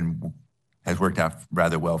worked out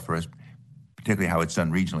rather well for us, particularly how it's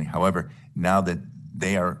done regionally. However, now that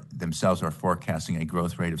they themselves are forecasting a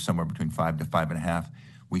growth rate of somewhere between 5 to 5.5,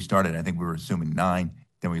 we started, I think we were assuming 9,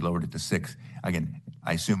 then we lowered it to 6. Again,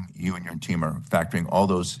 I assume you and your team are factoring all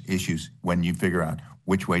those issues when you figure out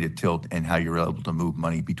which way to tilt and how you're able to move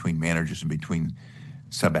money between managers and between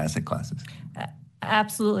sub-asset classes.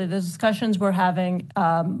 Absolutely. The discussions we're having,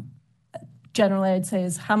 generally, I'd say,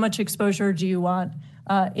 is how much exposure do you want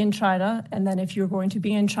in China? And then if you're going to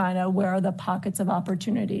be in China, where are the pockets of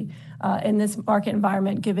opportunity? In this market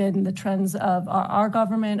environment, given the trends of our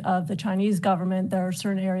government, of the Chinese government, there are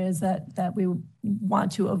certain areas that we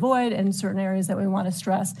want to avoid and certain areas that we want to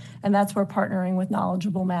stress. And that's where partnering with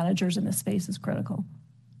knowledgeable managers in this space is critical.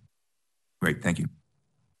 Great, thank you.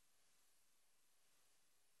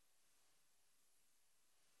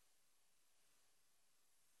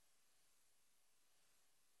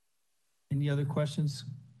 Any other questions,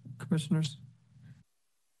 commissioners?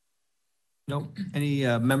 Nope. Any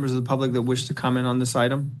members of the public that wish to comment on this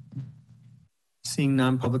item? Seeing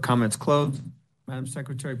none, public comments closed. Madam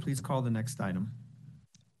Secretary, please call the next item.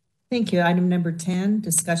 Thank you. Item number 10,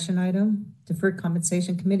 discussion item, Deferred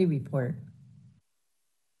Compensation Committee report.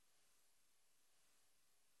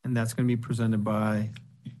 And that's going to be presented by,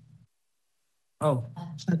 by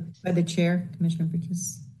the chair, Commissioner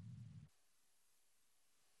Bridges.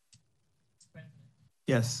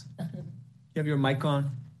 Yes. You have your mic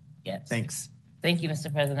on? Yes. Thanks. Thank you,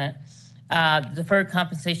 Mr. President. The Deferred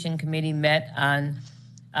Compensation Committee met on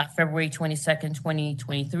February 22nd,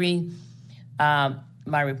 2023.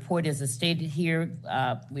 My report is as stated here.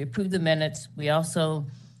 We approved the minutes. We also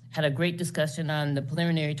had a great discussion on the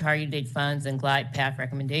preliminary target date funds and glide path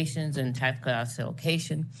recommendations and tactical asset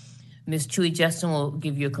allocation. Ms. Chuy Justin will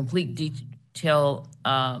give you a complete detail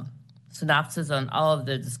synopsis on all of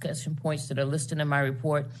the discussion points that are listed in my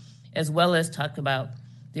report, as well as talk about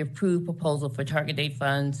the approved proposal for target date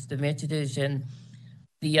funds, the vintage, and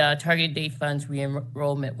the target date funds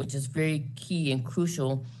re-enrollment, which is very key and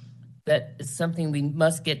crucial. That is something we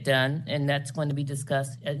must get done, and that's going to be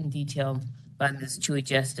discussed in detail by Ms. Chuy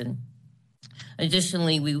Justin.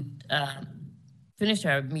 Additionally, we finished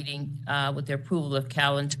our meeting with the approval of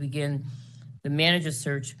Callan to begin the manager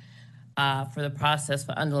search for the process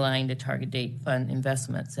for underlying the target date fund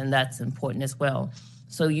investments, and that's important as well.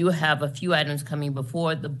 So you have a few items coming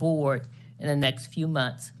before the board in the next few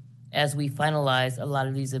months as we finalize a lot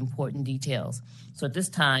of these important details. So at this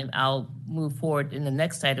time, I'll move forward in the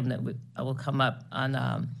next item that will come up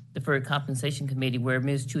on Deferred Compensation Committee, where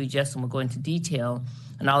Ms. Chuy Justin will go into detail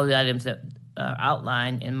on all the items that are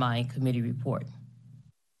outlined in my committee report.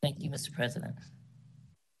 Thank you, Mr. President.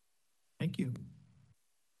 Thank you.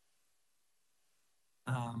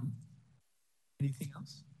 Anything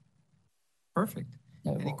else? Perfect.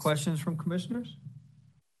 Any questions from commissioners?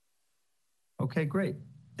 Okay, great.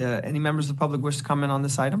 Any members of the public wish to comment on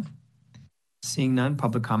this item? Seeing none,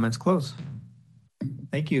 public comments closed.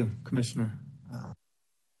 Thank you, Commissioner.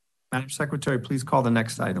 Madam Secretary, please call the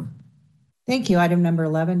next item. Thank you. Item number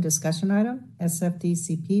 11, discussion item,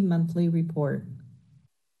 SFDCP monthly report.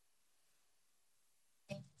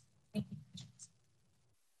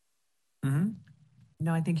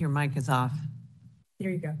 No, I think your mic is off. There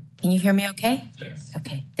you go. Can you hear me okay? Yes.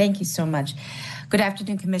 Okay. Thank you so much. Good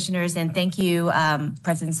afternoon, commissioners, and thank you,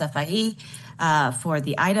 President Safai, for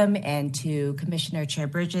the item, and to Commissioner Chair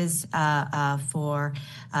Bridges for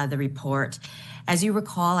the report. As you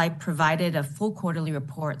recall, I provided a full quarterly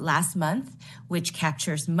report last month, which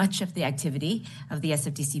captures much of the activity of the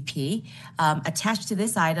SFDCP. Attached to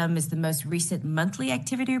this item is the most recent monthly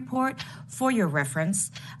activity report for your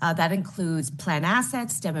reference. That includes plan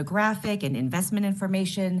assets, demographic, and investment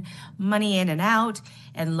information, money in and out,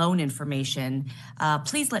 and loan information.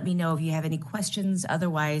 Please let me know if you have any questions.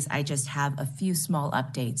 Otherwise, I just have a few small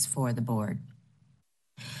updates for the board.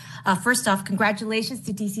 First off, congratulations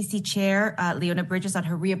to DCC Chair Leona Bridges on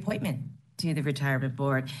her reappointment to the Retirement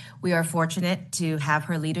Board. We are fortunate to have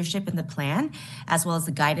her leadership in the plan, as well as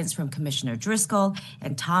the guidance from Commissioner Driscoll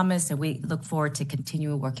and Thomas, and we look forward to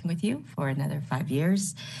continuing working with you for another 5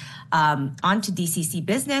 years. On to DCC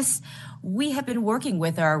business. We have been working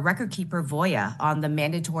with our record keeper, Voya, on the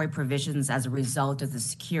mandatory provisions as a result of the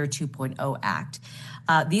Secure 2.0 Act.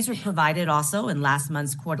 These were provided also in last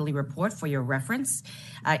month's quarterly report for your reference.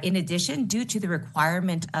 In addition, due to the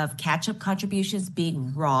requirement of catch-up contributions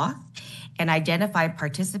being Roth and identified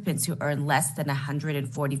participants who earn less than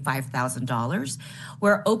 $145,000,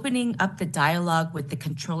 we're opening up the dialogue with the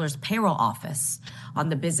Controller's Payroll Office on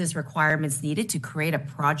the business requirements needed to create a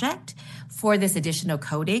project for this additional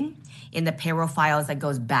coding in the payroll files that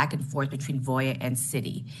goes back and forth between Voya and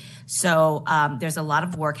Citi. So there's a lot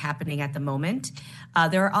of work happening at the moment.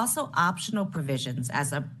 There are also optional provisions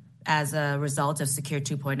as a result of Secure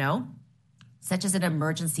 2.0, such as an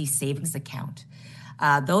emergency savings account.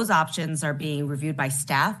 Those options are being reviewed by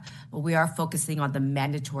staff, but we are focusing on the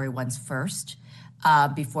mandatory ones first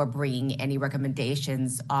before bringing any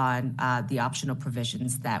recommendations on the optional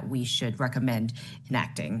provisions that we should recommend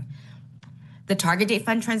enacting. The target date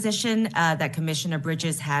fund transition that Commissioner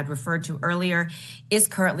Bridges had referred to earlier is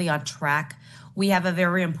currently on track. We have a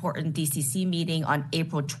very important DCC meeting on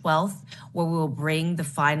April 12th, where we will bring the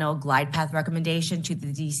final glide path recommendation to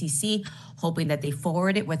the DCC, hoping that they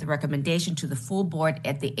forward it with a recommendation to the full board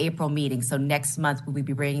at the April meeting. So next month, we'll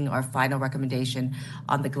be bringing our final recommendation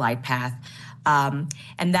on the glide path. And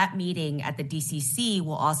that meeting at the DCC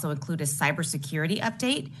will also include a cybersecurity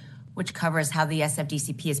update, which covers how the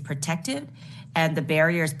SFDCP is protected and the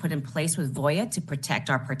barriers put in place with Voya to protect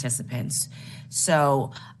our participants.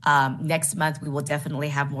 So next month, we will definitely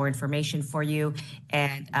have more information for you,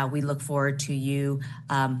 and we look forward to you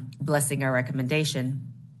blessing our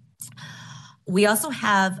recommendation. We also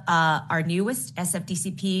have our newest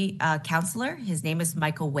SFDCP counselor. His name is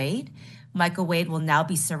Michael Wade. Michael Wade will now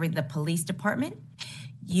be serving the police department.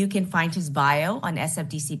 You can find his bio on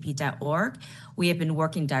sfdcp.org. We have been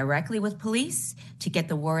working directly with police to get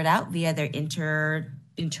the word out via their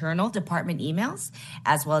internal department emails,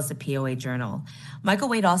 as well as the POA journal. Michael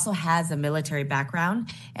Wade also has a military background,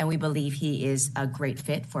 and we believe he is a great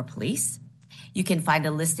fit for police. You can find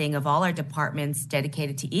a listing of all our departments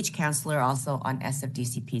dedicated to each counselor also on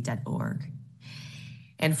sfdcp.org.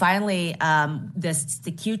 And finally, the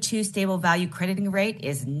Q2 stable value crediting rate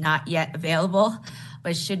is not yet available,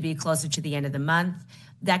 but should be closer to the end of the month.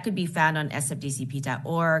 That could be found on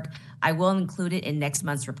sfdcp.org. I will include it in next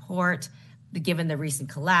month's report. Given the recent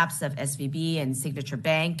collapse of SVB and Signature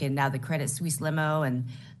Bank, and now the Credit Suisse limo and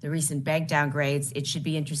the recent bank downgrades, it should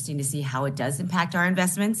be interesting to see how it does impact our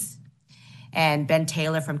investments. And Ben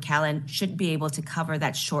Taylor from Callan should be able to cover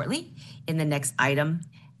that shortly in the next item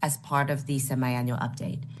as part of the semi-annual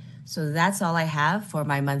update. So that's all I have for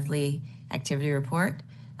my monthly activity report.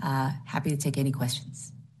 Happy to take any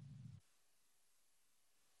questions.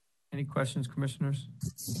 Any questions, commissioners?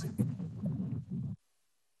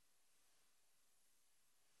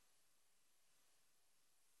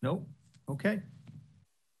 Nope. Okay.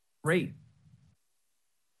 Great.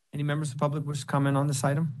 Any members of the public wish to comment on this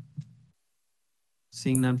item?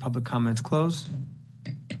 Seeing none, public comments closed.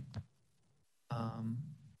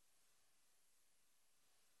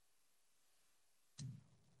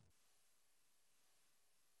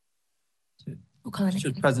 We'll call it it's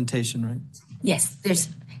your presentation, right? Yes,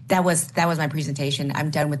 that was my presentation. I'm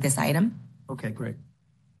done with this item. Okay, great.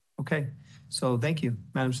 Okay, so thank you.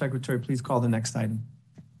 Madam Secretary, please call the next item.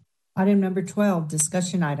 Item number 12,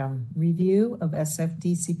 discussion item, review of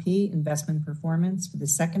SFDCP investment performance for the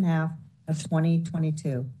second half of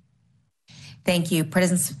 2022. Thank you,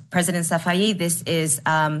 President Safai. This is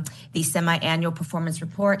the semi-annual performance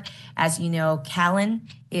report. As you know, Callan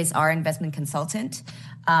is our investment consultant,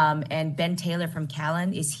 and Ben Taylor from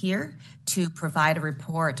Callan is here to provide a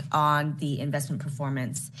report on the investment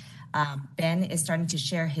performance. Ben is starting to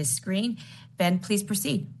share his screen. Ben, please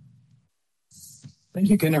proceed. Thank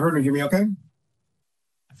you. Can everyone hear me okay?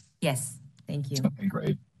 Yes, thank you. Okay,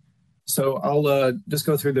 great. So I'll just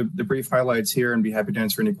go through the brief highlights here and be happy to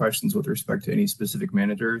answer any questions with respect to any specific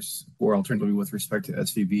managers or alternatively with respect to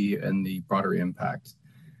SVB and the broader impact.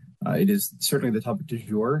 It is certainly the topic du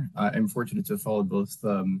jour. I'm fortunate to have followed both,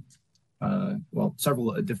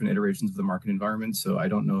 several different iterations of the market environment, so I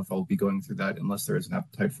don't know if I'll be going through that unless there is an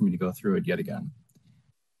appetite for me to go through it yet again.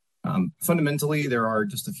 Fundamentally, there are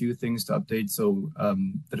just a few things to update. So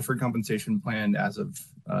the deferred compensation plan as of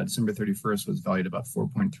December 31st was valued about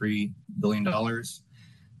 $4.3 billion.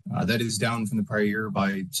 That is down from the prior year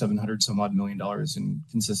by $700 some odd million and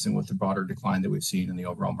consistent with the broader decline that we've seen in the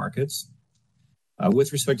overall markets.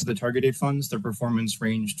 With respect to the target date funds, their performance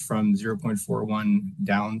ranged from 0.41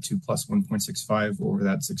 down to plus 1.65 over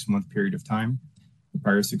that 6-month period of time, the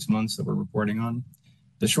prior 6 months that we're reporting on.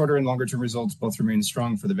 The shorter and longer term results both remain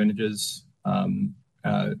strong for the vintages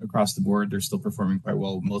across the board. They're still performing quite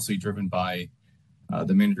well, mostly driven by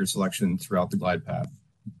the manager selection throughout the glide path.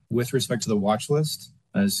 With respect to the watch list,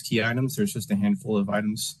 as key items, there's just a handful of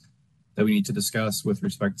items that we need to discuss with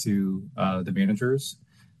respect to the managers.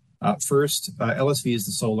 First, LSV is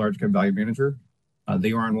the sole large cap value manager.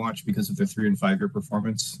 They are on watch because of their 3- and 5-year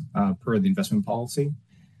performance per the investment policy.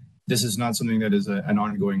 This is not something that is an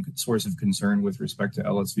ongoing source of concern with respect to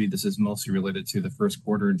LSV. This is mostly related to the first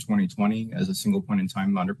quarter in 2020 as a single point in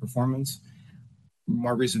time underperformance.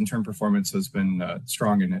 More recent term performance has been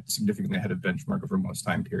strong and significantly ahead of benchmark over most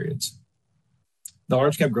time periods. The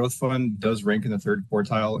large cap growth fund does rank in the 3rd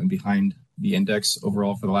quartile and behind the index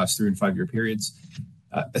overall for the last 3- and 5-year periods.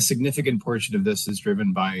 A significant portion of this is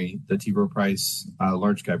driven by the T. Rowe Price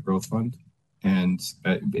large cap growth fund. And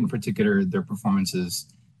in particular, their performance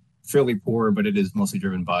is fairly poor, but it is mostly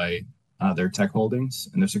driven by their tech holdings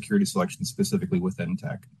and their security selection specifically within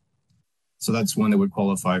tech. So that's one that would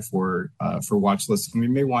qualify for watch lists. And we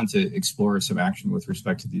may want to explore some action with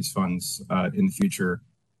respect to these funds in the future.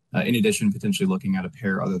 In addition, potentially looking at a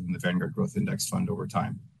pair other than the Vanguard Growth Index Fund over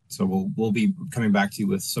time. So we'll be coming back to you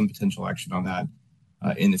with some potential action on that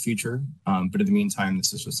in the future. But in the meantime,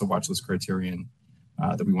 this is just a watch list criterion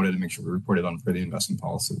that we wanted to make sure we reported on for the investment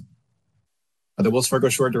policy. The Wells Fargo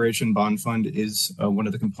Short Duration Bond Fund is one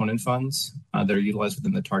of the component funds that are utilized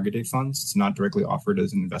within the target date funds. It's not directly offered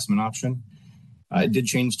as an investment option. It did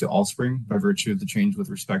change to Allspring by virtue of the change with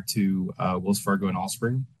respect to Wells Fargo and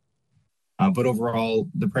Allspring. But overall,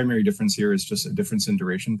 the primary difference here is just a difference in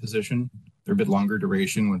duration position. They're a bit longer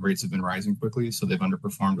duration when rates have been rising quickly, so they've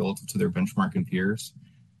underperformed relative to their benchmark and peers.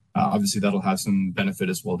 Obviously, that'll have some benefit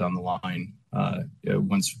as well down the line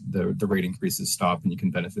once the rate increases stop and you can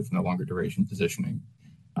benefit from the longer duration positioning.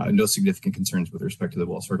 No significant concerns with respect to the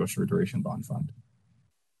Wells Fargo Short Duration Bond Fund.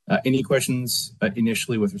 Any questions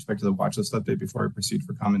initially with respect to the watch list update before I proceed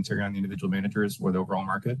for commentary on the individual managers or the overall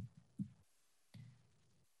market?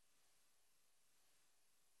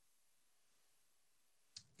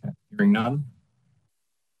 Okay, hearing none.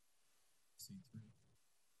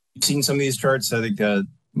 You've seen some of these charts. I think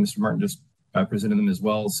Mr. Martin just presented them as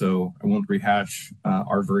well, so I won't rehash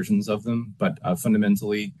our versions of them, but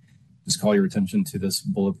fundamentally, just call your attention to this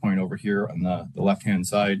bullet point over here on the left-hand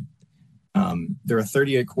side. There are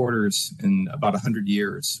 38 quarters in about 100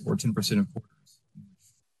 years, or 10% of quarters,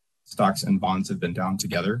 stocks and bonds have been down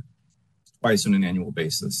together twice on an annual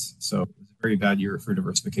basis. So it was a very bad year for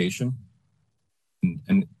diversification.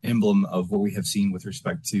 An emblem of what we have seen with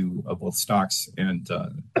respect to both stocks and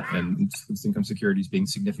fixed income securities being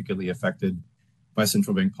significantly affected by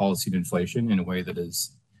central bank policy and inflation in a way that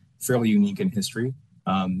is fairly unique in history,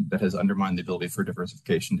 that has undermined the ability for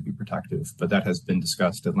diversification to be protective. But that has been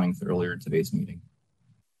discussed at length earlier in today's meeting.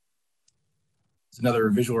 It's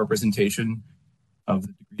another visual representation of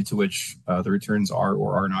the degree to which the returns are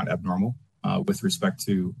or are not abnormal with respect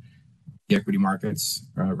to the equity markets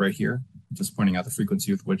right here. Just pointing out the frequency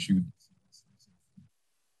with which you,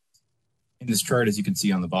 in this chart, as you can see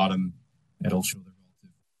on the bottom, it'll show the relative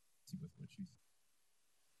frequency with which you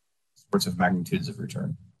sorts of magnitudes of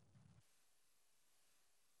return.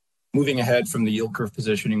 Moving ahead from the yield curve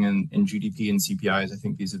positioning in GDP and CPIs, I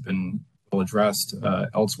think these have been well addressed.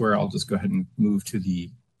 Elsewhere, I'll just go ahead and move to the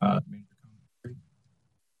manager commentary.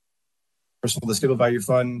 First of all, the Stable Value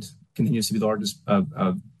Fund continues to be the largest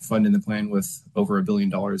fund in the plan with over $1 billion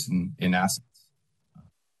in assets.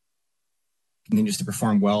 Continues to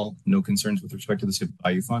perform well, no concerns with respect to the Stable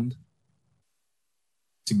Value Fund.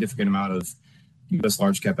 Significant amount of U.S.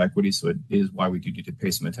 large cap equity, so it is why we do need to pay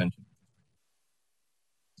some attention.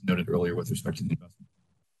 As noted earlier with respect to the investment.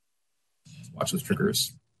 Watch those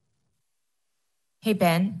triggers. Hey,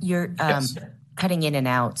 Ben, you're Yes. cutting in and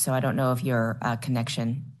out, so I don't know if your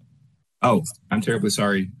connection. Oh, I'm terribly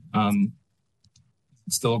sorry.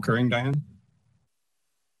 It's still occurring, Diane?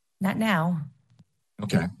 Not now.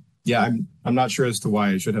 Okay. Yeah, I'm not sure as to why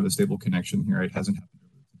I should have a stable connection here. It hasn't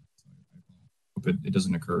happened. So I hope it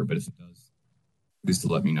doesn't occur, but if it does, please to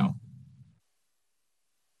let me know.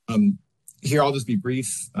 Here, I'll just be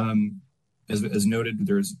brief. As noted,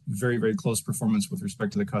 there's very, very close performance with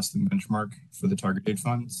respect to the custom benchmark for the target date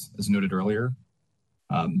funds, as noted earlier.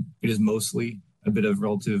 It is mostly a bit of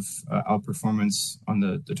relative outperformance on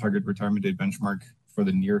the target retirement date benchmark for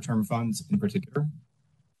the near-term funds in particular.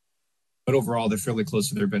 But overall, they're fairly close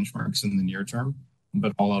to their benchmarks in the near term,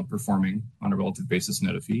 but all outperforming on a relative basis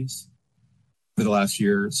net of fees. For the last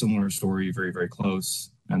year, similar story, very, very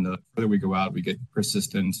close. And the further we go out, we get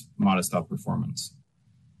persistent, modest outperformance.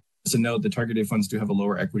 Just a note, the target date funds do have a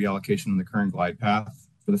lower equity allocation in the current glide path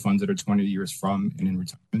for the funds that are 20 years from and in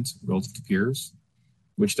retirement relative to peers,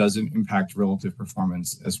 which doesn't impact relative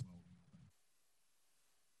performance as well.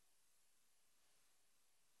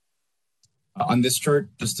 On this chart,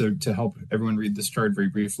 just to help everyone read this chart very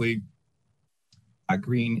briefly,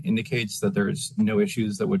 green indicates that there's no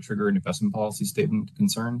issues that would trigger an investment policy statement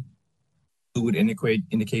concern. Blue would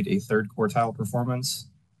indicate a third quartile performance,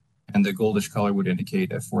 and the goldish color would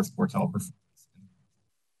indicate a fourth quartile performance,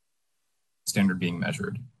 standard being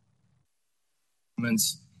measured.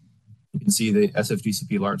 You can see the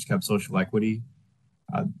SFDCP large cap social equity.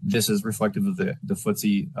 This is reflective of the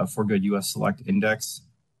FTSE For Good US Select Index.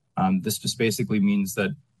 This just basically means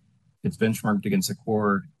that it's benchmarked against a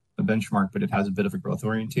benchmark, but it has a bit of a growth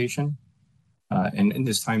orientation. And in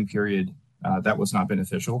this time period, that was not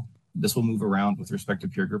beneficial. This will move around with respect to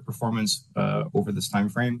peer group performance over this time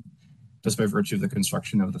frame, just by virtue of the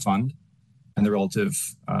construction of the fund and the relative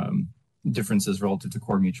differences relative to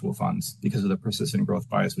core mutual funds because of the persistent growth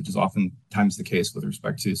bias, which is oftentimes the case with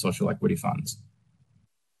respect to social equity funds.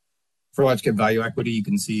 For large cap value equity, you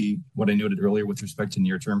can see what I noted earlier with respect to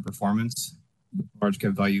near-term performance. Large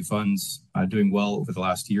cap value funds doing well over the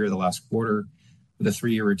last year, the last quarter, with a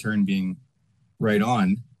 3-year return being right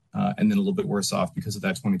on, and then a little bit worse off because of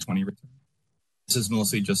that 2020 return. This is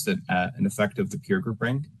mostly just an effect of the peer group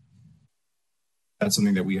rank. That's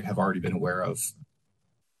something that we have already been aware of.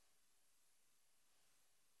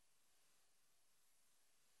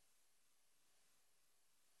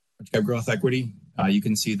 Large cap growth equity, you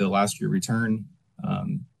can see the last year return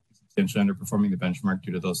substantially underperforming the benchmark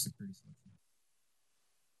due to those securities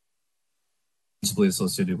principally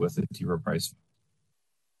associated with the T. Rowe Price.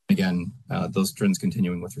 Again, those trends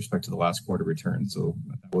continuing with respect to the last quarter return. So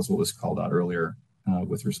that was what was called out earlier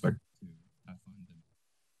with respect to that fund.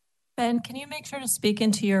 Ben, can you make sure to speak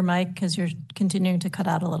into your mic because you're continuing to cut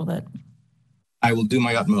out a little bit? I will do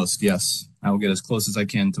my utmost, yes. I will get as close as I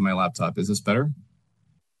can to my laptop. Is this better?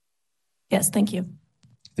 Yes, thank you.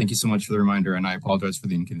 Thank you so much for the reminder, and I apologize for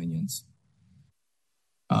the inconvenience.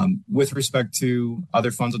 With respect to other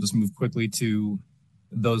funds, I'll just move quickly to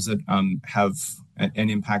those that have an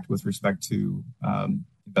impact with respect to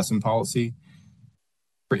investment policy.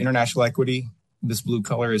 For international equity, this blue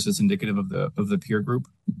color is just indicative of the peer group,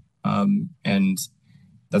 and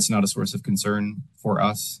that's not a source of concern for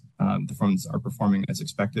us. The funds are performing as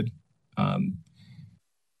expected and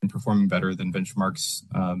performing better than benchmarks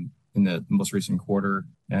in the most recent quarter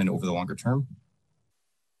and over the longer term.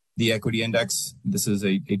 The equity index, this is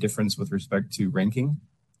a difference with respect to ranking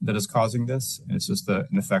that is causing this. And it's just an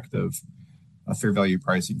effect of fair value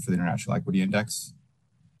pricing for the international equity index.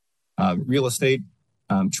 Real estate,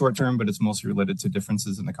 short term, but it's mostly related to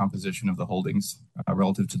differences in the composition of the holdings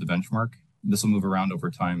relative to the benchmark. This will move around over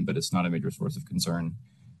time, but it's not a major source of concern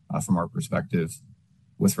from our perspective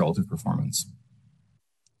with relative performance.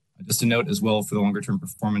 Just a note as well for the longer term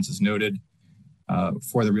performance is noted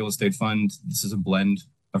for the real estate fund. This is a blend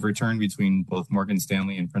of return between both Morgan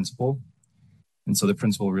Stanley and Principal. And so the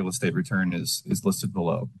Principal real estate return is listed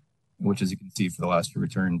below, which as you can see for the last year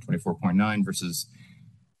return 24.9 versus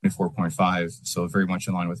 24.5. So very much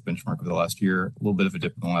in line with benchmark over the last year, a little bit of a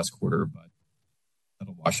dip in the last quarter, but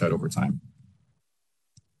that'll wash out over time.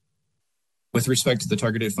 With respect to the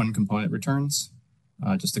targeted fund component returns,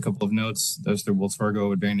 just a couple of notes. There's the Wells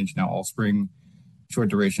Fargo Advantage, now Allspring short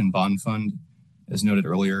duration bond fund. As noted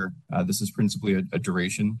earlier, this is principally a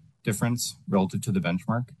duration difference relative to the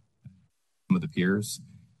benchmark, some of the peers,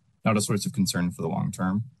 not a source of concern for the long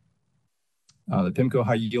term. The PIMCO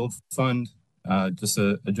High Yield Fund, just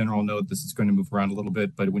a general note, this is going to move around a little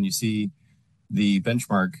bit, but when you see the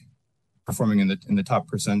benchmark performing in the top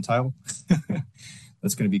percentile,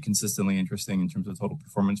 that's going to be consistently interesting in terms of total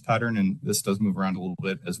performance pattern. And this does move around a little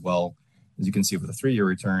bit as well. As you can see with the 3-year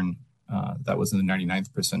return, that was in the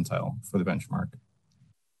 99th percentile for the benchmark.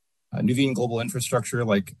 Nuveen Global Infrastructure,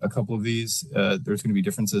 like a couple of these, there's going to be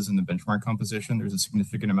differences in the benchmark composition. There's a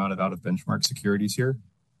significant amount of out of benchmark securities here,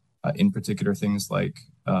 in particular things like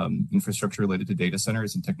infrastructure related to data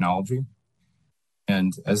centers and technology.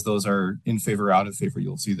 And as those are in favor, out of favor,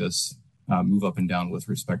 you'll see this move up and down with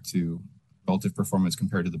respect to relative performance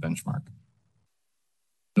compared to the benchmark.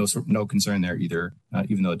 No concern there either,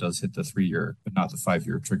 even though it does hit the 3-year, but not the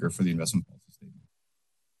 5-year trigger for the investment policy statement.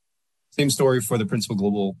 Same story for the Principal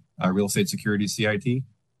Global Real Estate Security CIT.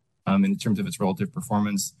 In terms of its relative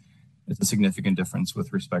performance, it's a significant difference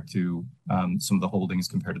with respect to some of the holdings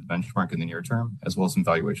compared to the benchmark in the near term, as well as some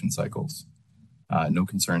valuation cycles. No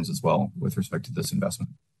concerns as well with respect to this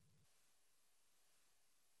investment.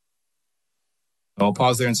 I'll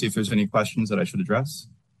pause there and see if there's any questions that I should address,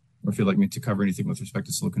 or if you'd like me to cover anything with respect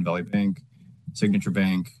to Silicon Valley Bank, Signature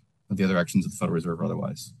Bank, or the other actions of the Federal Reserve or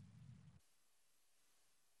otherwise.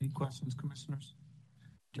 Any questions, commissioners?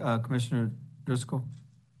 Commissioner Driscoll?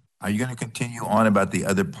 Are you going to continue on about the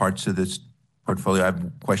other parts of this portfolio? I have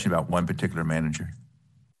a question about one particular manager.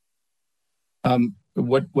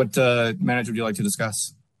 What manager would you like to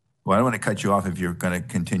discuss? Well, I don't want to cut you off if you're going to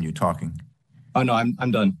continue talking. Oh, no,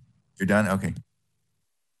 I'm done. You're done? Okay.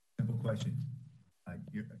 Simple question.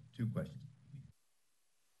 Two questions.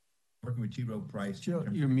 Working with T. Rowe Price. You're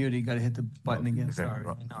muted. You got to hit the button again. Okay. Sorry.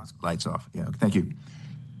 Lights off. Yeah. Thank you.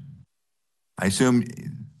 I assume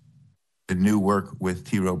the new work with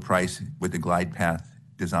T. Rowe Price with the glide path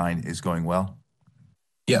design is going well?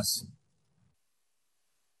 Yes.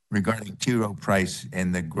 Regarding T. Rowe Price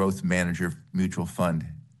and the Growth Manager Mutual Fund,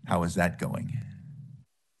 how is that going?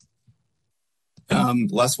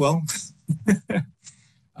 Less well.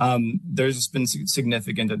 There's been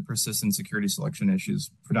significant and persistent security selection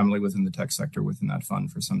issues, predominantly within the tech sector within that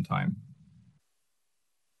fund for some time.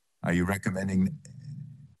 Are you recommending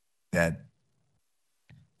that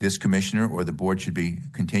this commissioner or the board should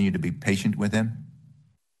continue to be patient with them?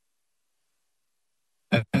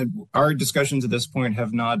 Our discussions at this point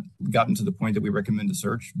have not gotten to the point that we recommend a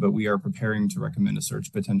search, but we are preparing to recommend a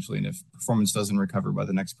search potentially. And if performance doesn't recover by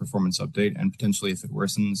the next performance update, and potentially if it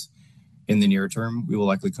worsens in the near term, we will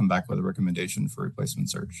likely come back with a recommendation for replacement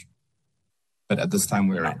search. But at this time,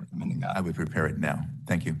 we're not recommending that. I would prepare it now.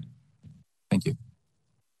 Thank you. Thank you.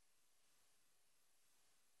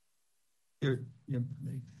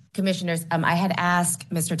 Commissioners, I had asked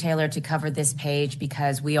Mr. Taylor to cover this page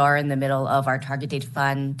because we are in the middle of our target date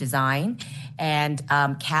fund design, and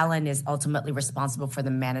Callan is ultimately responsible for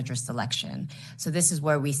the manager selection. So this is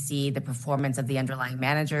where we see the performance of the underlying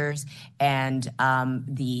managers, and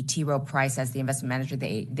the T. Rowe Price as the investment manager,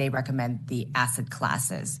 they recommend the asset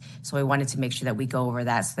classes. So I wanted to make sure that we go over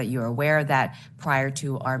that so that you're aware of that prior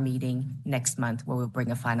to our meeting next month, where we'll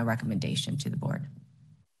bring a final recommendation to the board.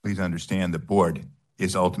 Please understand the board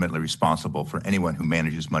is ultimately responsible for anyone who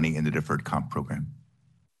manages money in the deferred comp program,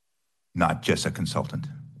 not just a consultant.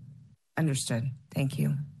 Understood. Thank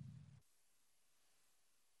you.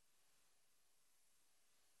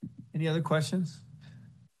 Any other questions?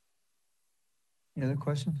 Any other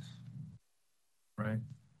questions? Right.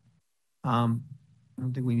 I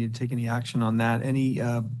don't think we need to take any action on that. Any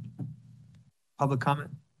public comment?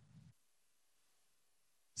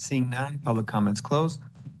 Seeing none, public comments closed.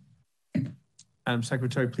 Madam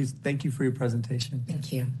Secretary, please, thank you for your presentation.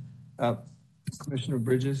 Thank you. Commissioner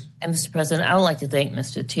Bridges. And Mr. President, I would like to thank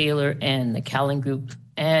Mr. Taylor and the Callan Group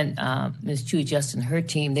and Ms. Chu Just and her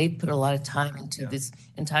team. They put a lot of time into this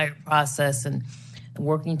entire process and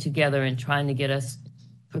working together and trying to get us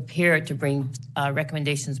prepared to bring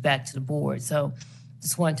recommendations back to the board. So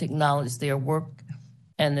just wanted to acknowledge their work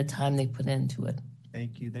and the time they put into it.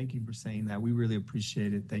 Thank you. Thank you for saying that. We really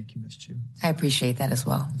appreciate it. Thank you, Ms. Chu. I appreciate that as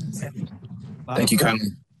well. Thank you kindly.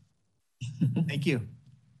 Thank you.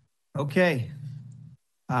 Okay.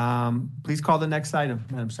 Please call the next item,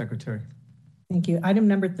 Madam Secretary. Thank you. Item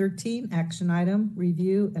number 13, action item,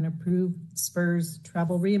 review and approve SPURS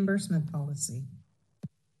travel reimbursement policy.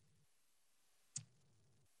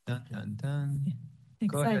 Dun, dun, dun. Exciting.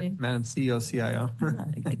 Go ahead, Madam CEO, CIO.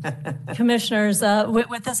 Commissioners,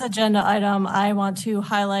 with this agenda item, I want to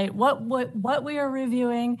highlight what we are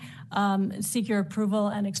reviewing, seek your approval,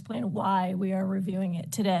 and explain why we are reviewing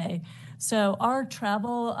it today. So our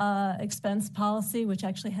travel expense policy, which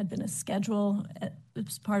actually had been a schedule,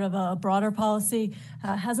 it's part of a broader policy,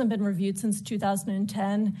 hasn't been reviewed since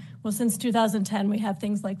 2010. Well, since 2010, we have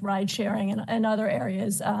things like ride sharing and other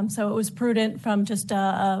areas. So it was prudent from just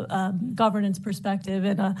a governance perspective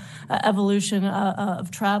and a evolution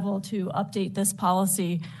of travel to update this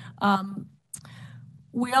policy.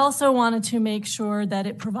 We also wanted to make sure that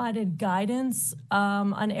it provided guidance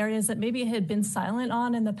on areas that maybe it had been silent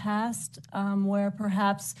on in the past, where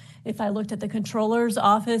perhaps if I looked at the Controller's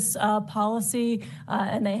Office policy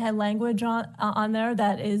and they had language on there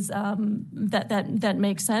that is that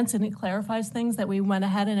makes sense and it clarifies things, that we went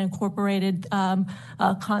ahead and incorporated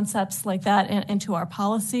concepts like that into our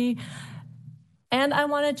policy. And I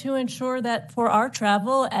wanted to ensure that for our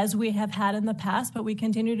travel, as we have had in the past, but we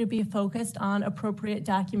continue to be focused on appropriate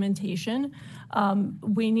documentation.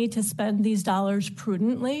 We need to spend these dollars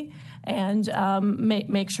prudently. and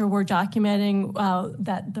make sure we're documenting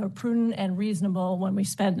that they're prudent and reasonable when we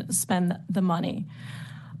spend the money.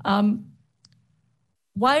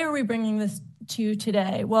 Why are we bringing this to you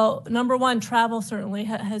today? Well, number one, travel certainly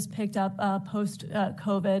has picked up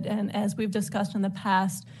post-COVID, and as we've discussed in the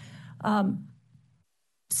past,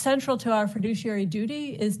 central to our fiduciary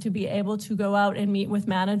duty is to be able to go out and meet with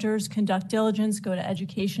managers, conduct diligence, go to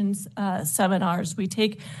education seminars. We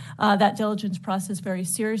take that diligence process very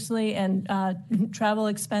seriously, and travel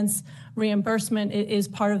expense reimbursement is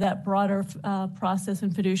part of that broader process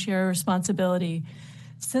and fiduciary responsibility.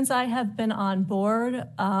 Since I have been on board,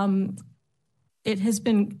 there have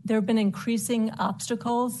been increasing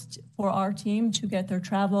obstacles for our team to get their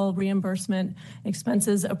travel reimbursement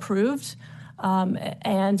expenses approved.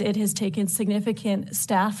 And it has taken significant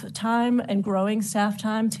staff time and growing staff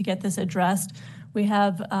time to get this addressed. We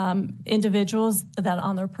have individuals that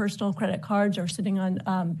on their personal credit cards are sitting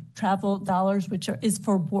on travel dollars, which is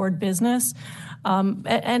for board business.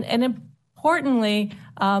 And importantly,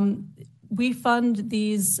 we fund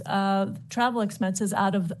these travel expenses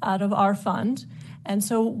out of our fund. And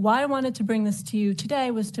so why I wanted to bring this to you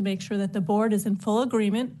today was to make sure that the board is in full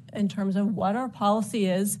agreement in terms of what our policy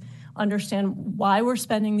is, understand why we're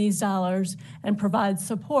spending these dollars, and provide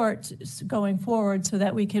support going forward so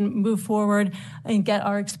that we can move forward and get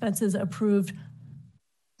our expenses approved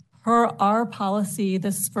per our policy,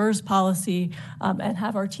 the SPERS policy, and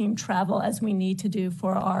have our team travel as we need to do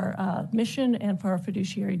for our mission and for our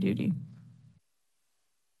fiduciary duty.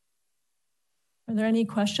 Are there any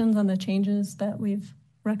questions on the changes that we've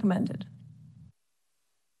recommended?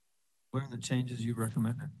 What are the changes you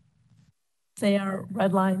recommended? They are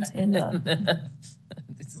red lines in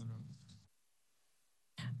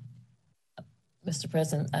Mr.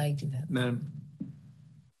 President, I do that. Madam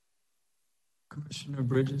Commissioner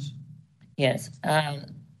Bridges? Yes.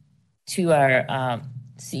 To our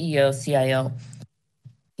CEO, CIO, can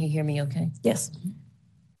you hear me okay? Yes.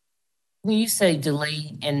 When you say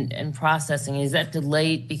delayed in processing, is that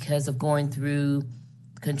delayed because of going through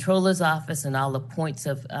the controller's office and all the points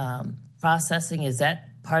of processing? Is that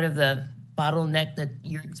part of the bottleneck that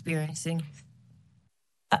you're experiencing?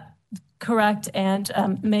 Correct, and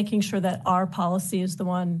making sure that our policy is the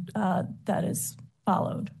one that is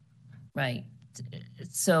followed. Right.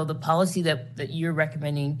 So the policy that you're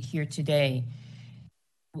recommending here today,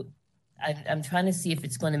 I'm trying to see if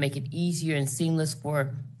it's going to make it easier and seamless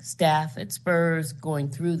for staff at SPERS going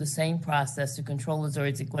through the same process to controllers, or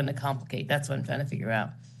is it going to complicate? That's what I'm trying to figure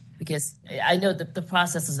out. Because I know that the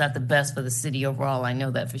process is not the best for the city overall. I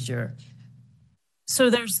know that for sure. So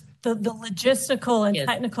there's the logistical and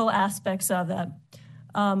technical aspects of that.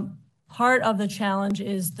 Part of the challenge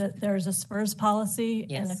is that there's a SPERS policy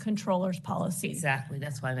and a controller's policy. Exactly,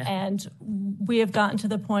 that's why I'm asking. And we have gotten to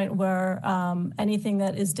the point where anything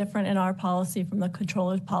that is different in our policy from the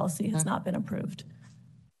controller's policy has not been approved.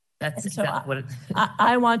 That's and so exactly what it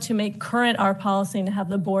I want to make current our policy and have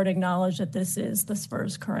the board acknowledge that this is the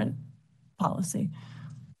SPERS current policy.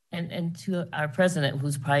 And to our president,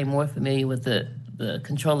 who's probably more familiar with the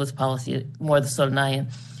controller's policy, more so than I am,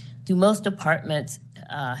 do most departments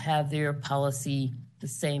have their policy the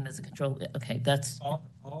same as the controller? Okay, that's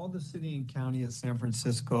all the city and county of San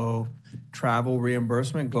Francisco travel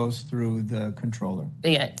reimbursement goes through the controller.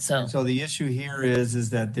 Yeah, so the issue here is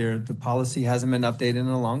that the policy hasn't been updated in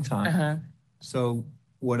a long time. So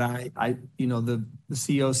what the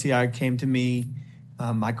COCI came to me.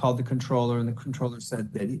 I called the controller, and the controller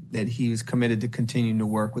said that he was committed to continuing to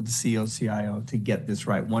work with the COCIO to get this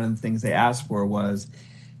right. One of the things they asked for was,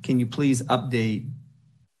 can you please update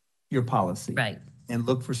your policy? Right. And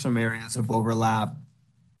look for some areas of overlap.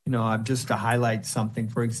 Just to highlight something,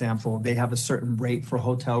 for example, they have a certain rate for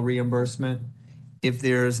hotel reimbursement. If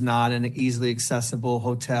there's not an easily accessible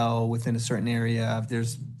hotel within a certain area, if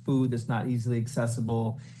there's food that's not easily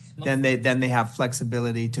accessible, then they have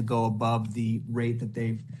flexibility to go above the rate that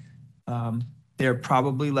they're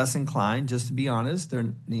probably less inclined, just to be honest.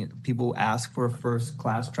 People ask for a first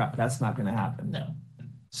class trip. That's not going to happen. No.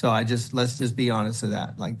 So let's just be honest with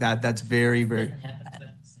that. Like that's very, very.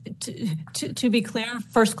 To be clear,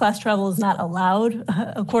 first class travel is not allowed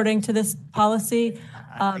according to this policy.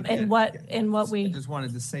 I just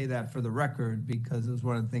wanted to say that for the record, because it was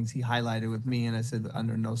one of the things he highlighted with me, and I said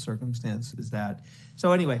under no circumstances that.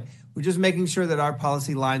 So anyway, we're just making sure that our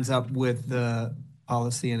policy lines up with the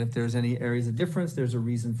policy, and if there's any areas of difference, there's a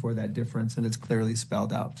reason for that difference, and it's clearly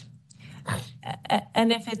spelled out.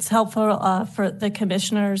 And if it's helpful for the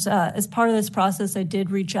commissioners, as part of this process, I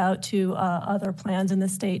did reach out to other plans in the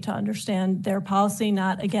state to understand their policy,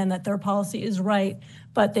 not again that their policy is right,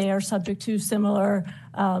 but they are subject to similar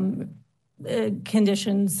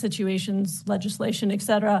conditions, situations, legislation, et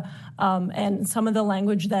cetera. And some of the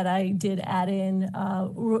language that I did add in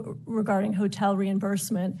regarding hotel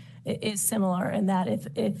reimbursement is similar in that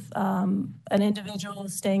if an individual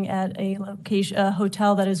is staying at a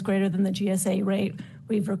hotel that is greater than the GSA rate,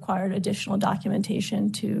 we've required additional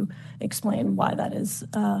documentation to explain why that is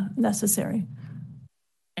necessary.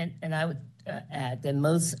 And I would add that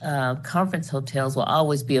most conference hotels will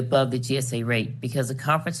always be above the GSA rate because the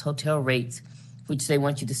conference hotel rates, which they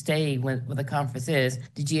want you to stay where the conference is,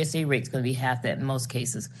 the GSA rate is going to be half that in most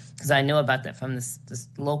cases. Because I know about that from this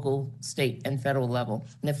local, state, and federal level.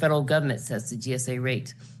 And the federal government sets the GSA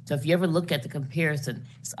rate. So if you ever look at the comparison,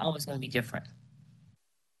 it's always going to be different.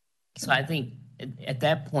 So I think at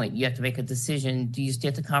that point, you have to make a decision. Do you stay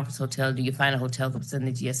at the conference hotel? Do you find a hotel that's in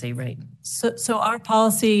the GSA rate? So our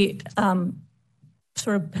policy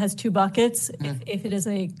sort of has two buckets. If it is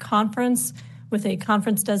a conference with a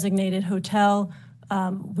conference designated hotel,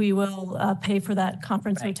 we will pay for that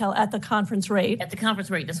conference hotel at the conference rate. At the conference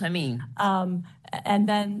rate, that's what I mean. And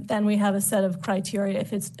then we have a set of criteria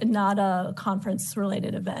if it's not a conference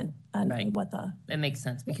related event. And that makes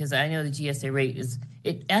sense because I know the GSA rate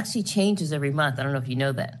it actually changes every month. I don't know if you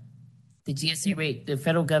know that. The GSA rate, the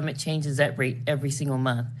federal government changes that rate every single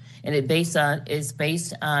month. And it's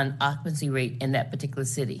based on occupancy rate in that particular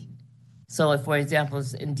city. So if, for example,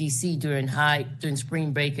 in DC during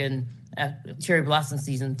spring break and cherry blossom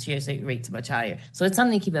season, GSA rate's much higher. So it's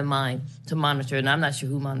something to keep in mind to monitor, and I'm not sure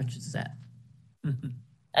who monitors that. Mm-hmm.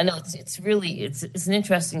 I know it's really an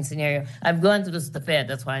interesting scenario. I've gone through this with the Fed,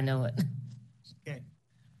 that's why I know it. Okay.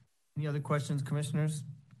 Any other questions, commissioners?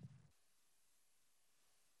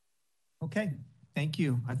 Okay, thank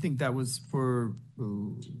you. I think that was for.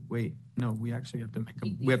 Wait, no, we actually have to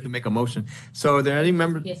make a motion. So, are there any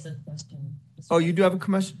members? Yes, a question. Oh, you do have a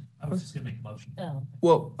question? I was just going to make a motion. Oh.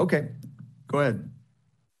 Well, okay, go ahead.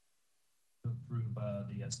 To approve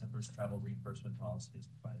the SNFR's travel reimbursement policy as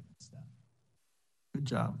provided by staff. Good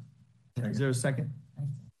job. Is there a second?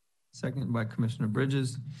 Second by Commissioner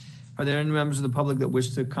Bridges. Are there any members of the public that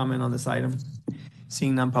wish to comment on this item?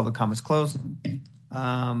 Seeing none, public comments closed.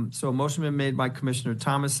 So a motion been made by Commissioner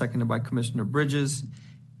Thomas, seconded by Commissioner Bridges.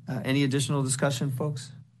 Any additional discussion,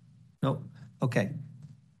 folks? Nope. Okay.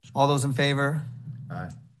 All those in favor? Aye.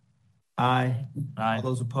 Aye. Aye. All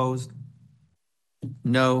those opposed?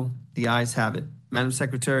 No. The ayes have it. Madam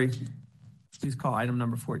Secretary, please call item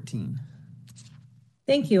number 14.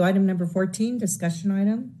 Thank you. Item number 14, discussion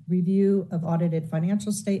item, review of audited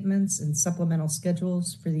financial statements and supplemental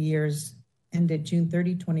schedules for the years ended June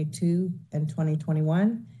 30, 22 and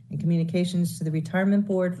 2021, and communications to the Retirement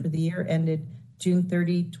Board for the year ended June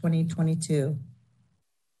 30, 2022.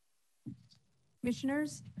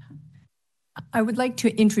 Commissioners, I would like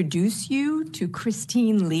to introduce you to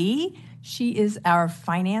Christine Lee. She is our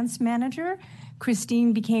finance manager.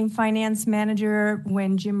 Christine became finance manager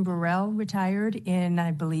when Jim Burrell retired in, I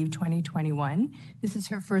believe, 2021. This is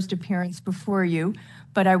her first appearance before you,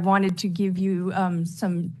 but I wanted to give you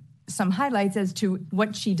some highlights as to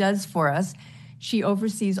what she does for us. She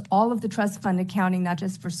oversees all of the trust fund accounting, not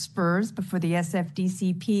just for SPRS, but for the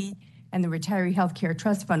SFDCP and the Retiree Healthcare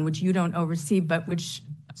Trust Fund, which you don't oversee, but which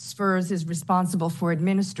SPRS is responsible for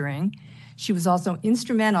administering. She was also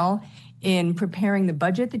instrumental in preparing the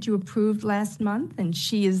budget that you approved last month, and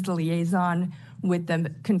she is the liaison with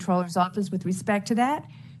the Controller's Office with respect to that.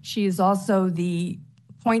 She is also the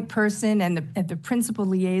point person and the principal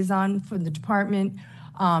liaison for the department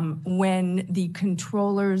when the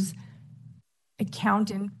Controller's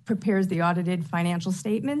accountant prepares the audited financial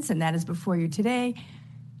statements, and that is before you today.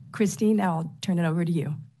 Christine, I'll turn it over to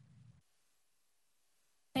you.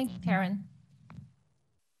 Thank you, Karen.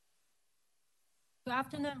 Good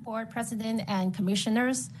afternoon, Board President and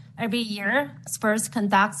Commissioners. Every year, SPRS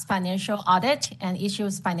conducts financial audit and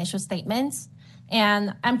issues financial statements.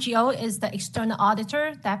 And MGO is the external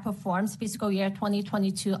auditor that performs fiscal year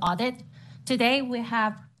 2022 audit. Today, we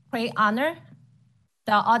have great honor,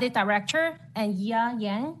 the audit director, and Ya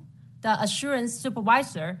Yang, the assurance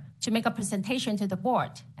supervisor, to make a presentation to the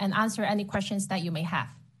board and answer any questions that you may have.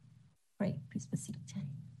 Great, please proceed.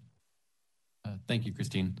 Thank you,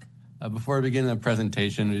 Christine. Before we begin the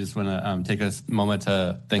presentation, we just want to take a moment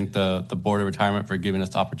to thank the Board of Retirement for giving us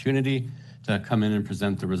the opportunity to come in and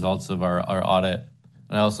present the results of our audit.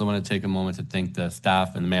 And I also want to take a moment to thank the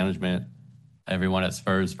staff and the management, everyone at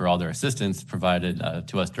SPRS for all their assistance provided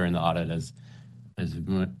to us during the audit. As As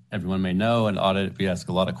everyone may know, an audit, we ask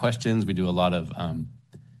a lot of questions. We do a lot of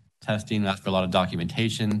testing, ask for a lot of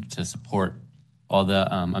documentation to support all the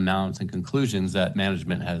amounts and conclusions that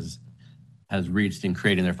management has reached in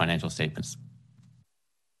creating their financial statements.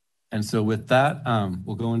 And so with that,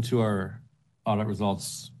 we'll go into our audit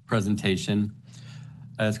results presentation.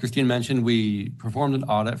 As Christine mentioned, we performed an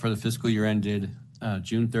audit for the fiscal year ended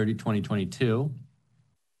June 30, 2022.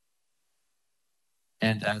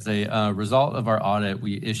 And as a result of our audit,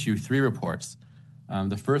 we issue 3 reports.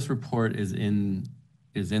 The first report is in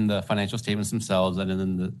the financial statements themselves, and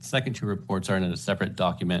then the second 2 reports are in a separate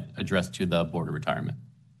document addressed to the Board of Retirement.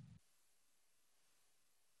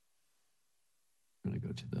 I'm going to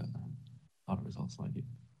go to the audit results slide here.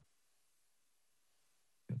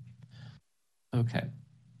 Okay.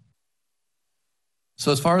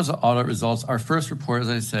 So as far as the audit results, our first report, as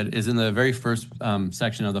I said, is in the very first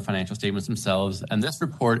section of the financial statements themselves. And this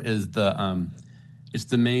report is it's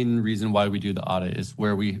the main reason why we do the audit, is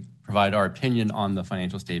where we provide our opinion on the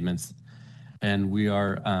financial statements. And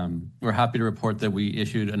we're happy to report that we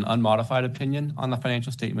issued an unmodified opinion on the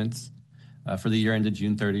financial statements for the year ended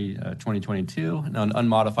June 30, 2022. Now, an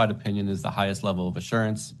unmodified opinion is the highest level of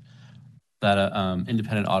assurance that an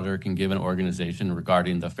independent auditor can give an organization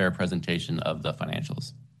regarding the fair presentation of the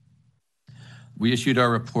financials. We issued our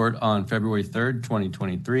report on February 3rd,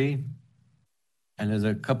 2023. And there's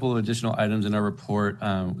a couple of additional items in our report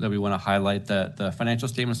that we want to highlight, that the financial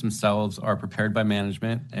statements themselves are prepared by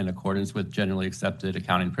management in accordance with generally accepted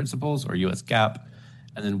accounting principles, or US GAAP.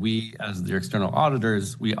 And then we, as the external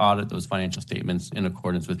auditors, we audit those financial statements in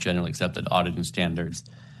accordance with generally accepted auditing standards,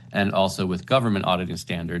 and also with government auditing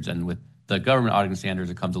standards. And with the government auditing standards,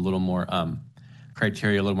 it comes a little more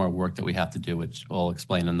criteria, a little more work that we have to do, which we'll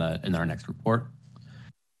explain in our next report.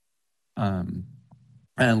 And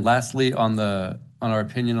lastly, on our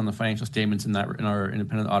opinion on the financial statements in our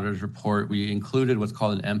independent auditor's report, we included what's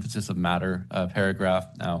called an emphasis of matter paragraph.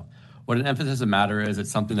 Now, what an emphasis of matter is,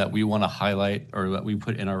 it's something that we want to highlight, or that we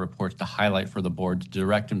put in our reports to highlight for the board, to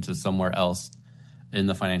direct them to somewhere else in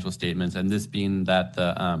the financial statements. And this being that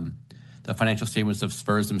the financial statements of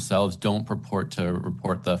SFRS themselves don't purport to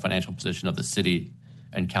report the financial position of the city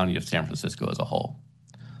and county of San Francisco as a whole.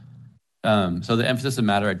 So the emphasis of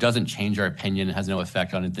matter, it doesn't change our opinion. It has no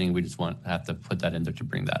effect on anything. We just have to put that in there to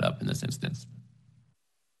bring that up in this instance.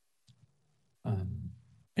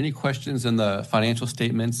 Any questions in the financial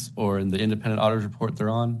statements or in the independent auditor's report they're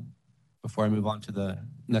on before I move on to the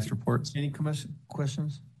next reports? Any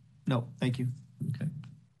questions? No, thank you. Okay.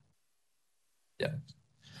 Yeah.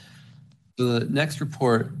 So the next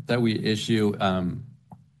report that we issue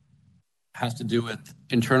has to do with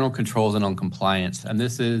internal controls and on compliance. And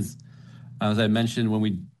this is, as I mentioned, when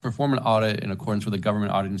we perform an audit in accordance with the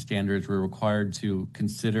government auditing standards, we're required to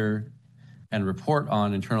consider and report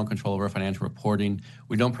on internal control over financial reporting.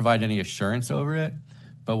 We don't provide any assurance over it,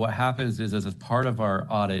 but what happens is, as part of our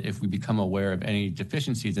audit, if we become aware of any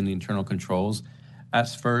deficiencies in the internal controls at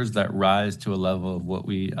SFRS that rise to a level of what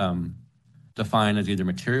we define as either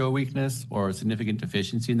material weakness or a significant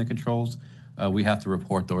deficiency in the controls, we have to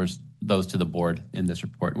report those to the board in this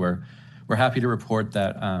report. We're happy to report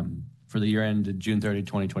that for the year ended June 30,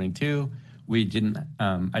 2022, we didn't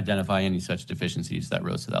identify any such deficiencies that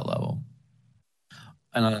rose to that level.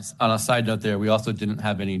 And on a side note there, we also didn't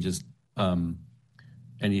have any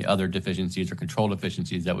other deficiencies or control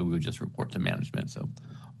deficiencies that we would just report to management. So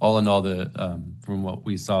all in all, from what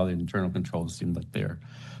we saw, the internal controls seemed like they're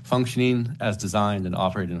functioning as designed and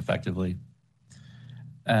operating effectively.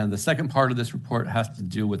 And the second part of this report has to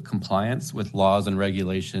do with compliance with laws and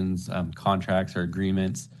regulations, contracts or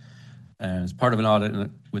agreements. And as part of an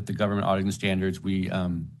audit with the government auditing standards, we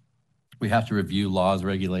have to review laws,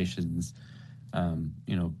 regulations,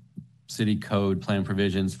 city code, plan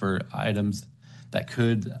provisions for items that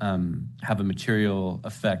could have a material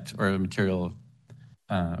effect or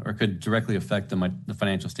could directly affect the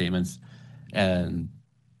financial statements, and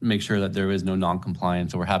make sure that there is no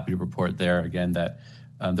non-compliance. So we're happy to report there again that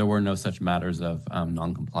there were no such matters of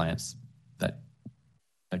non-compliance that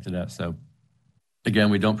affected us. So again,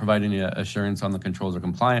 we don't provide any assurance on the controls or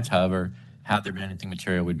compliance. However, had there been anything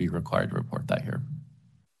material, we'd be required to report that here.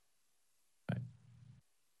 Okay.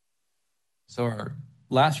 So our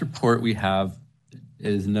last report we have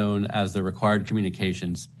is known as the required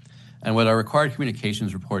communications. And what our required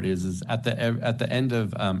communications report is at the end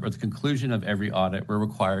of, or the conclusion of every audit, we're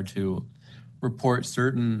required to report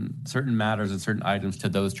certain matters and certain items to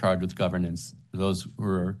those charged with governance, those who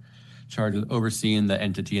are charged with overseeing the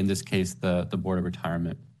entity, in this case, the Board of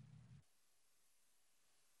Retirement.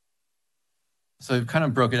 So we've kind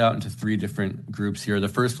of broke it out into three different groups here. The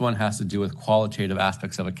first one has to do with qualitative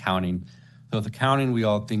aspects of accounting. So with accounting, we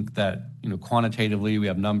all think that, quantitatively we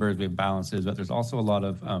have numbers, we have balances, but there's also a lot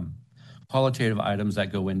of qualitative items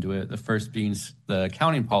that go into it. The first being the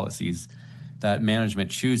accounting policies that management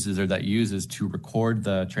chooses or that uses to record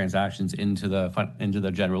the transactions into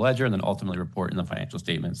the general ledger and then ultimately report in the financial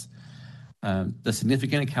statements. The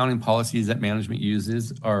significant accounting policies that management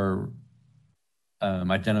uses are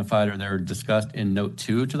identified or they're discussed in Note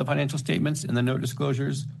 2 to the financial statements in the note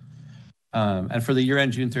disclosures. And for the year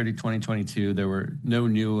end June 30, 2022, there were no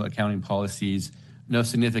new accounting policies, no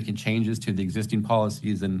significant changes to the existing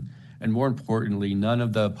policies, and more importantly, none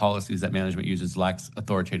of the policies that management uses lacks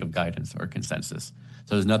authoritative guidance or consensus.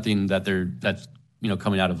 So there's nothing that's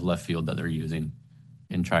coming out of left field that they're using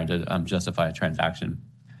in trying to justify a transaction.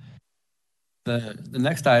 The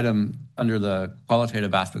next item under the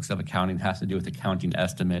qualitative aspects of accounting has to do with accounting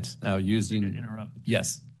estimates. Now, using interrupt.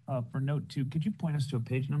 Yes. For Note 2, could you point us to a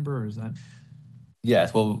page number, or is that?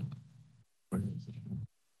 Yes. Well.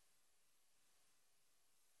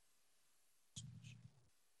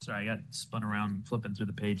 Sorry, I got spun around flipping through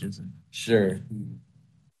the pages. Sure.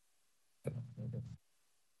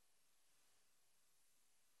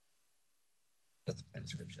 That's the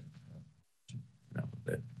transcription.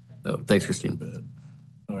 Oh, thanks, Christine.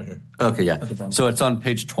 Okay, yeah. So it's on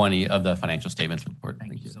page 20 of the financial statements report.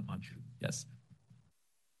 Thank you so much. Yes.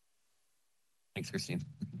 Thanks, Christine.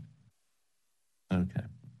 Okay.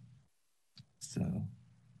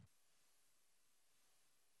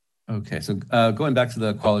 So going back to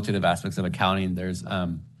the qualitative aspects of accounting, there's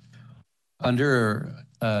under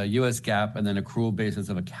U.S. GAAP and then accrual basis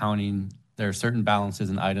of accounting, there are certain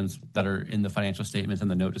balances and items that are in the financial statements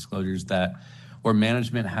and the note disclosures where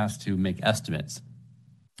management has to make estimates.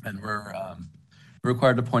 And we're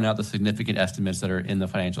required to point out the significant estimates that are in the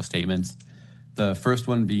financial statements. The first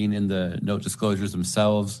one being in the note disclosures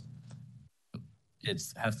themselves. It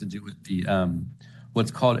has to do with the what's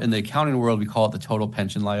called, in the accounting world, we call it the total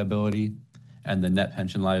pension liability and the net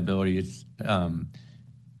pension liability. It's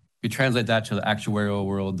we translate that to the actuarial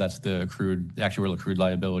world, that's the actuarial accrued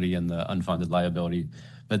liability and the unfunded liability.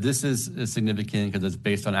 But this is significant because it's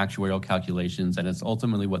based on actuarial calculations, and it's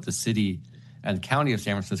ultimately what the city and county of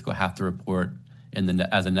San Francisco have to report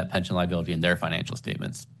as a net pension liability in their financial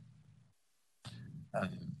statements.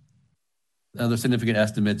 Other significant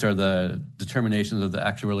estimates are the determinations of the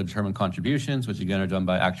actuarially determined contributions, which again are done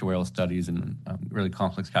by actuarial studies and really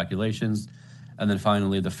complex calculations. And then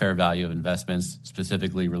finally, the fair value of investments,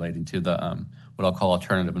 specifically relating to the what I'll call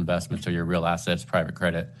alternative investments, or your real assets, private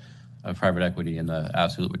credit, private equity, and the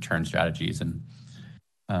absolute return strategies. And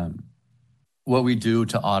what we do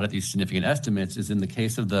to audit these significant estimates is, in the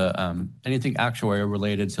case of the anything actuarial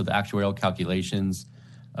related, so the actuarial calculations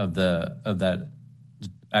of that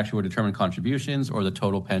actuarially determined contributions or the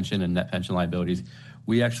total pension and net pension liabilities,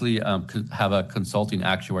 we actually have a consulting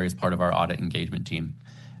actuary as part of our audit engagement team.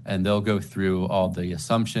 And they'll go through all the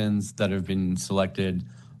assumptions that have been selected,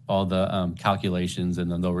 all the calculations, and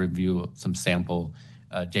then they'll review some sample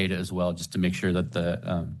data as well, just to make sure that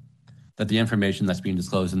the information that's being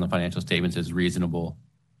disclosed in the financial statements is reasonable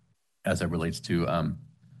as it relates to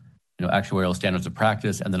actuarial standards of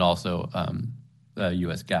practice, and then also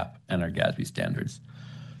U.S. GAAP and our GASB standards.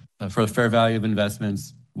 For the fair value of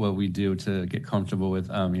investments, what we do to get comfortable with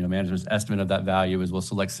management's estimate of that value is we'll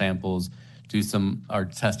select samples, do our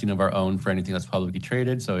testing of our own for anything that's publicly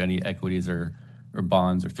traded, so any equities or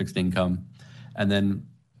bonds or fixed income. And then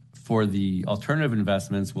for the alternative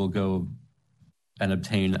investments, we'll go and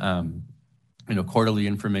obtain quarterly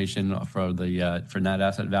information for net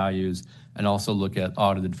asset values, and also look at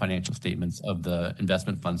audited financial statements of the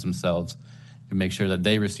investment funds themselves to make sure that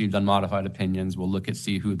they received unmodified opinions. We'll look at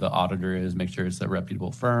see who the auditor is, make sure it's a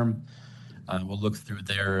reputable firm. We'll look through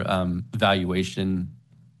their valuation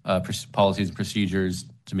policies and procedures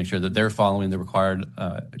to make sure that they're following the required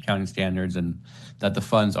accounting standards, and that the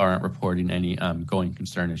funds aren't reporting any going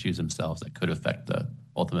concern issues themselves that could affect the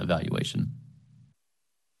ultimate valuation.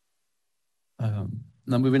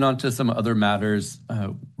 Now moving on to some other matters,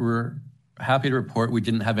 we're happy to report we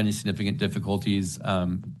didn't have any significant difficulties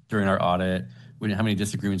during our audit. We didn't have any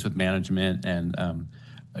disagreements with management, and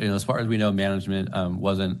as far as we know, management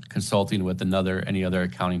wasn't consulting with any other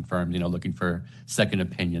accounting firms, looking for second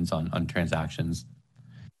opinions on transactions.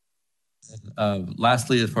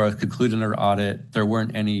 Lastly, as far as concluding our audit, there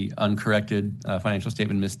weren't any uncorrected financial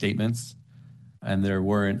statement misstatements, and there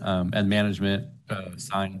weren't, and management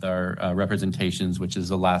signed our representations, which is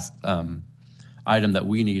the last item that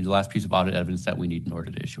we need, the last piece of audit evidence that we need in order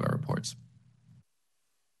to issue our reports.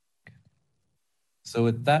 So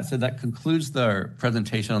with that said, that concludes our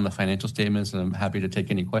presentation on the financial statements, and I'm happy to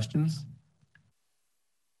take any questions.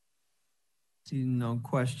 See no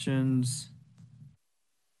questions.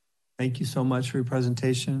 Thank you so much for your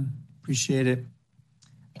presentation. Appreciate it.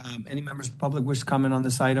 Any members of the public wish to comment on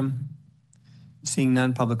this item? Seeing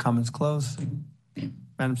none, public comments closed.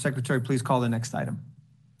 Madam Secretary, please call the next item.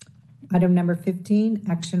 Item number 15,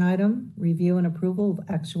 action item, review and approval of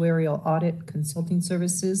actuarial audit consulting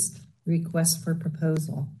services, request for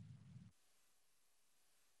proposal.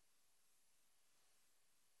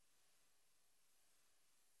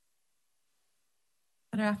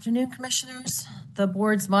 Good afternoon, Commissioners. The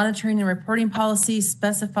board's monitoring and reporting policy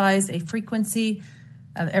specifies a frequency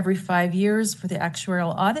of every 5 years for the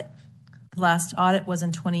actuarial audit. The last audit was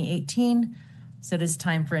in 2018, so it is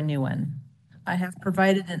time for a new one. I have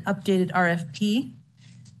provided an updated RFP.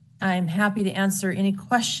 I'm happy to answer any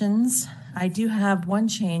questions. I do have one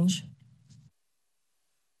change.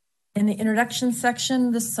 In the introduction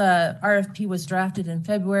section, this RFP was drafted in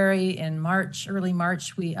February. In March, early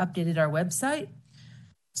March, we updated our website.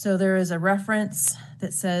 So there is a reference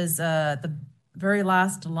that says the very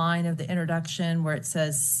last line of the introduction where it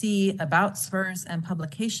says see about SFRS and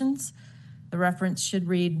publications. The reference should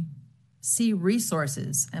read see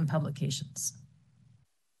resources and publications.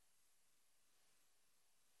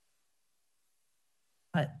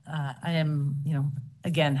 But I am,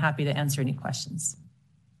 again, happy to answer any questions.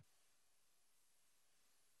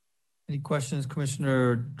 Any questions,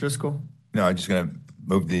 Commissioner Driscoll? No, I'm just going to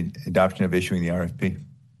move the adoption of issuing the RFP.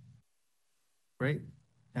 Great.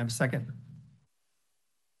 Have a second.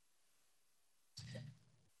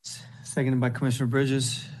 Seconded by Commissioner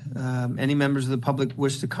Bridges. Any members of the public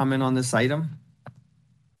wish to comment on this item?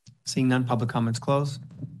 Seeing none, public comments closed.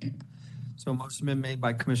 So motion been made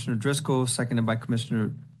by Commissioner Driscoll, seconded by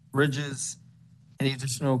Commissioner Bridges. Any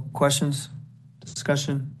additional questions,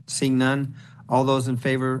 discussion? Seeing none, all those in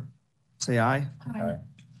favor say aye. Aye.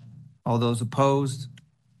 All those opposed?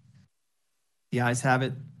 The ayes have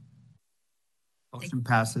it. Motion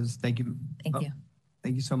passes. Thank you. Thank you.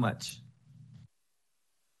 Thank you so much.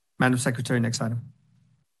 Madam Secretary, next item.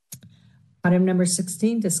 Item number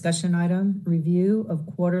 16, discussion item, review of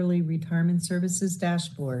quarterly retirement services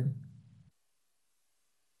dashboard.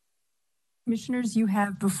 Commissioners, you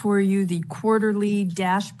have before you the quarterly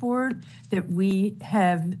dashboard that we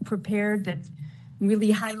have prepared that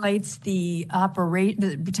really highlights the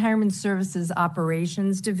retirement services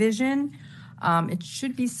operations division. It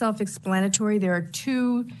should be self-explanatory. There are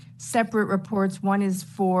two separate reports. One is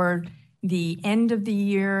for the end of the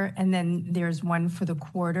year, and then there's one for the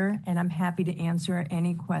quarter, and I'm happy to answer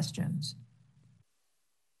any questions.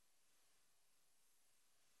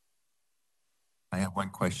 I have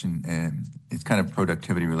one question, and it's kind of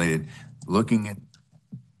productivity related. Looking at,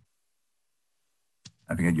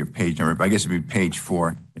 I forget your page number, but I guess it'd be page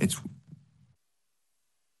 4. It's in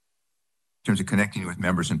terms of connecting with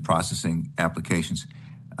members and processing applications.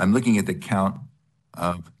 I'm looking at the count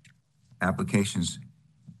of applications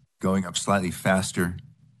going up slightly faster,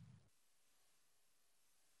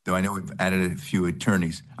 though I know we've added a few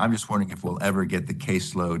attorneys. I'm just wondering if we'll ever get the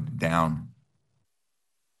caseload down.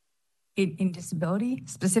 In disability,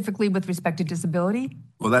 specifically with respect to disability?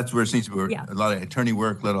 Well, that's where it seems to be Yeah. a lot of attorney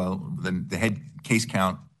work, the head case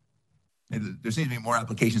count. There seems to be more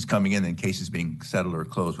applications coming in than cases being settled or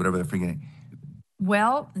closed, whatever they're forgetting.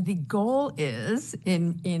 Well, the goal is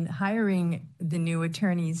in hiring the new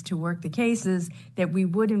attorneys to work the cases that we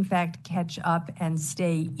would in fact catch up and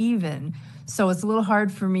stay even. So it's a little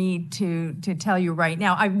hard for me to tell you right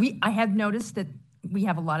now. I have noticed that we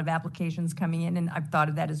have a lot of applications coming in, and I've thought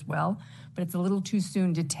of that as well, but it's a little too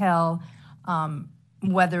soon to tell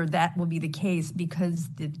whether that will be the case because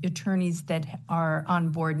the attorneys that are on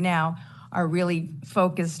board now are really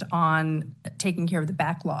focused on taking care of the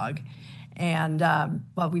backlog. And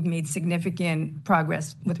while we've made significant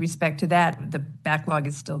progress with respect to that, the backlog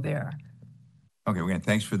is still there. Okay, again,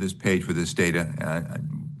 thanks for this page, for this data.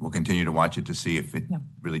 We'll continue to watch it to see if it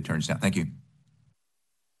really turns down. Thank you.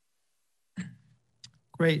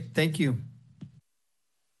 Great, thank you.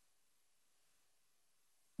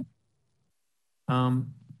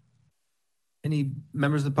 Any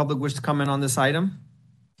members of the public wish to comment on this item?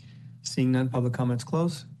 Seeing none, public comments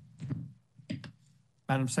closed.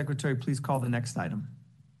 Madam Secretary, please call the next item.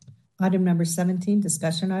 Item number 17,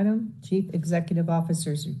 discussion item, Chief Executive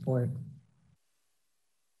Officer's report.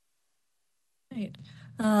 Great.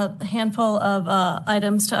 A handful of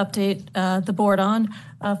items to update the board on.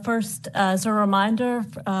 First, as a reminder,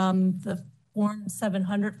 the Form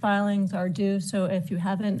 700 filings are due, so if you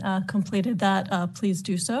haven't completed that, please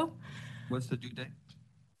do so. What's the due date?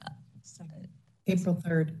 April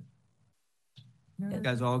 3rd. You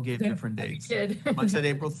guys all gave different dates. did. One said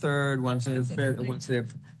April 3rd, one said 5th, one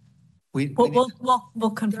said.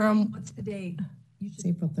 We'll confirm. What's the date? It's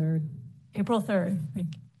April 3rd. April 3rd.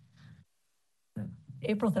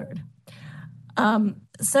 April 3rd.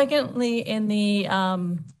 Secondly, in the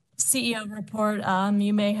CEO report,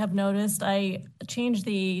 you may have noticed I changed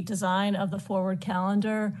the design of the forward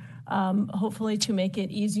calendar, hopefully to make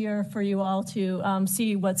it easier for you all to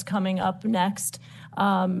see what's coming up next,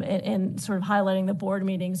 and sort of highlighting the board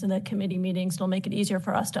meetings and the committee meetings. It'll make it easier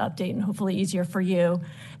for us to update and hopefully easier for you.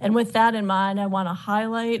 And with that in mind, I want to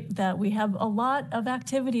highlight that we have a lot of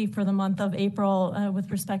activity for the month of April with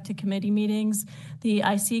respect to committee meetings. The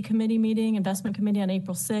IC committee meeting, investment committee on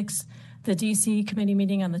April 6th, the DC committee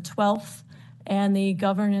meeting on the 12th, and the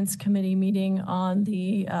governance committee meeting on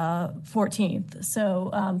the 14th.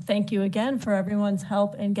 So thank you again for everyone's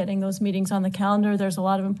help in getting those meetings on the calendar. There's a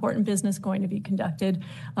lot of important business going to be conducted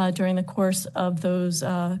during the course of those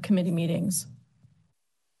committee meetings.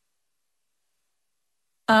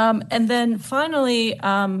 And then finally,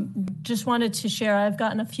 just wanted to share, I've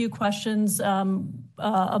gotten a few questions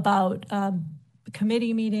about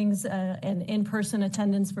committee meetings and in-person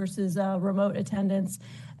attendance versus remote attendance.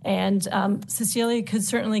 And Cecilia could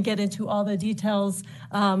certainly get into all the details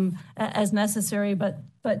as necessary,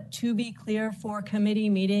 but to be clear, for committee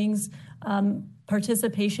meetings,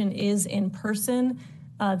 participation is in person.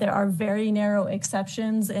 There are very narrow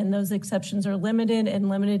exceptions, and those exceptions are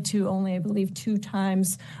limited to only, I believe, 2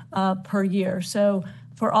 times per year. So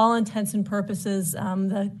for all intents and purposes,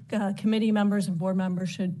 the committee members and board members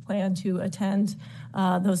should plan to attend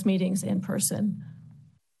those meetings in person.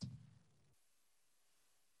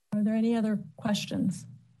 Are there any other questions?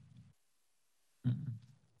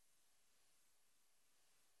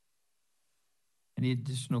 Any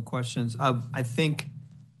additional questions? I think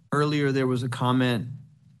earlier there was a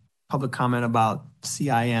public comment about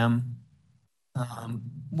CIM.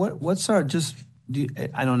 What's our,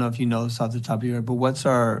 I don't know if you know this off the top of your head, but what's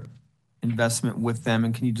our investment with them?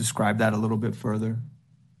 And can you describe that a little bit further?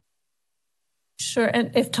 Sure.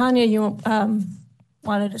 And if Tanya, you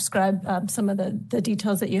want to describe some of the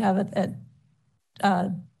details that you have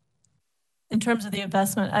in terms of the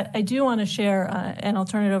investment, I do want to share, and I'll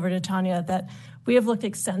turn it over to Tanya, that we have looked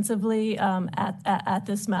extensively at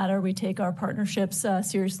this matter. We take our partnerships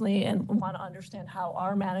seriously and want to understand how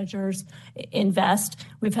our managers invest.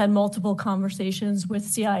 We've had multiple conversations with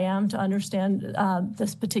CIM to understand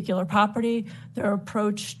this particular property, their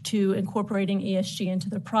approach to incorporating ESG into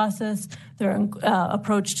the process, their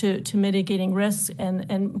approach to mitigating risks, and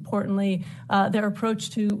importantly, their approach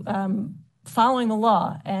to following the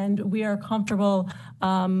law. And we are comfortable,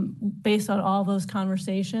 based on all those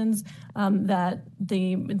conversations, that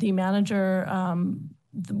the manager,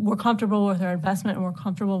 we're comfortable with our investment, and we're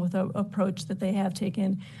comfortable with the approach that they have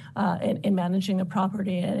taken in managing the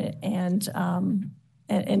property and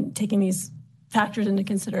taking these factors into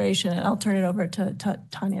consideration. And I'll turn it over to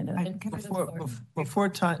Tanya. Before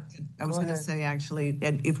Tanya, I was going to say, actually,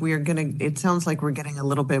 if we are going to, it sounds like we're getting a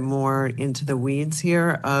little bit more into the weeds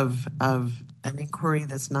here of an inquiry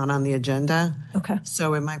that's not on the agenda. Okay.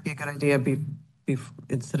 So it might be a good idea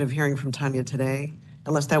instead of hearing from Tanya today,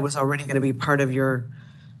 unless that was already going to be part of your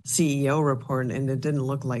CEO report, and it didn't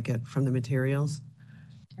look like it from the materials.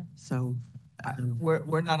 So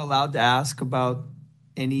we're not allowed to ask about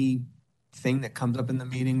anything that comes up in the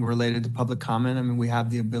meeting related to public comment. I mean, we have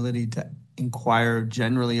the ability to inquire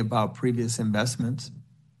generally about previous investments.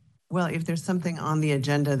 Well, if there's something on the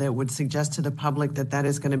agenda that would suggest to the public that that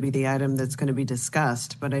is going to be the item that's going to be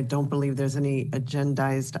discussed, but I don't believe there's any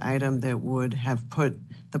agendized item that would have put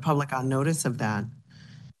the public on notice of that.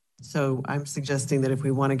 So I'm suggesting that if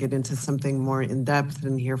we want to get into something more in depth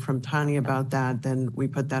and hear from Tanya about that, then we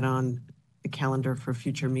put that on the calendar for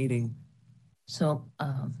future meeting. So,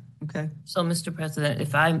 okay. So, Mr. President,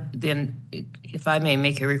 if I may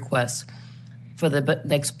make a request for the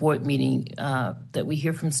next board meeting, that we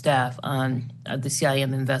hear from staff on the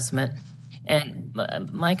CIM investment. And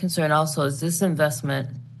my concern also is this investment,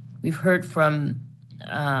 we've heard from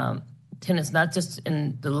tenants, not just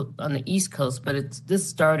on the East Coast, but this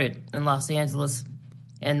started in Los Angeles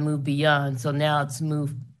and moved beyond. So now it's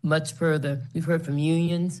moved much further. We've heard from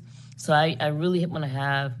unions. So I really want to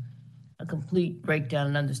have a complete breakdown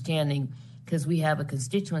and understanding, because we have a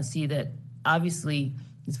constituency that obviously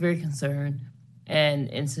is very concerned.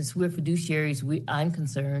 And since we're fiduciaries, I'm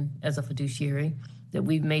concerned as a fiduciary that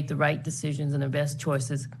we've made the right decisions and the best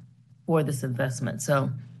choices for this investment.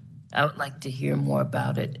 So I would like to hear more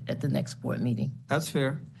about it at the next board meeting. That's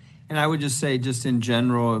fair. And I would just say, just in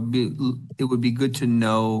general, it would be good to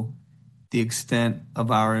know the extent of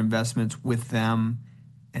our investments with them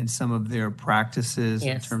and some of their practices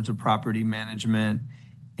in terms of property management.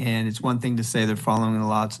 And it's one thing to say they're following the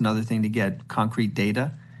law. It's another thing to get concrete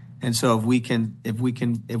data. And so if we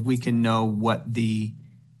can know what the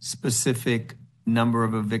specific number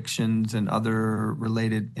of evictions and other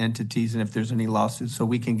related entities, and if there's any lawsuits, so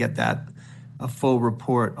we can get that a full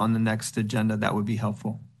report on the next agenda, that would be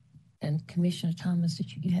helpful. And Commissioner Thomas,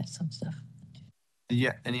 you had some stuff?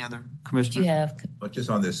 Yeah, any other commissioners? You have. Well, just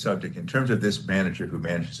on this subject, in terms of this manager who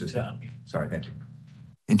manages this, sorry, thank you.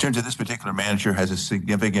 In terms of this particular manager has a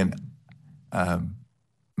significant amount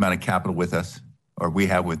of capital with us, or we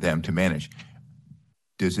have with them to manage.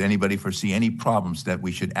 Does anybody foresee any problems that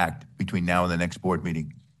we should act between now and the next board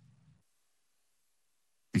meeting?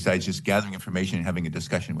 Besides just gathering information and having a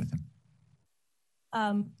discussion with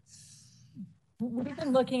them? We've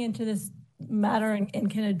been looking into this matter and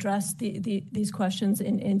can address these questions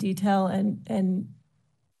in detail. And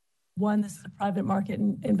one, this is a private market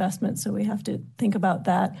investment, so we have to think about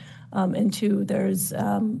that. And two, there's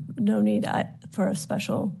no need for a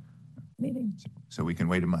special meeting. So we can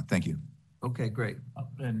wait a month. Thank you. Okay, great.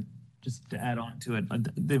 And just to add on to it,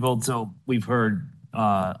 we've heard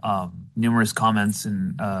numerous comments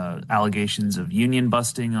and allegations of union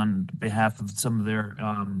busting on behalf of some of their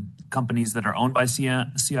companies that are owned by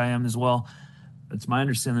CIM as well. It's my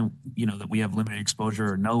understanding, that we have limited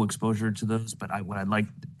exposure or no exposure to those, but what I'd like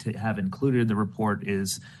to have included in the report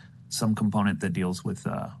is some component that deals with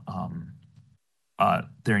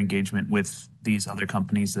their engagement with these other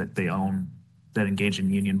companies that they own that engage in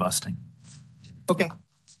union busting. Okay.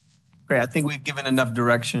 Great. I think we've given enough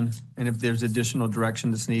direction. And if there's additional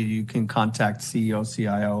direction that's needed, you can contact CEO,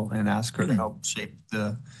 CIO, and ask her to help shape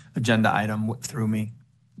the agenda item through me.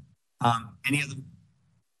 Any other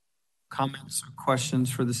comments or questions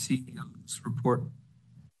for the CEO's report?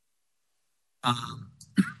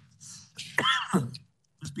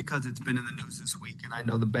 Just because it's been in the news this week, and I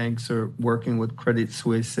know the banks are working with Credit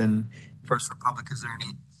Suisse and First Republic, is there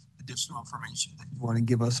any additional information that you want to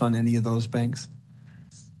give us on any of those banks?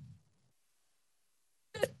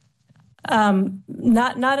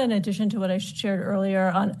 Not in addition to what I shared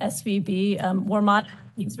earlier on SVB. We're monitoring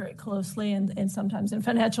things very closely, and sometimes in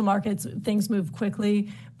financial markets, things move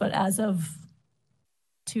quickly. But as of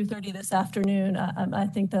 2:30 this afternoon, I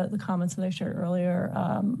think the comments that I shared earlier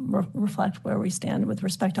reflect where we stand with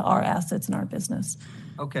respect to our assets and our business.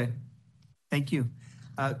 Okay. Thank you.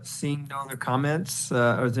 Seeing no other comments,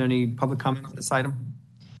 is there any public comment on this item?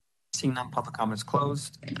 Seeing none, public comments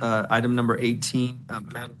closed. Item number 18,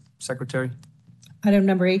 Madam Secretary. Item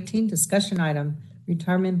number 18, discussion item,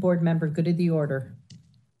 retirement board member, good of the order.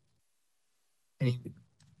 Any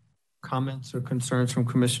comments or concerns from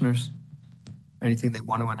commissioners? Anything they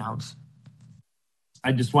want to announce?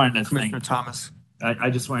 I just wanted to Commissioner Thomas.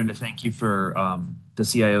 I just wanted to thank you for the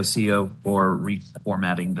CIO CEO for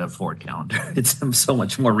reformatting the Ford calendar. It's so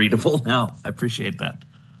much more readable now. I appreciate that.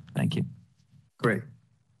 Thank you. Great.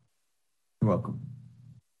 You're welcome.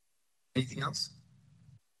 Anything else?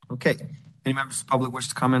 Okay. Any members of the public wish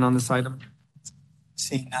to comment on this item?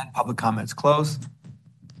 Seeing none, public comments closed.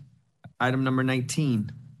 Item number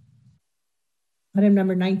 19. Item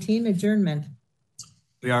number 19, adjournment.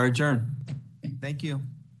 We are adjourned. Thank you.